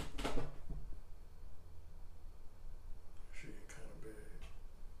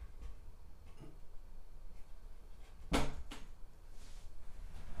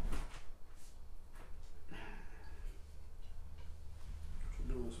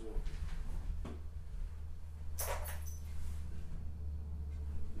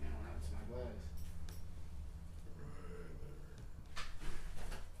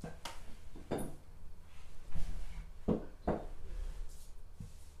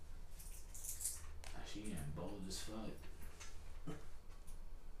 As fuck. I'm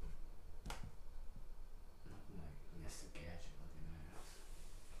like, Mr. Gadget looking ass.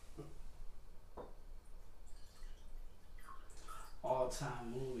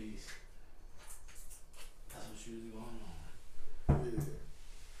 All-time movies. That's what's usually going on.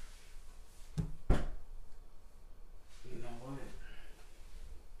 Yeah. You know what?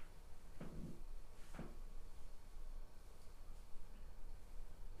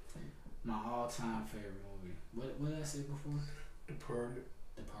 My all-time favorite movie. What did I say before? Departed.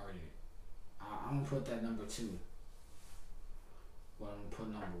 I'm gonna put that number 2. What I'm gonna put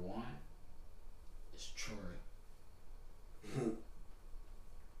number 1 is Troy.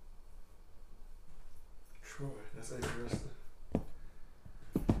 Troy, that's interesting.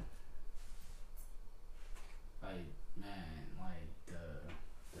 Like, man, like the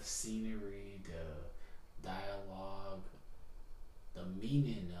scenery, the dialogue, the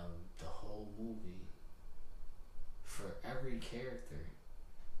meaning of the whole movie for every character.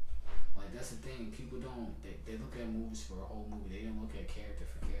 Like, that's the thing, people don't, they look at movies for a whole movie, they don't look at character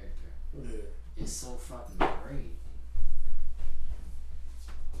for character. Yeah. It's so fucking great.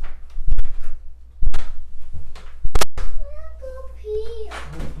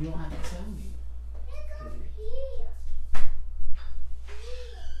 You don't have to tell me.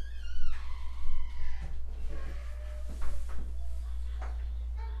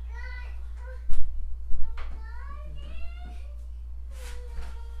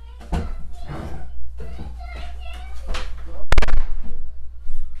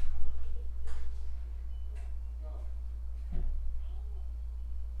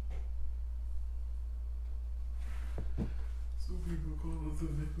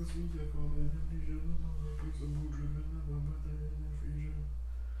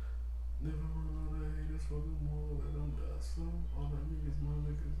 Never wanna know the haters for the more, let them die slow. All I need is my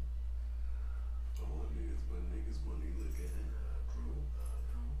nigga